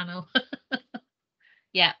YouTube channel.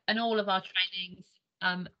 Yeah, and all of our trainings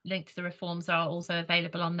linked to the reforms are also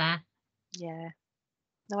available on there. Yeah.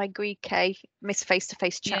 No, I agree, Kay. Miss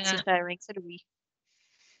face-to-face chats and sharing. So do we.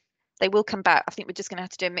 They will come back. I think we're just going to have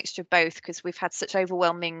to do a mixture of both, because we've had such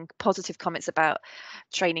overwhelming positive comments about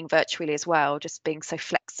training virtually as well, just being so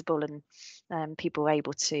flexible and people are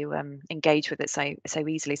able to engage with it so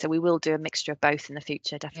easily. So we will do a mixture of both in the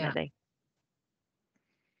future, definitely.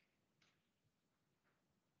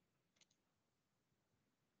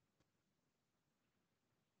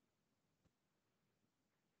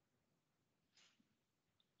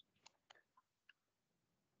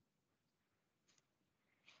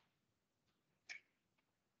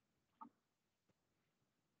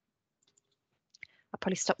 I'll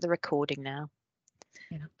probably stop the recording now,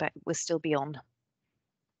 but we'll still be on.